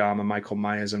 Jeffrey Dahmer, Michael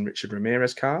Myers, and Richard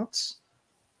Ramirez cards.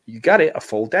 You got it, a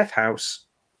full death house.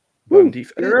 Bundy.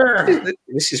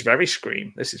 This is very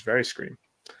Scream.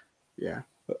 Yeah.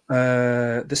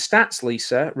 The stats,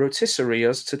 Lisa.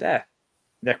 Rotisserias to death.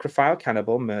 Necrophile,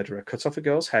 cannibal, murderer. Cut off a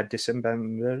girl's head,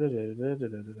 disemboweled.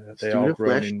 They all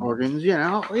grown in organs.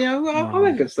 All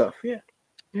that good stuff. Yeah.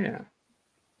 Yeah.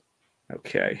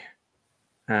 Okay.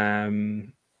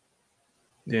 The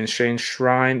Insane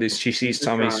Shrine. She sees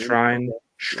Tommy's shrine.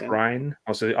 Shrine.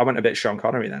 Also, I went a bit Sean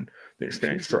Connery then. The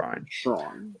Insane Shrine.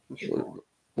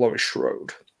 Laurie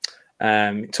Strode.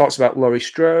 Talks about Laurie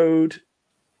Strode,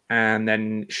 and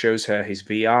then shows her his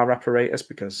VR apparatus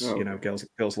because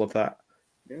girls love that.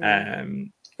 Yeah.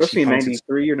 Especially in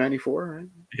 93 or 94, right?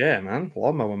 Yeah, man.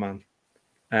 Lawnmower Man.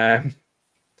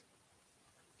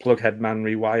 Plughead Man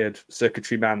Rewired.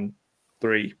 Circuitry Man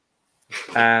 3.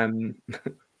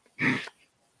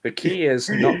 The key is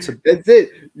not to... That's it.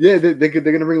 Yeah, they're going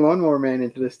to bring Lawnmower Man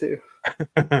into this too.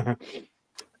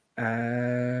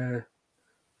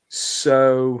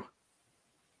 So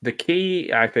the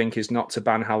key, I think, is not to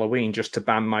ban Halloween, just to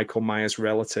ban Michael Myers'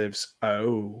 relatives.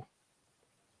 Oh.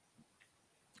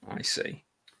 I see.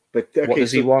 But what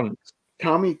does he want?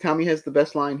 Tommy has the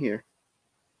best line here.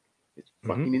 It's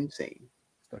fucking insane.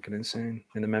 Fucking insane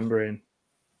in the membrane.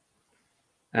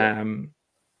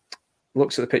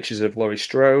 Looks at the pictures of Laurie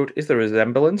Strode. Is there a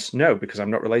resemblance? No, because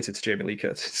I'm not related to Jamie Lee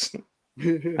Curtis.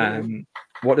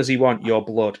 What does he want? Your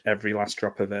blood, every last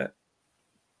drop of it.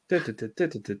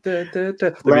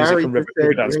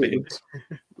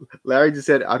 Larry just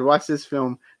said, "I'd watch this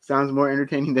film. Sounds more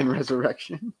entertaining than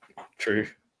Resurrection." True.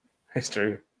 It's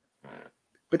true.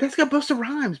 But that's got Busta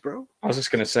Rhymes, bro. I was just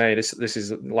going to say, this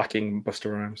is lacking Busta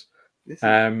Rhymes. It's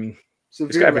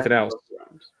got everything else.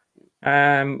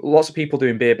 Lots of people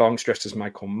doing beer bongs dressed as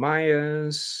Michael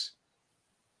Myers.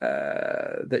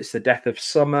 It's the death of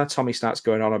summer. Tommy starts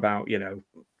going on about,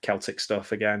 Celtic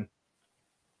stuff again.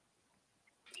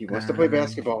 He wants to play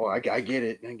basketball. I get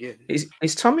it.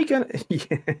 Is Tommy gonna?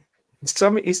 Is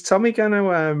Tommy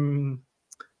gonna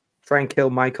try and kill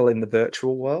Michael in the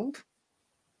virtual world?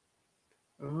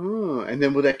 Oh, and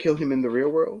then will that kill him in the real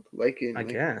world? I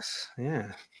guess,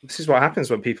 yeah. This is what happens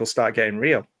when people start getting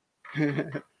real.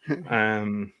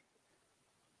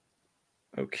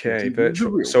 Okay,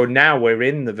 virtual. So now we're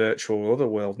in the virtual other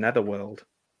world, netherworld.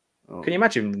 Oh. Can you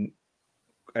imagine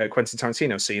Quentin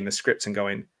Tarantino seeing the script and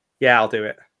going, "Yeah, I'll do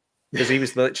it," because he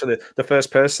was literally the first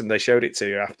person they showed it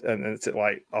to and to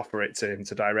offer it to him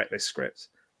to direct this script.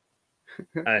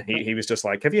 And he was just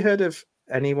like, "Have you heard of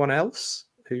anyone else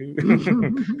who?"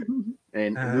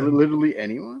 And literally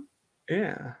anyone.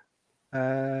 Yeah.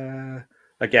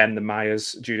 Again,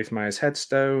 the Judith Myers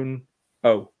headstone.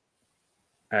 Oh,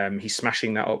 he's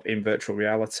smashing that up in virtual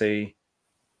reality.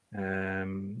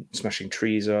 Smashing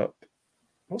trees up.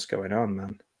 What's going on,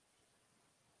 man?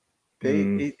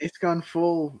 It's gone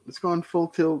full. It's gone full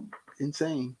tilt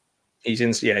insane. He's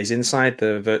inside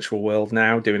the virtual world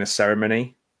now, doing a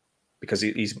ceremony because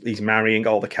he's marrying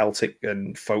all the Celtic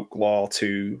and folklore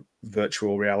to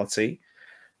virtual reality.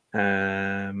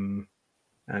 And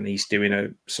and he's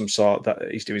doing some sort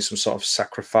of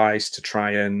sacrifice to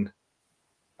try and.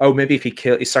 Oh, maybe if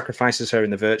he sacrifices her in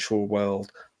the virtual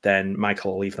world, then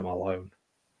Michael will leave them alone.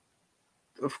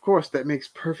 Of course, that makes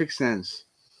perfect sense.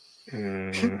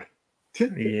 Yeah.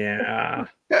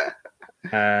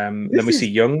 Then we see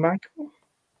young Michael.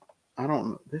 I don't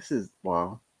know. This is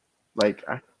wow. Like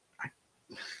I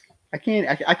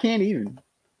can't even.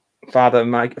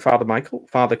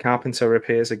 Father Carpenter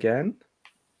appears again.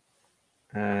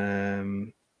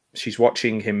 She's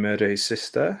watching him murder his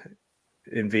sister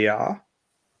in VR.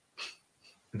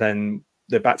 Then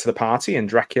they're back to the party, and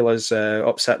Dracula's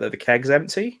upset that the keg's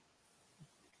empty.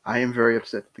 I am very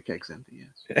upset that the keg's empty,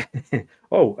 yes.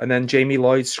 Oh, and then Jamie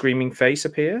Lloyd's screaming face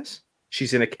appears.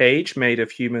 She's in a cage made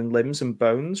of human limbs and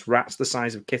bones, rats the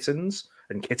size of kittens,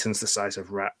 and kittens the size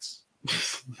of rats.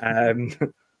 And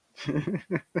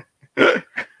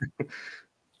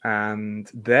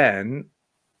then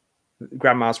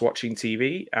Grandma's watching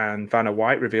TV, and Vanna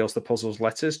White reveals the puzzle's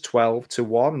letters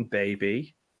 12-1,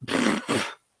 baby.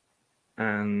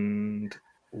 And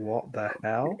what the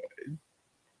hell?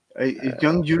 A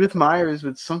young Judith Myers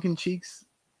with sunken cheeks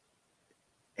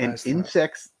and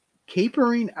insects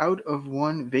capering out of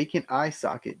one vacant eye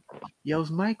socket yells,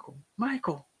 "Michael,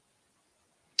 Michael!"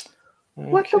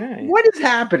 Okay. What is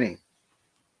happening?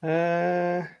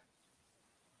 I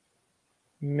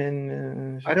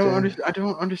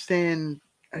don't understand.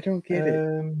 I don't get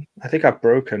it. I think I've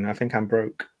broken. I think I'm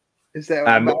broke. Is that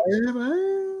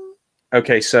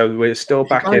okay? So we're still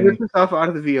back in. Rip herself out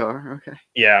of the VR. Okay.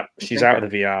 Yeah, she's out of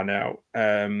the VR now.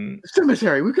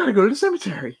 Cemetery. We've got to go to the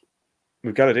cemetery.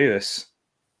 We've got to do this.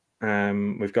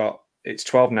 It's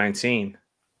 12:19.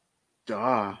 We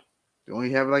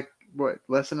only have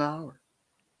less than an hour.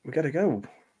 We got to go.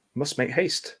 Must make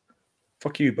haste.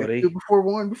 Fuck you, buddy. Before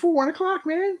 1 o'clock,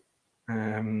 man.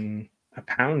 A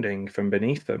pounding from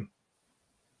beneath them.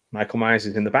 Michael Myers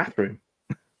is in the bathroom,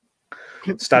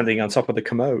 standing on top of the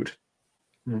commode,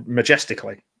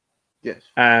 majestically. Yes.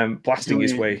 Blasting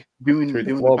his way through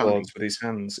the floorboards with his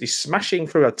hands. He's smashing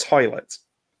through a toilet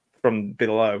from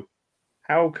below.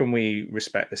 How can we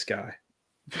respect this guy?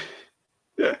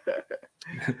 Can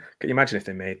you imagine if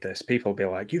they made this? People would be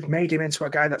like, "You've made him into a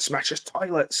guy that smashes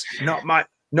toilets. Not my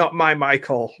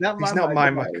Michael. He's not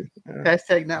my Michael."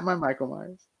 Hashtag not my Michael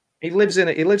Myers. He lives in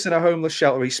a homeless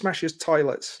shelter. He smashes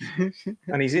toilets,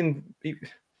 and he's in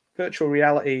virtual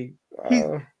reality.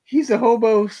 He's a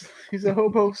hobo. He's a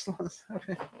hobo. What's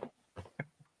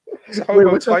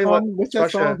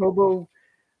that song? Hobo,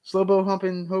 Slowbo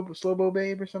humping, hobo, Slowbo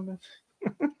babe or something.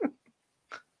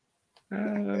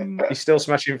 He's still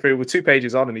smashing through. With 2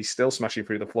 pages on, and he's still smashing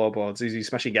through the floorboards. Is he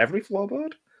smashing every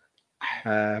floorboard?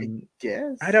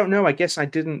 Yes. I don't know. I guess I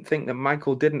didn't think that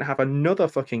Michael didn't have another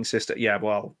fucking sister. Yeah,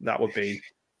 well, that would be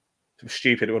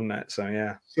stupid, wouldn't it? So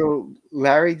yeah. So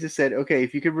Larry just said, "Okay,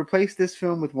 if you could replace this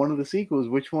film with one of the sequels,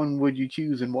 which one would you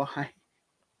choose and why?"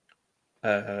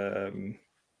 The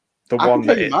I one can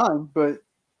tell you mine, but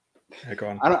yeah, go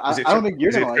on. I don't think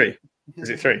you're gonna like it. Is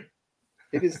it 3?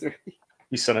 It is 3.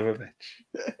 You son of a bitch.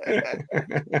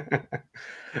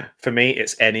 For me,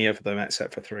 it's any of them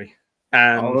except for 3.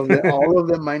 All of them -3. All of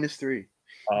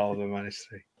them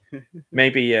 -3.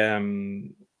 Maybe I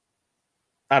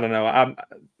don't know.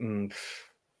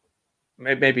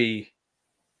 Maybe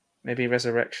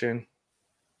Resurrection.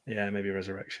 Yeah, maybe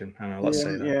Resurrection. I don't know. Let's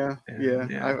say that.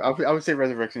 Yeah. I would say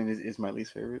Resurrection is my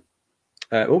least favorite.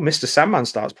 Mr. Sandman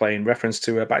starts playing, reference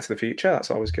to Back to the Future.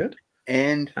 That's always good.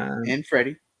 And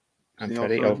Freddy. And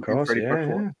Freddy, of course. Freddy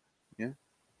yeah.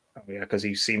 Oh yeah, because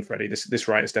he's seen Freddy. This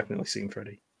writer's definitely seen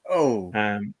Freddy. Oh,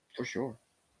 for sure.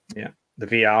 Yeah, the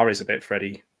VR is a bit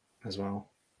Freddy as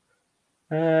well.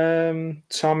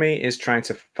 Tommy is trying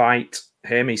to fight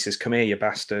him. He says, "Come here, you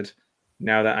bastard.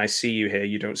 Now that I see you here,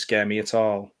 you don't scare me at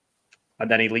all." And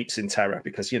then he leaps in terror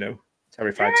because,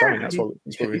 terrified Tommy. That's what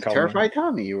we call him. Terrified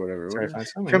Tommy or whatever. Terrified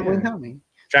Tommy. Trembling Tommy.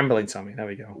 Trembling Tommy. There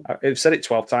we go. I've said it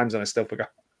 12 times and I still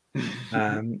forgot.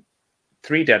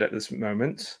 3 dead at this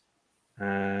moment.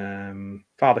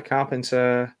 Father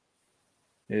Carpenter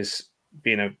is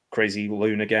being a crazy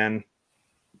loon again.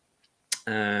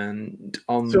 And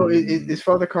so is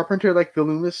Father Carpenter like the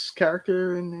Loomis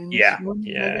character in yeah.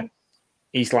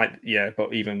 He's like,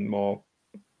 but even more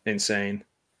insane.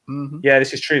 Mm-hmm. Yeah,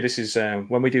 this is true. This is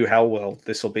when we do Hellworld,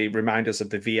 this will be reminders of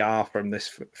the VR from this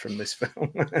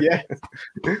film. Yeah.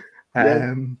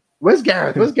 Where's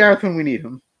Gareth? Where's Gareth when we need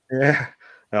him? Yeah.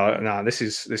 No, this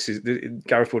is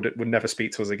Gareth would never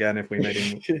speak to us again if we made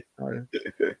him.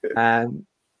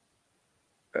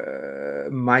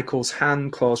 Michael's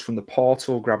hand claws from the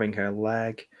portal, grabbing her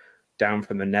leg down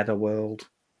from the netherworld.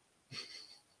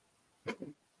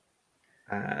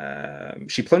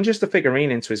 She plunges the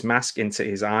figurine into his mask, into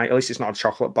his eye. At least it's not a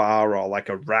chocolate bar or like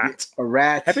a rat. A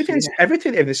rat.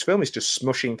 Everything in this film is just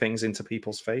smushing things into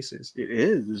people's faces. It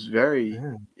is. It's very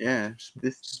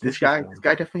This guy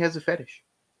definitely has a fetish.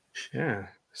 Yeah,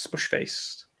 smush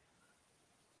faced.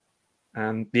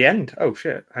 And the end. Oh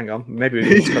shit! Hang on. Maybe we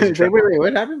need to concentrate. Wait,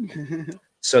 what happened?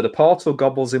 So the portal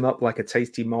gobbles him up like a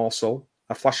tasty morsel.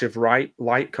 A flash of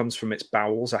light comes from its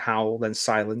bowels, a howl, then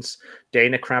silence.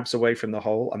 Dana crabs away from the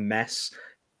hole, a mess.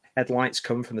 Headlights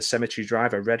come from the cemetery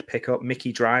drive, a red pickup.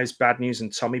 Mickey drives, Bad News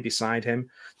and Tommy beside him.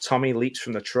 Tommy leaps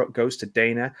from the truck, goes to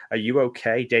Dana. Are you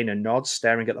okay? Dana nods,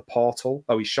 staring at the portal.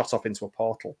 Oh, he's shot off into a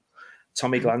portal.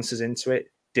 Tommy glances into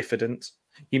it, diffident.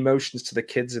 He motions to the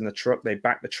kids in the truck. They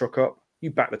back the truck up.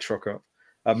 You back the truck up.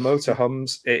 A motor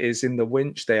hums. It is in the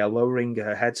winch. They are lowering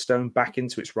her headstone back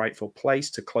into its rightful place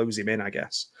to close him in, I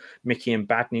guess. Mickey and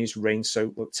Bad News rain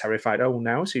soaked look terrified. Oh,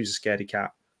 now who's a scaredy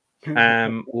cat?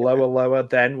 Lower,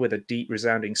 then with a deep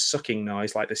resounding sucking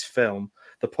noise like this film,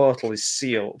 the portal is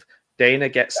sealed. Dana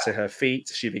gets to her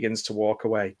feet. She begins to walk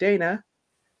away. Dana?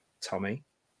 Tommy?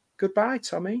 Goodbye,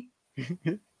 Tommy.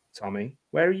 Tommy,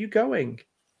 where are you going?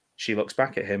 She looks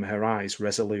back at him, her eyes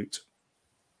resolute.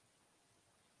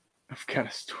 I've got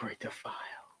a story to file.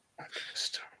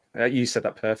 You said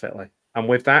that perfectly. And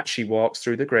with that, she walks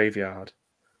through the graveyard.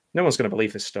 No one's going to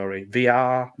believe this story.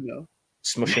 VR, no.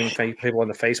 Smushing people in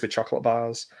the face with chocolate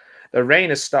bars. The rain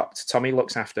has stopped. Tommy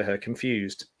looks after her,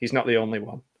 confused. He's not the only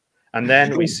one. And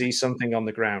then we see something on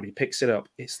the ground. He picks it up.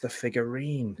 It's the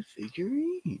figurine. The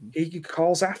figurine? He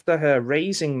calls after her,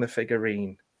 raising the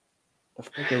figurine. The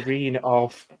figurine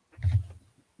of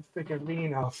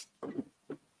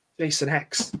Jason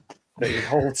X that he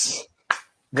holds,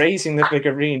 raising the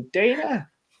figurine. Dana!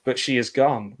 But she is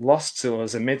gone, lost to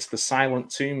us amidst the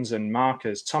silent tombs and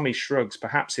markers. Tommy shrugs.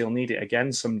 Perhaps he'll need it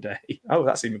again someday. Oh,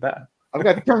 that's even better. I've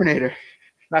got the Terminator.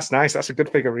 That's nice. That's a good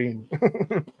figurine.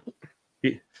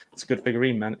 It's a good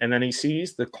figurine, man. And then he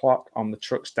sees the clock on the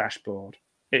truck's dashboard.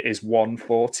 It is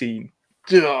 1:14.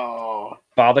 Oh.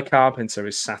 Father Carpenter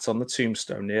is sat on the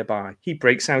tombstone nearby. He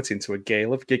breaks out into a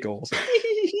gale of giggles.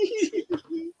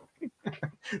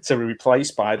 To be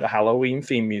replaced by the Halloween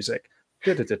theme music.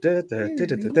 The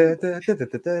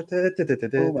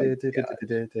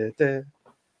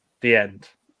end.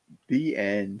 The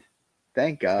end.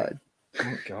 Thank God.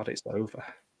 Thank God it's over.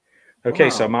 Okay, wow.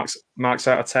 So marks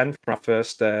out of 10 for our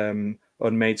first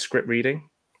unmade script reading.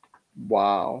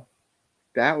 Wow.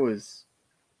 That was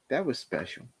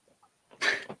special.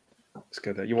 It's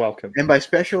good. You're welcome. And by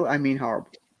special, I mean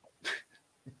horrible.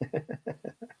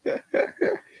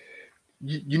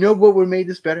 You know what would have made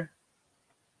this better?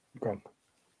 Go on.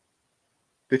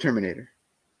 The Terminator.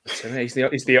 He's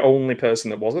the only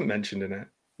person that wasn't mentioned in it.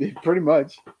 Yeah, pretty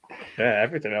much. Yeah,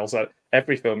 everything else,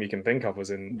 every film you can think of was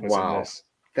in this.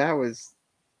 That was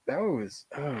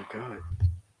oh God.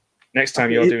 Next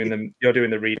time you're doing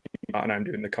the reading part and I'm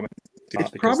doing the comments. It's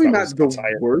probably not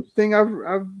the worst thing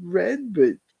I've read,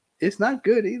 but it's not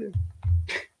good either.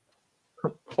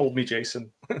 Hold me,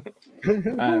 Jason.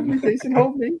 Hold me, Jason.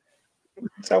 Hold me.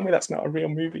 Tell me that's not a real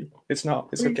movie. It's not.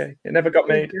 It's okay. It never got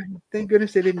made. Thank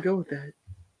goodness they didn't go with that.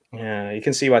 Yeah, you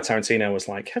can see why Tarantino was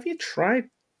like, have you tried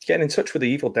getting in touch with the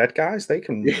Evil Dead guys? They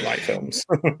can write films.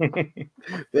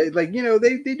 They they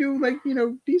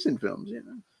do decent films,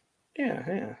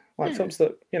 Yeah. Films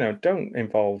that, don't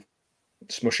involve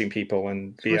smushing people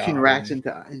and smushing rats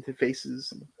into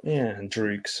faces. And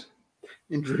droogs.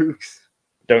 And droogs.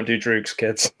 Don't do droogs,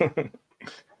 kids.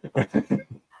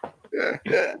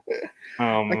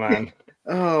 Oh man.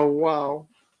 Oh wow.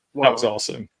 That was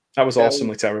awesome. That was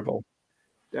awesomely terrible.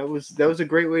 That was a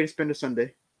great way to spend a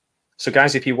Sunday. So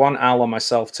guys, if you want Al or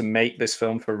myself to make this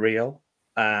film for real,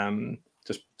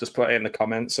 just put it in the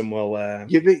comments and we'll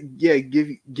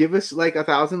give us like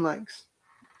 1,000 likes.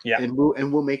 Yeah. And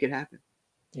we'll make it happen.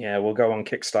 Yeah, we'll go on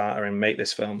Kickstarter and make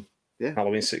this film. Yeah.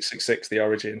 Halloween 666, the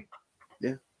origin.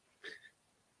 Yeah.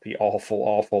 The awful,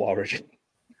 awful origin.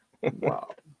 Wow.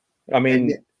 I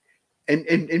mean,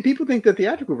 and people think the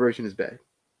theatrical version is bad.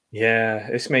 Yeah,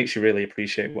 this makes you really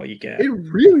appreciate what you get. It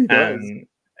really does.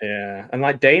 And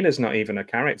like Dana's not even a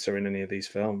character in any of these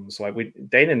films. Like we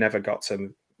never got to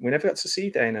see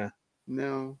Dana.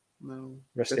 No.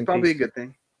 That's probably a good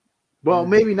thing. Well,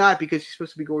 maybe not because she's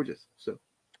supposed to be gorgeous. So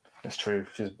that's true.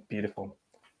 She's beautiful.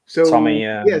 So Tommy.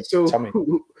 So Tommy.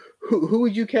 Who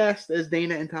would you cast as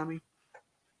Dana and Tommy?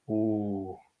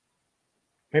 Ooh,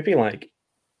 maybe like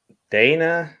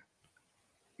Dana.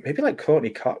 Maybe like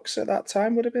Courtney Cox at that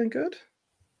time would have been good.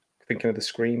 Thinking of the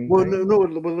Scream. Well, no.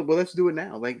 Well, let's do it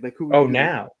now. Like who? Oh,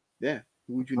 now. Yeah.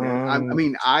 Who would you name? I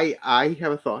mean, I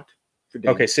have a thought. for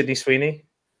Dana. Okay, Sydney Sweeney.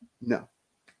 No.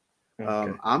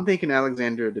 Okay. I'm thinking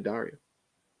Alexandra Daddario.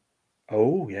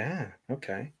 Oh yeah.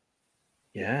 Okay.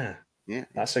 Yeah. Yeah.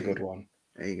 That's a good one.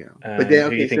 There you go. But then,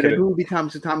 okay, so then who would be Tommy?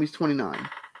 So Tommy's 29.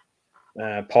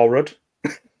 Paul Rudd.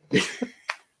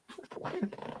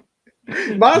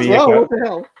 Might as well. What the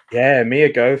hell? Yeah,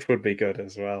 Mia Goth would be good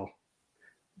as well.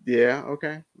 Yeah.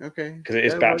 Okay. Because it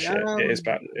is batshit. It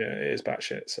is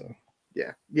batshit. So.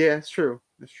 Yeah. It's true.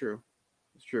 It's true.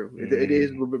 It is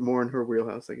a little bit more in her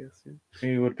wheelhouse, I guess. Yeah.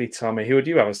 Who would be Tommy? Who would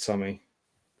you have as Tommy?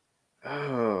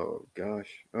 Oh gosh.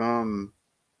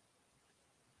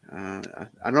 I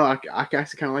don't know. I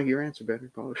actually kind of like your answer better,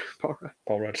 Paul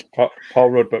Rudd. Paul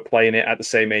Rudd, but playing it at the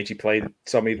same age he played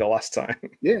Tommy the last time.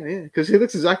 Yeah, because he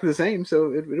looks exactly the same,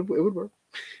 so it would work.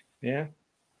 Yeah.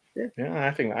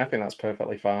 I think that's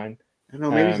perfectly fine. I don't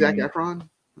know, maybe Zac Efron.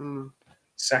 I don't know.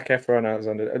 Zac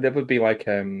Efron, there would be like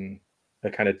a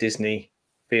kind of Disney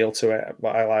feel to it,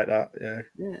 but I like that. Yeah.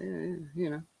 You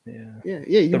know. Yeah.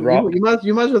 The Rock.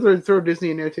 You might as well throw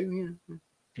Disney in there too. Yeah.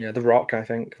 Yeah, The Rock, I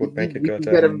think, would make a good.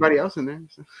 You got everybody else in there.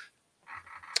 So.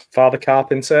 Father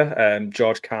Carpenter,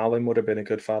 George Carlin would have been a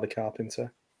good Father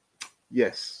Carpenter.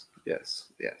 Yes,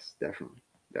 definitely.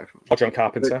 Or John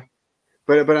Carpenter.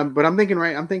 But I'm thinking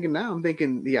right. I'm thinking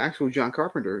the actual John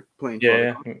Carpenter playing.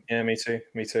 Yeah, me too.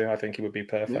 I think he would be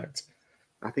perfect.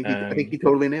 Yeah. I think he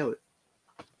totally nailed it.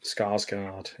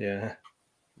 Skarsgård, yeah.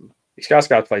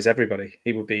 Skarsgård plays everybody.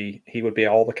 He would be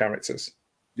all the characters.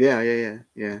 Yeah.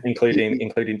 Including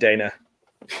Dana.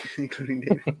 Including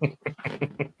Dana.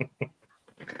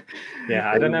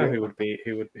 Yeah, I don't know who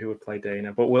would play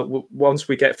Dana, but we'll once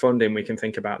we get funding, we can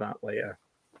think about that later.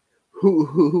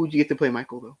 Who would you get to play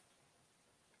Michael though?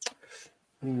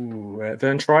 Ooh,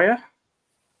 Vern Troyer.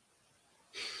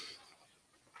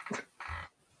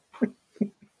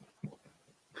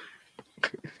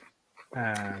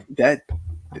 That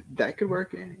could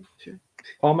work. Yeah, sure.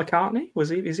 Paul McCartney,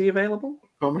 is he available?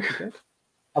 Paul McCartney.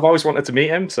 I've always wanted to meet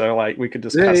him, so like we could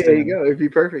just cast him. There you go. It'd be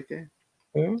perfect.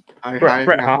 Yeah.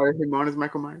 Bret Hart. Hire him on as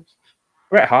Michael Myers.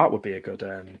 Bret Hart would be a good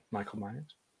Michael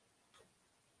Myers.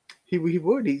 He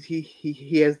would.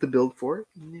 He has the build for it.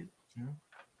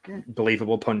 Yeah.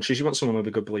 Believable punches. You want someone with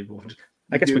a good believable punch.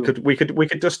 I guess we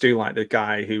could just do like the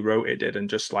guy who wrote it did, and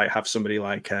just like have somebody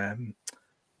like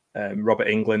Robert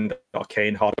Englund or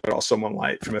Kane Hodder or someone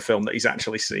like from a film that he's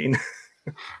actually seen.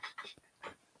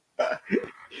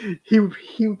 He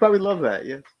would probably love that.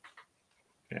 Yes.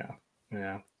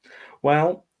 Yeah.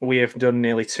 Well, we have done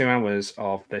nearly 2 hours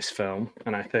of this film,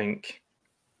 and I think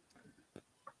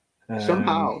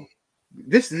somehow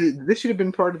this should have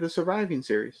been part of the Surviving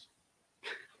series.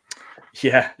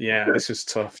 Yeah. This was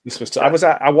tough.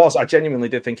 I genuinely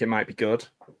did think it might be good,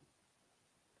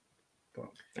 but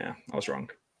yeah, I was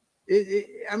wrong.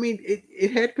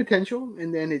 It had potential,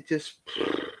 and then it just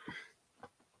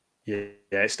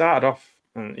it started off,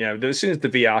 and as soon as the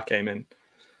VR came in,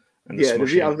 and the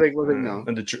VR, I was like, no,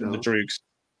 and the Droogs, and the Droogs,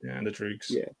 and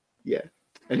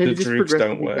then the Droogs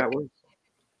don't work.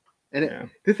 And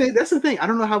that's the thing. I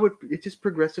don't know how it just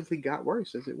progressively got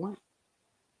worse as it went.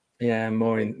 Yeah,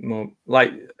 more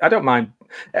like I don't mind.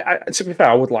 To be fair,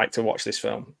 I would like to watch this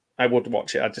film. I would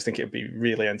watch it. I just think it would be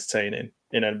really entertaining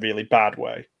in a really bad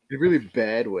way. In a really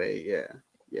bad way, yeah.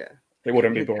 It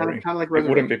wouldn't be boring. Kind of like it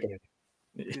wouldn't be boring.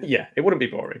 Yeah, it wouldn't be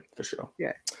boring for sure.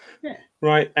 Yeah.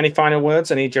 Right. Any final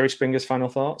words? Any Jerry Springer's final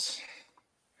thoughts?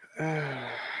 Take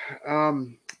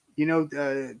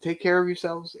care of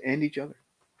yourselves and each other.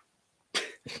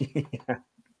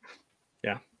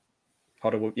 Yeah.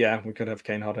 Hodder, we could have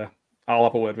Kane Hodder. I'll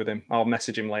have a word with him. I'll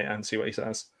message him later and see what he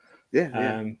says.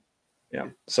 Yeah.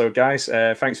 So, guys,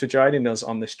 thanks for joining us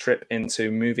on this trip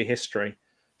into movie history.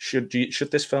 Should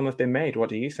this film have been made? What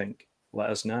do you think?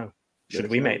 Let us know. Should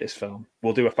we make this film?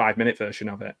 We'll do a 5-minute version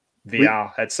of it.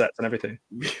 VR headsets and everything.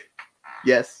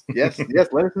 Yes. Let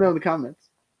us know in the comments.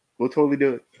 We'll totally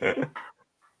do it.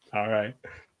 All right.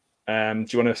 Do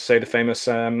you want to say the famous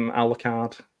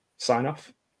Akkad sign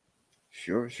off?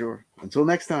 Sure. Until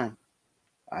next time.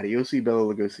 Adios,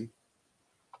 Bella Lugosi.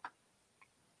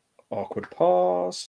 Awkward pause.